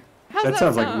sore. How's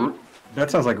that sound?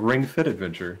 That sounds like Ring Fit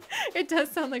Adventure. It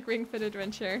does sound like Ring Fit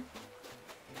Adventure.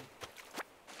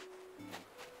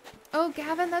 Oh,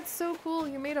 Gavin, that's so cool.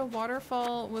 You made a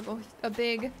waterfall with a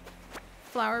big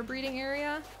flower breeding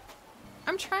area.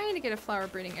 I'm trying to get a flower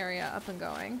breeding area up and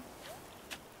going.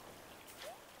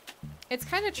 It's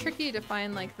kind of tricky to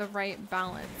find like the right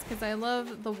balance because I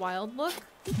love the wild look,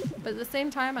 but at the same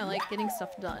time I like getting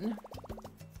stuff done.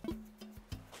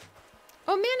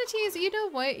 Oh, Manatees, you know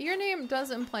what? Your name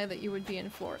does imply that you would be in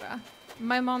Florida.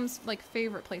 My mom's like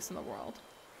favorite place in the world.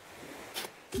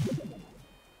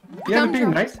 Yeah, they're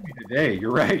being nice to me today.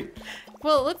 You're right.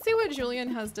 Well, let's see what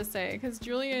Julian has to say, because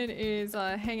Julian is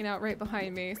hanging out right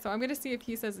behind me, so I'm going to see if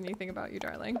he says anything about you,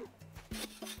 darling.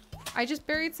 I just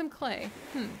buried some clay.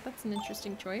 That's an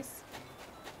interesting choice.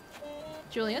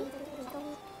 Julian?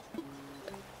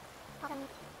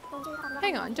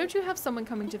 Hang on, don't you have someone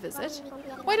coming to visit?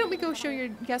 Why don't we go show your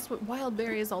guests what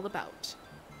Wildberry is all about?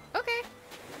 Okay.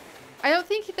 I don't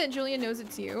think that Julian knows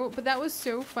it's you, but that was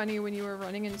so funny when you were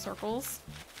running in circles.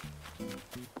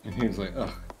 And he was like,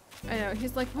 ugh. I know,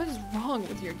 he's like, what is wrong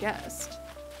with your guest?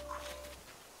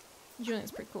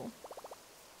 Julian's pretty cool.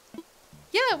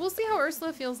 Yeah, we'll see how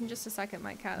Ursula feels in just a second,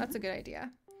 my cat. That's a good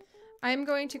idea. I'm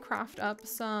going to craft up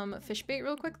some fish bait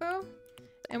real quick though,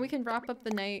 and we can wrap up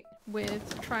the night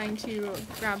with trying to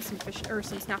grab some fish or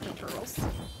some snapping turtles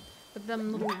with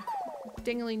them little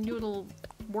dingly noodle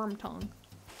worm tongue.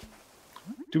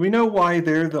 Do we know why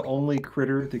they're the only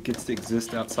critter that gets to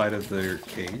exist outside of their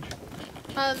cage?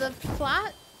 The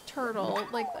flat turtle,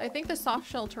 like I think the soft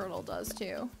shell turtle does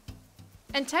too.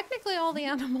 And technically all the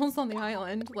animals on the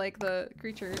island, like the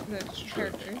creatures, the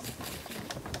characters.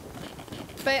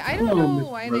 But I don't know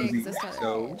why they exist on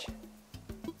their cage.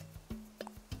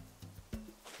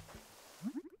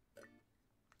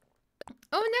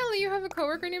 Oh, Natalie, you have a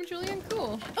coworker named Julian?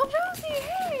 Cool. Oh, Rosie!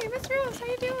 Hey! Miss Rose, how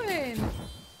you doing?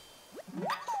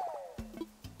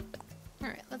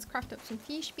 Alright, let's craft up some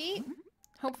fish bait.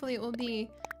 Hopefully it will be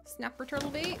snapper turtle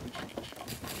bait.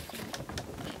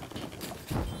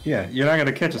 Yeah, you're not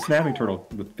gonna catch a snapping turtle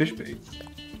with fish bait.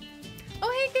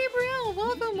 Oh, hey Gabrielle!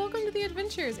 Welcome to the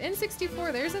adventures.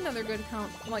 N64, there's another good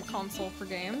console for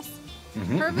games.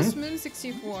 Harvest Moon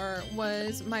 64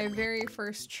 was my very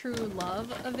first true love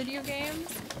of video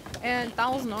games, and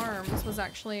Thousand Arms was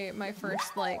actually my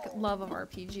first love of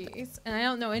RPGs. And I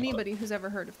don't know anybody who's ever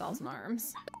heard of Thousand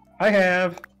Arms. I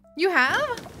have. You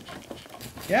have?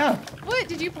 Yeah. What?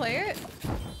 Did you play it?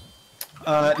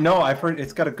 No, I've heard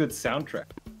it's got a good soundtrack,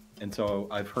 and so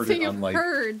I've heard so it on like. You've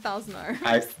heard Thousand Arms.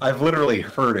 I've literally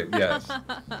heard it. Yes.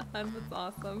 That's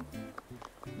awesome.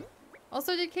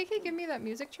 Also, did KK give me that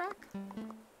music track?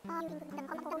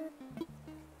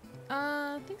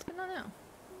 Thanks, but not now.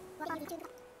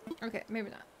 Okay, maybe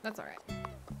not. That's alright.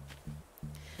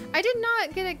 I did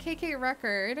not get a KK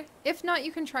record. If not,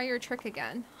 you can try your trick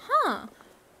again. Huh.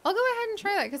 I'll go ahead and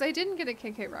try that, because I didn't get a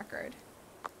KK record.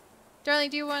 Darling,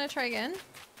 do you want to try again?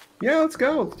 Yeah, let's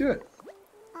go. Let's do it.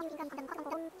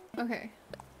 Okay.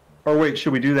 Or wait,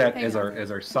 should we do that as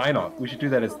our sign off? We should do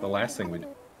that as the last thing we do.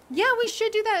 Yeah, we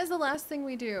should do that as the last thing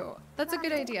we do. That's a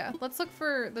good idea. Let's look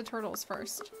for the turtles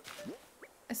first.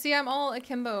 See, I'm all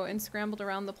akimbo and scrambled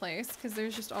around the place because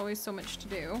there's just always so much to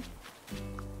do.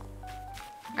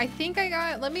 I think I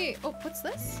got, oh, what's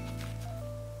this?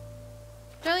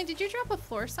 Darling, did you drop a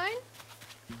floor sign?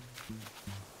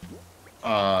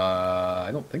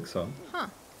 I don't think so. Huh.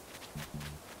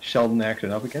 Sheldon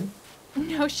acting up again?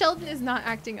 No, Sheldon is not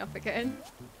acting up again.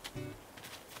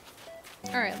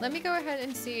 Alright, let me go ahead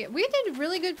and see. We did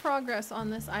really good progress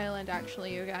on this island,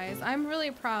 actually, you guys. I'm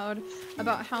really proud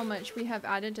about how much we have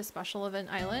added to Special Event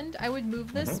Island. I would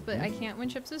move this, but I can't when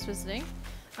Chips is visiting,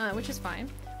 which is fine.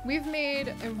 We've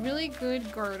made a really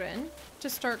good garden to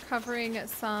start covering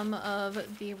some of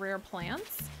the rare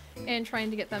plants and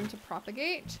trying to get them to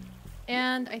propagate.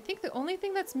 And I think the only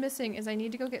thing that's missing is I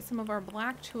need to go get some of our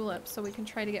black tulips so we can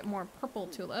try to get more purple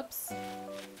tulips.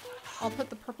 I'll put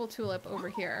the purple tulip over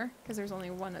here because there's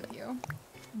only one of you.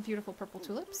 Beautiful purple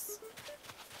tulips.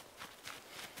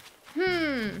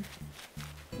 And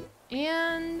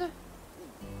I'm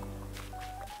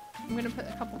gonna put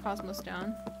a couple cosmos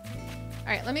down.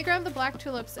 Alright, let me grab the black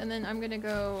tulips and then I'm gonna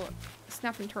go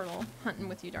snapping turtle hunting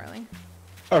with you, darling.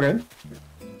 Okay.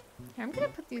 Okay, I'm gonna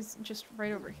put these just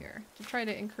right over here to try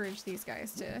to encourage these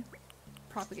guys to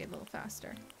propagate a little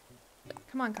faster.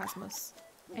 Come on, Cosmos.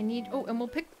 I need, oh, and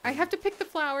I have to pick the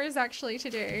flowers actually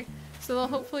today, so they'll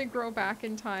hopefully grow back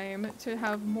in time to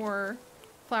have more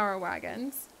flower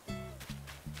wagons.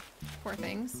 Poor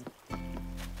things.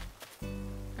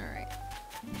 Alright.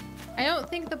 I don't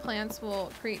think the plants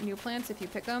will create new plants if you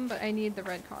pick them, but I need the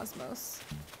red cosmos.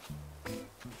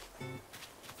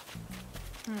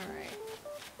 Alright.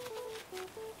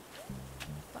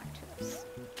 Black tulips.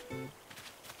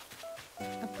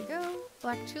 Up we go.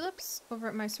 Black tulips over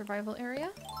at my survival area.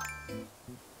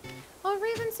 Oh,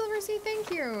 Raven Silversea,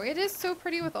 thank you! It is so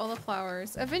pretty with all the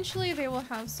flowers. Eventually they will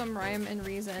have some rhyme and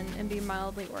reason and be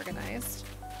mildly organized.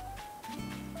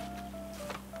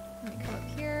 Let me come up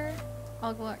here.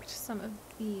 I'll collect some of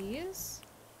these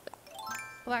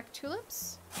black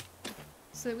tulips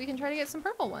so that we can try to get some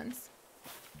purple ones.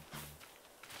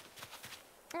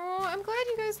 Oh, I'm glad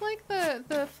you guys like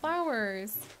the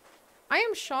flowers. I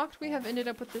am shocked we have ended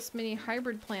up with this many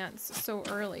hybrid plants so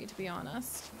early, to be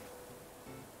honest.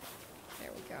 There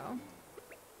we go.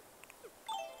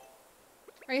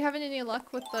 Are you having any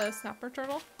luck with the snapper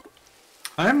turtle?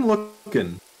 I'm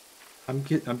looking. I'm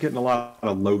getting a lot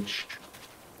of loach.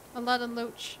 A lot of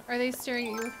loach. Are they staring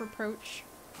at you with reproach?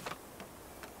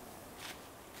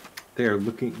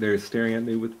 They're staring at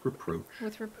me with reproach.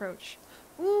 With reproach.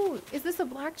 Ooh, is this a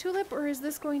black tulip or is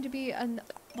this going to be a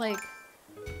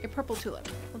purple tulip?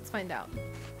 Let's find out.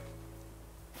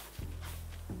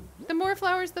 The more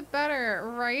flowers, the better,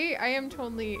 right? I am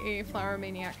totally a flower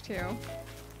maniac too.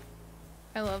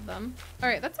 I love them. All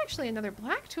right, that's actually another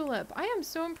black tulip. I am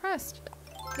so impressed.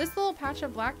 This little patch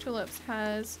of black tulips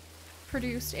has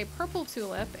produced a purple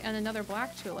tulip and another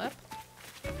black tulip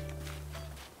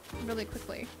really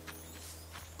quickly.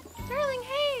 Darling,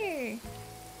 hey!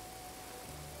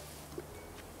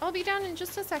 I'll be down in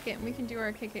just a second. We can do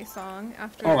our KK song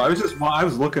after. Oh, I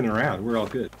was looking around. We're all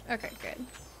good. Okay, good.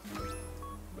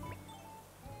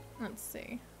 Let's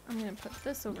see. I'm gonna put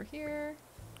this over here.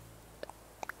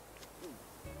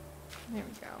 There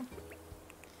we go.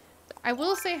 I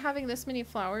will say having this many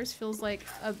flowers feels like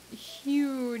a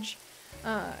huge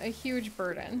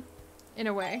burden, in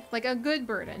a way. Like a good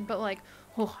burden, but like,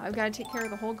 oh, I've got to take care of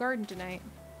the whole garden tonight.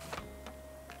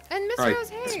 And Miss Rose,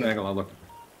 hey!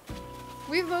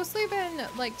 We've mostly been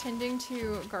like tending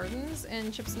to gardens,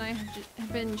 and Chips and I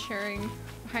have been sharing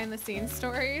behind the scenes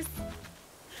stories,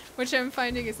 which I'm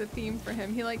finding is a theme for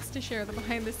him. He likes to share the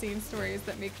behind the scenes stories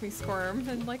that make me squirm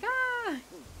and like, ah!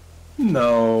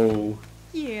 No.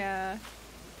 Yeah.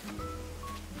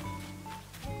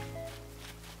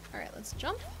 Alright, let's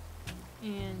jump.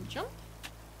 And jump.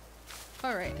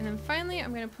 Alright, and then finally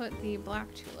I'm gonna put the black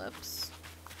tulips.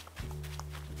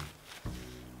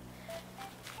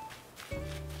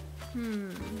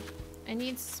 I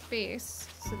need space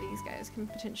so these guys can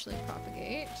potentially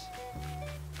propagate.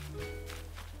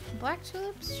 Black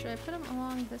tulips, should I put them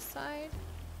along this side?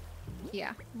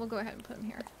 Yeah, we'll go ahead and put them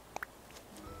here.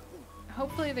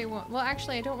 Hopefully they won't. Well,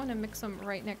 actually, I don't want to mix them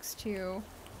right next to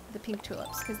the pink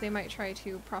tulips because they might try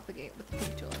to propagate with the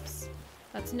pink tulips.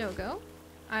 That's no-go.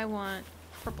 I want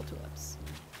purple tulips.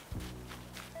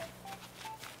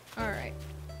 Alright.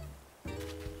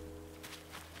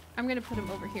 I'm gonna put them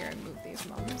over here and move these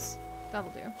mums.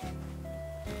 That'll do.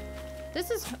 This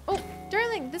is... Oh,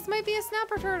 darling, this might be a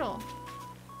snapper turtle.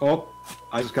 Oh,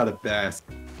 I just got a bass.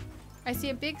 I see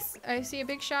a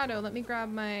big shadow. Let me grab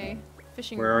my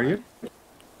fishing rod. Where are you?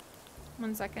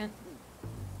 1 second.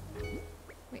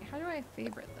 Wait, how do I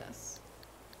favorite this?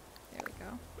 There we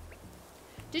go.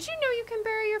 Did you know you can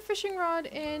bury your fishing rod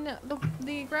in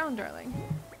the ground, darling?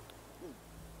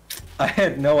 I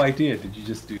had no idea. Did you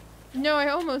just do... No, I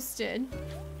almost did.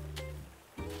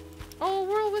 Oh,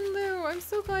 Whirlwind Lou! I'm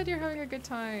so glad you're having a good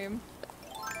time.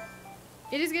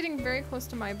 It is getting very close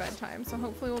to my bedtime, so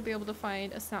hopefully we'll be able to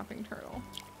find a snapping turtle.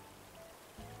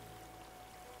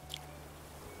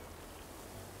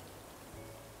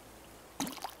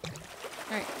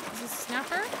 Alright, is this a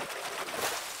snapper?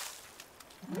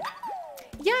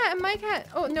 Yeah, and my cat...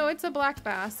 Oh, no, it's a black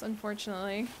bass,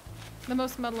 unfortunately. The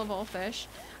most metal of all fish.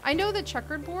 I know the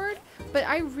checkered board, but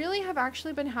I really have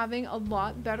actually been having a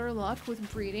lot better luck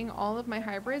with breeding all of my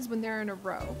hybrids when they're in a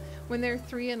row. When they're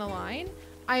 3 in a line,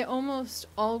 I almost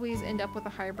always end up with a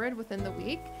hybrid within the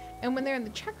week. And when they're in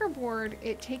the checkerboard,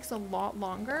 it takes a lot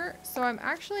longer. So I'm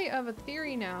actually of a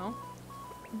theory now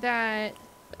that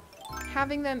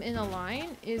having them in a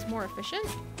line is more efficient.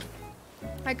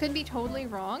 I could be totally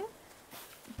wrong,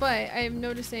 but I'm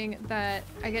noticing that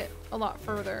I get a lot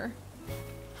further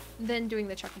than doing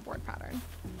the checkerboard pattern.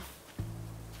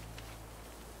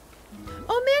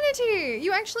 Oh, Manatee!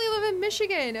 You actually live in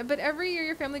Michigan, but every year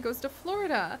your family goes to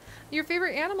Florida. Your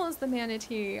favorite animal is the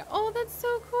manatee. Oh, that's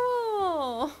so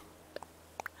cool!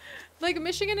 Like,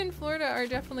 Michigan and Florida are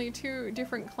definitely two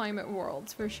different climate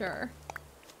worlds, for sure.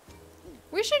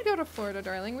 We should go to Florida,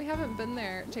 darling. We haven't been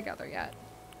there together yet.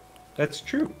 That's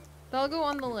true. They'll go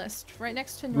on the list, right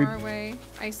next to Norway,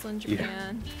 Iceland,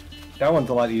 Japan. Yeah. That one's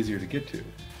a lot easier to get to.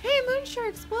 Hey,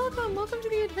 Moonsharks! Welcome! Welcome to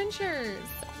the adventures!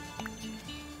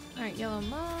 Alright, yellow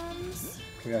mums.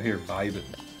 We out here vibing.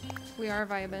 We are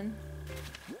vibing.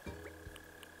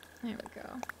 There we go.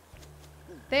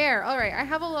 There! Alright, I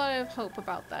have a lot of hope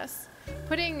about this.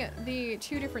 Putting the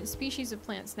 2 different species of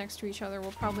plants next to each other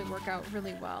will probably work out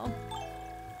really well.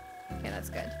 Okay,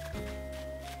 that's good.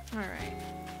 Alright.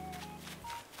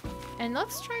 And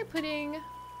let's try putting...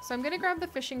 So I'm gonna grab the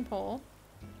fishing pole.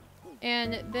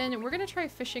 And then we're gonna try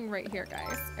fishing right here,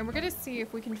 guys. And we're gonna see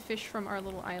if we can fish from our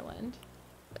little island.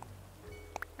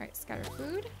 Alright, scatter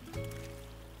food.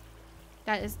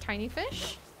 That is tiny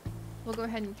fish. We'll go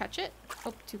ahead and catch it.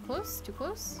 Oh, too close, too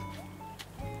close.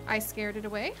 I scared it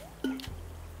away.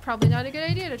 Probably not a good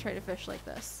idea to try to fish like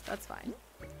this. That's fine.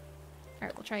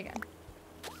 Alright, we'll try again.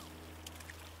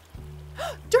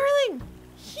 Darling!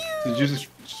 Huge,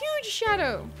 huge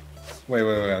shadow! Wait,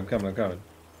 I'm coming, I'm coming.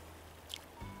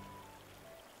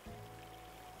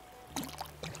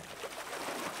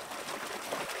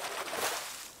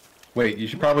 Wait, you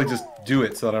should probably just do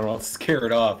it so that I don't scare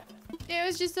it off. It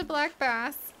was just a black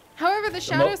bass. However, the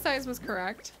shadow size was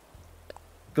correct.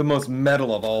 The most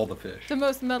metal of all the fish. The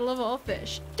most metal of all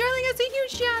fish. Darling, I see a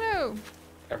huge shadow!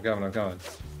 I'm coming, I'm coming.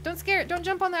 Don't scare it. Don't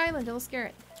jump on the island. It'll scare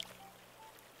it.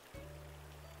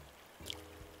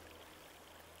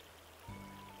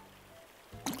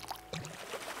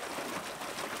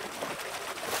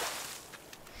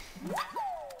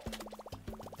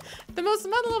 The most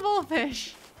metal of all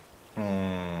fish.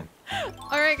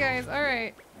 Alright, guys.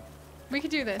 Alright. We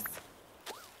could do this.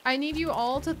 I need you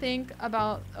all to think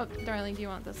about... Oh, darling, do you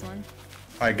want this one?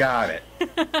 I got it.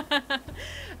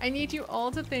 I need you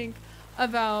all to think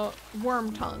about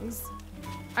worm tongues.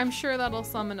 I'm sure that'll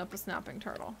summon up a snapping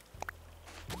turtle.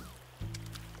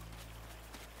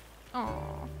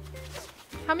 Oh.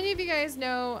 How many of you guys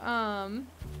know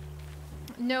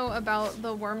about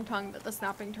the worm tongue that the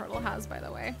snapping turtle has, by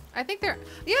the way? I think they're...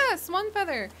 Yeah, swan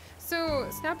feather! So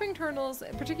snapping turtles,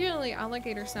 particularly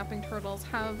alligator snapping turtles,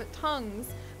 have tongues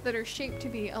that are shaped to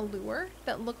be a lure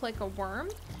that look like a worm.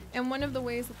 And one of the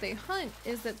ways that they hunt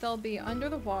is that they'll be under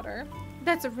the water.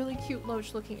 That's a really cute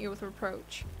loach looking at you with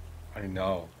reproach. I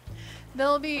know.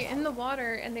 They'll be in the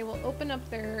water and they will open up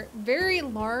their very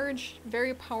large,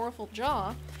 very powerful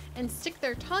jaw and stick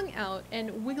their tongue out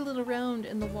and wiggle it around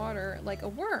in the water like a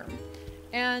worm.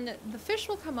 And the fish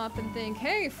will come up and think,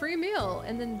 hey, free meal.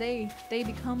 And then they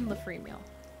become the free meal.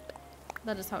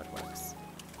 That is how it works.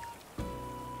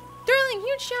 Darling,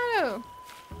 huge shadow!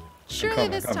 Surely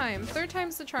this time. Third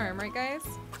time's the charm, right guys?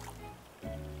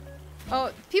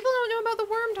 Oh, people don't know about the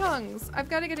worm tongues. I've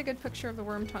got to get a good picture of the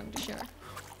worm tongue to share.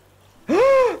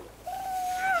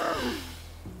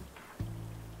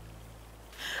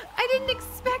 I didn't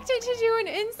expect it to do an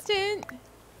instant.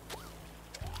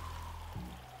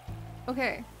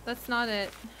 Okay, that's not it.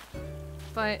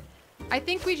 But I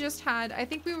think we just had, I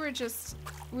think we were just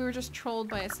trolled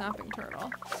by a snapping turtle.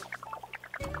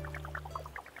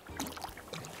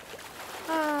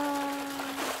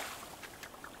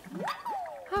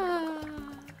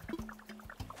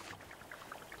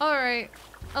 All right.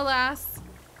 Alas.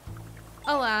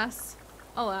 Alas.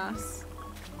 Alas.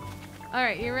 All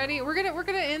right, you ready? We're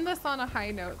gonna end this on a high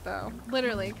note though,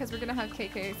 literally, because we're gonna have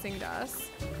KK sing to us.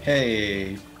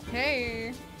 Hey.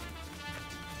 Hey.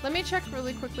 Let me check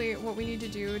really quickly what we need to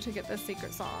do to get this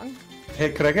secret song.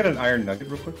 Hey, could I get an iron nugget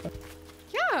real quick?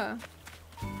 Yeah.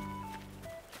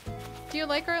 Do you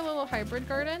like our little hybrid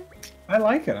garden? I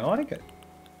like it. I like it.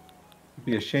 It'd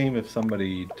be a shame if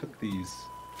somebody took these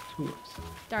tulips.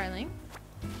 Darling.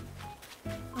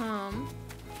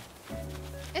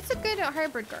 It's a good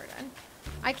hybrid garden.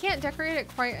 I can't decorate it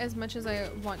quite as much as I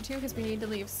want to because we need to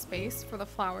leave space for the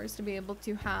flowers to be able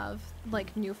to have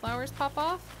like new flowers pop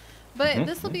off. But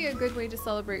this will be a good way to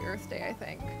celebrate Earth Day, I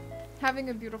think. Having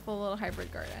a beautiful little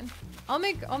hybrid garden. I'll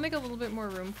make a little bit more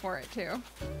room for it too.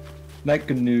 Like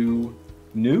GNU.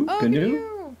 New? Oh,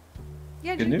 GNU.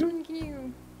 Yeah, GNU?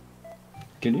 GNU.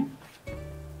 GNU?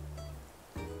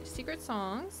 Secret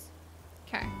songs.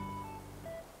 Okay.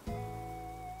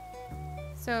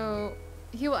 So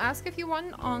he will ask if you want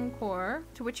an encore,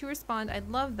 to which you respond, I'd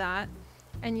love that.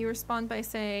 And you respond by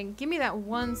saying, give me that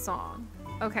one song.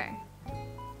 Okay.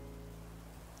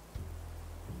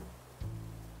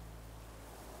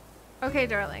 Okay,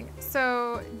 darling.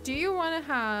 So do you want to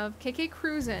have KK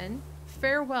Cruisin',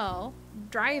 Farewell,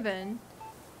 Drive-In,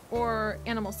 or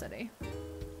Animal City?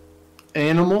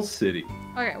 Animal City.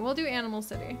 Okay, we'll do Animal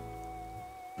City.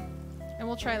 And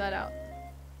we'll try that out.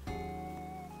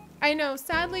 I know,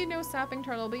 sadly no snapping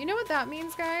turtle, but you know what that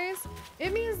means, guys?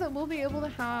 It means that we'll be able to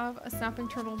have a snapping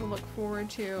turtle to look forward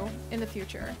to in the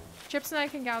future. Chips and I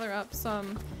can gather up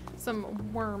some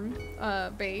worm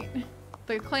bait,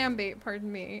 the clam bait,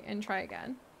 pardon me, and try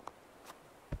again.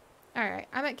 Alright,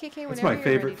 I'm at KK whenever That's my you're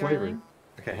favorite ready, flavor. darling.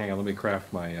 Okay, hang on, let me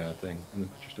craft my thing and then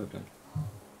put your stuff in.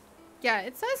 Yeah,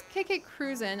 it says KK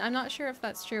Cruisin'. I'm not sure if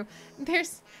that's true.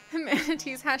 There's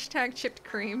manatees hashtag chipped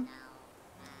cream.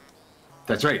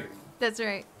 That's right. That's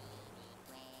right.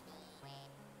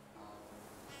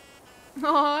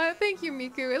 Aw, thank you,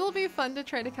 Miku. It'll be fun to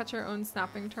try to catch our own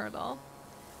snapping turtle.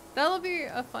 That'll be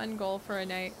a fun goal for a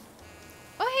night.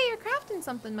 Oh, hey, you're crafting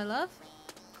something, my love.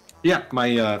 Yeah,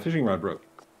 my fishing rod broke.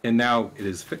 And now it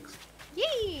is fixed.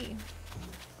 Yay!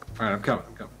 Alright, I'm coming.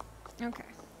 Okay.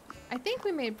 I think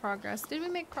we made progress. Did we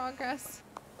make progress?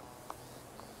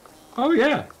 Oh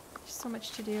yeah. There's so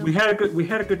much to do. We had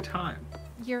a good time.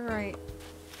 You're right.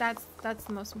 That's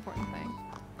the most important thing.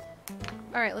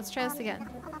 Alright, let's try this again.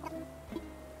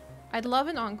 I'd love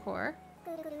an encore.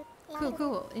 Cool,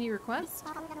 cool. Any request?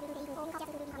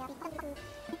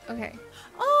 Okay.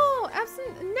 Oh,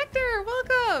 Absent Nectar,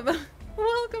 welcome!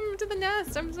 Welcome to the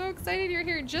nest. I'm so excited you're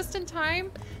here just in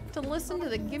time to listen to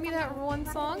the Gimme That One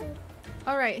song.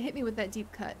 All right, hit me with that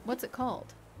deep cut. What's it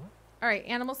called? All right,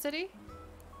 Animal City.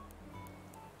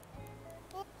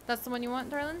 That's the one you want,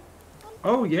 darling?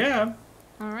 Oh yeah.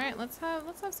 All right, let's have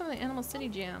some of the Animal City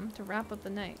jam to wrap up the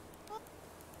night.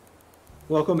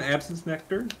 Welcome, Absence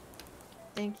Nectar.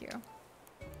 Thank you.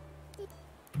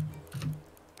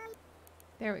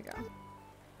 There we go.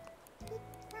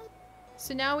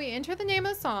 So now we enter the name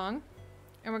of the song,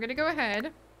 and we're gonna go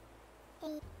ahead.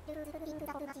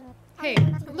 Hey,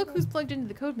 look who's plugged into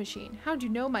the code machine. How'd you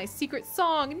know my secret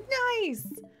song? Nice!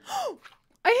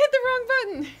 I hit the wrong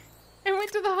button! I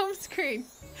went to the home screen.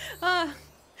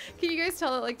 Can you guys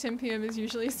tell that like 10 p.m. is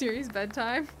usually Siri's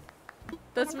bedtime?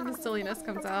 That's when the silliness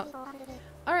comes out.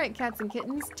 Alright, cats and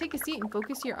kittens, take a seat and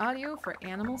focus your audio for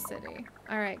Animal City.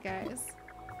 Alright, guys.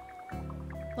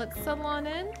 Let's settle on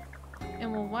in,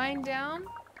 and we'll wind down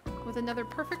with another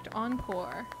perfect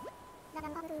encore.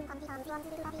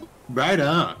 Right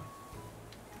on.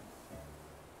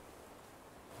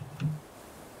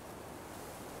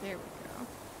 There we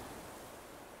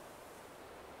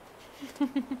go.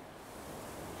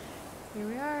 Here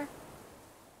we are.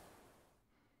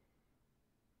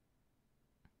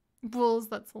 Bulls,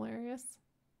 that's hilarious.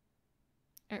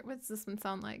 Alright, what's this one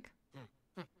sound like?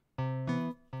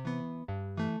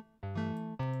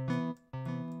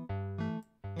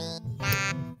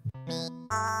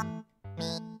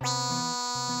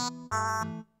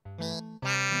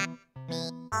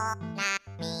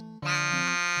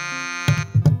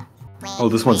 Oh,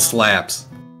 this one slaps.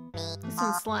 This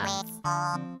one slaps.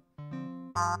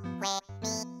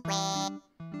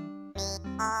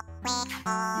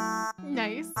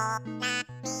 Nice.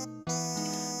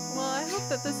 Well, I hope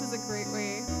that this is a great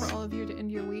way for all of you to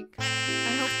end your week.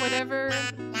 I hope whatever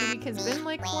the week has been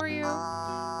like for you,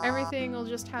 everything will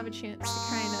just have a chance to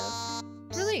kind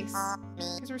of release.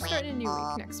 Because we're starting a new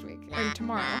week next week, or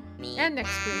tomorrow, and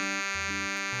next week.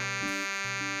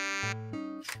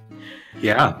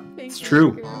 Yeah, Thank it's you,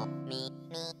 true. Miku.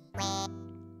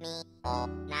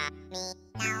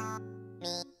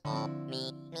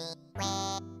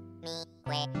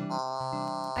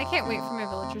 I can't wait for my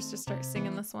villagers to start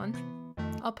singing this one.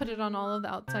 I'll put it on all of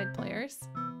the outside players.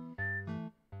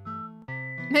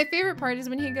 My favorite part is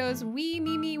when he goes, wee,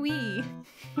 me, me, wee.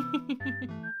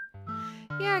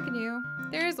 Yeah, Gnu.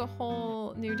 There is a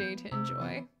whole new day to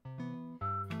enjoy.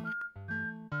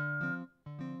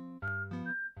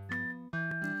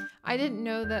 I didn't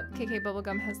know that KK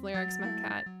Bubblegum has lyrics, my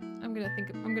cat. I'm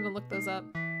gonna look those up.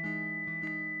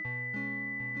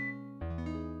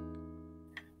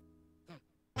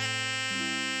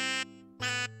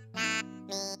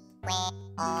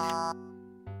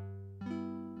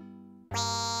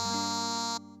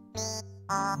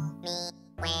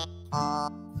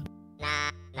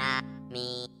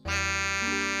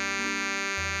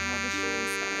 All the shooting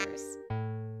stars.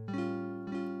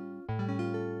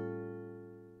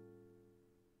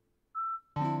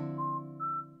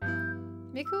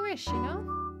 Make a wish, you know?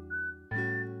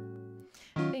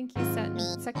 Thank you,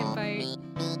 Second Bite.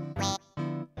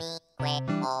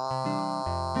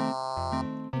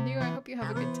 You, I hope you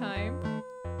have a good time.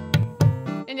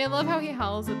 And I love how he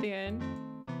howls at the end.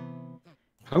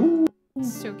 Oh.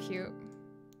 So cute.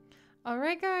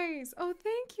 Alright, guys. Oh,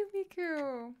 thank you,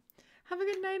 Miku. Have a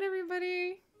good night,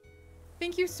 everybody.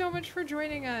 Thank you so much for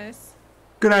joining us.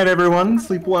 Good night, everyone.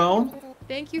 Sleep well.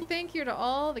 Thank you to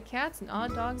all the cats and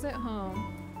odd dogs at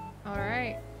home.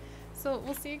 Alright. So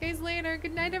we'll see you guys later.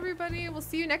 Good night, everybody. We'll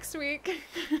see you next week.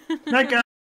 Night, guys.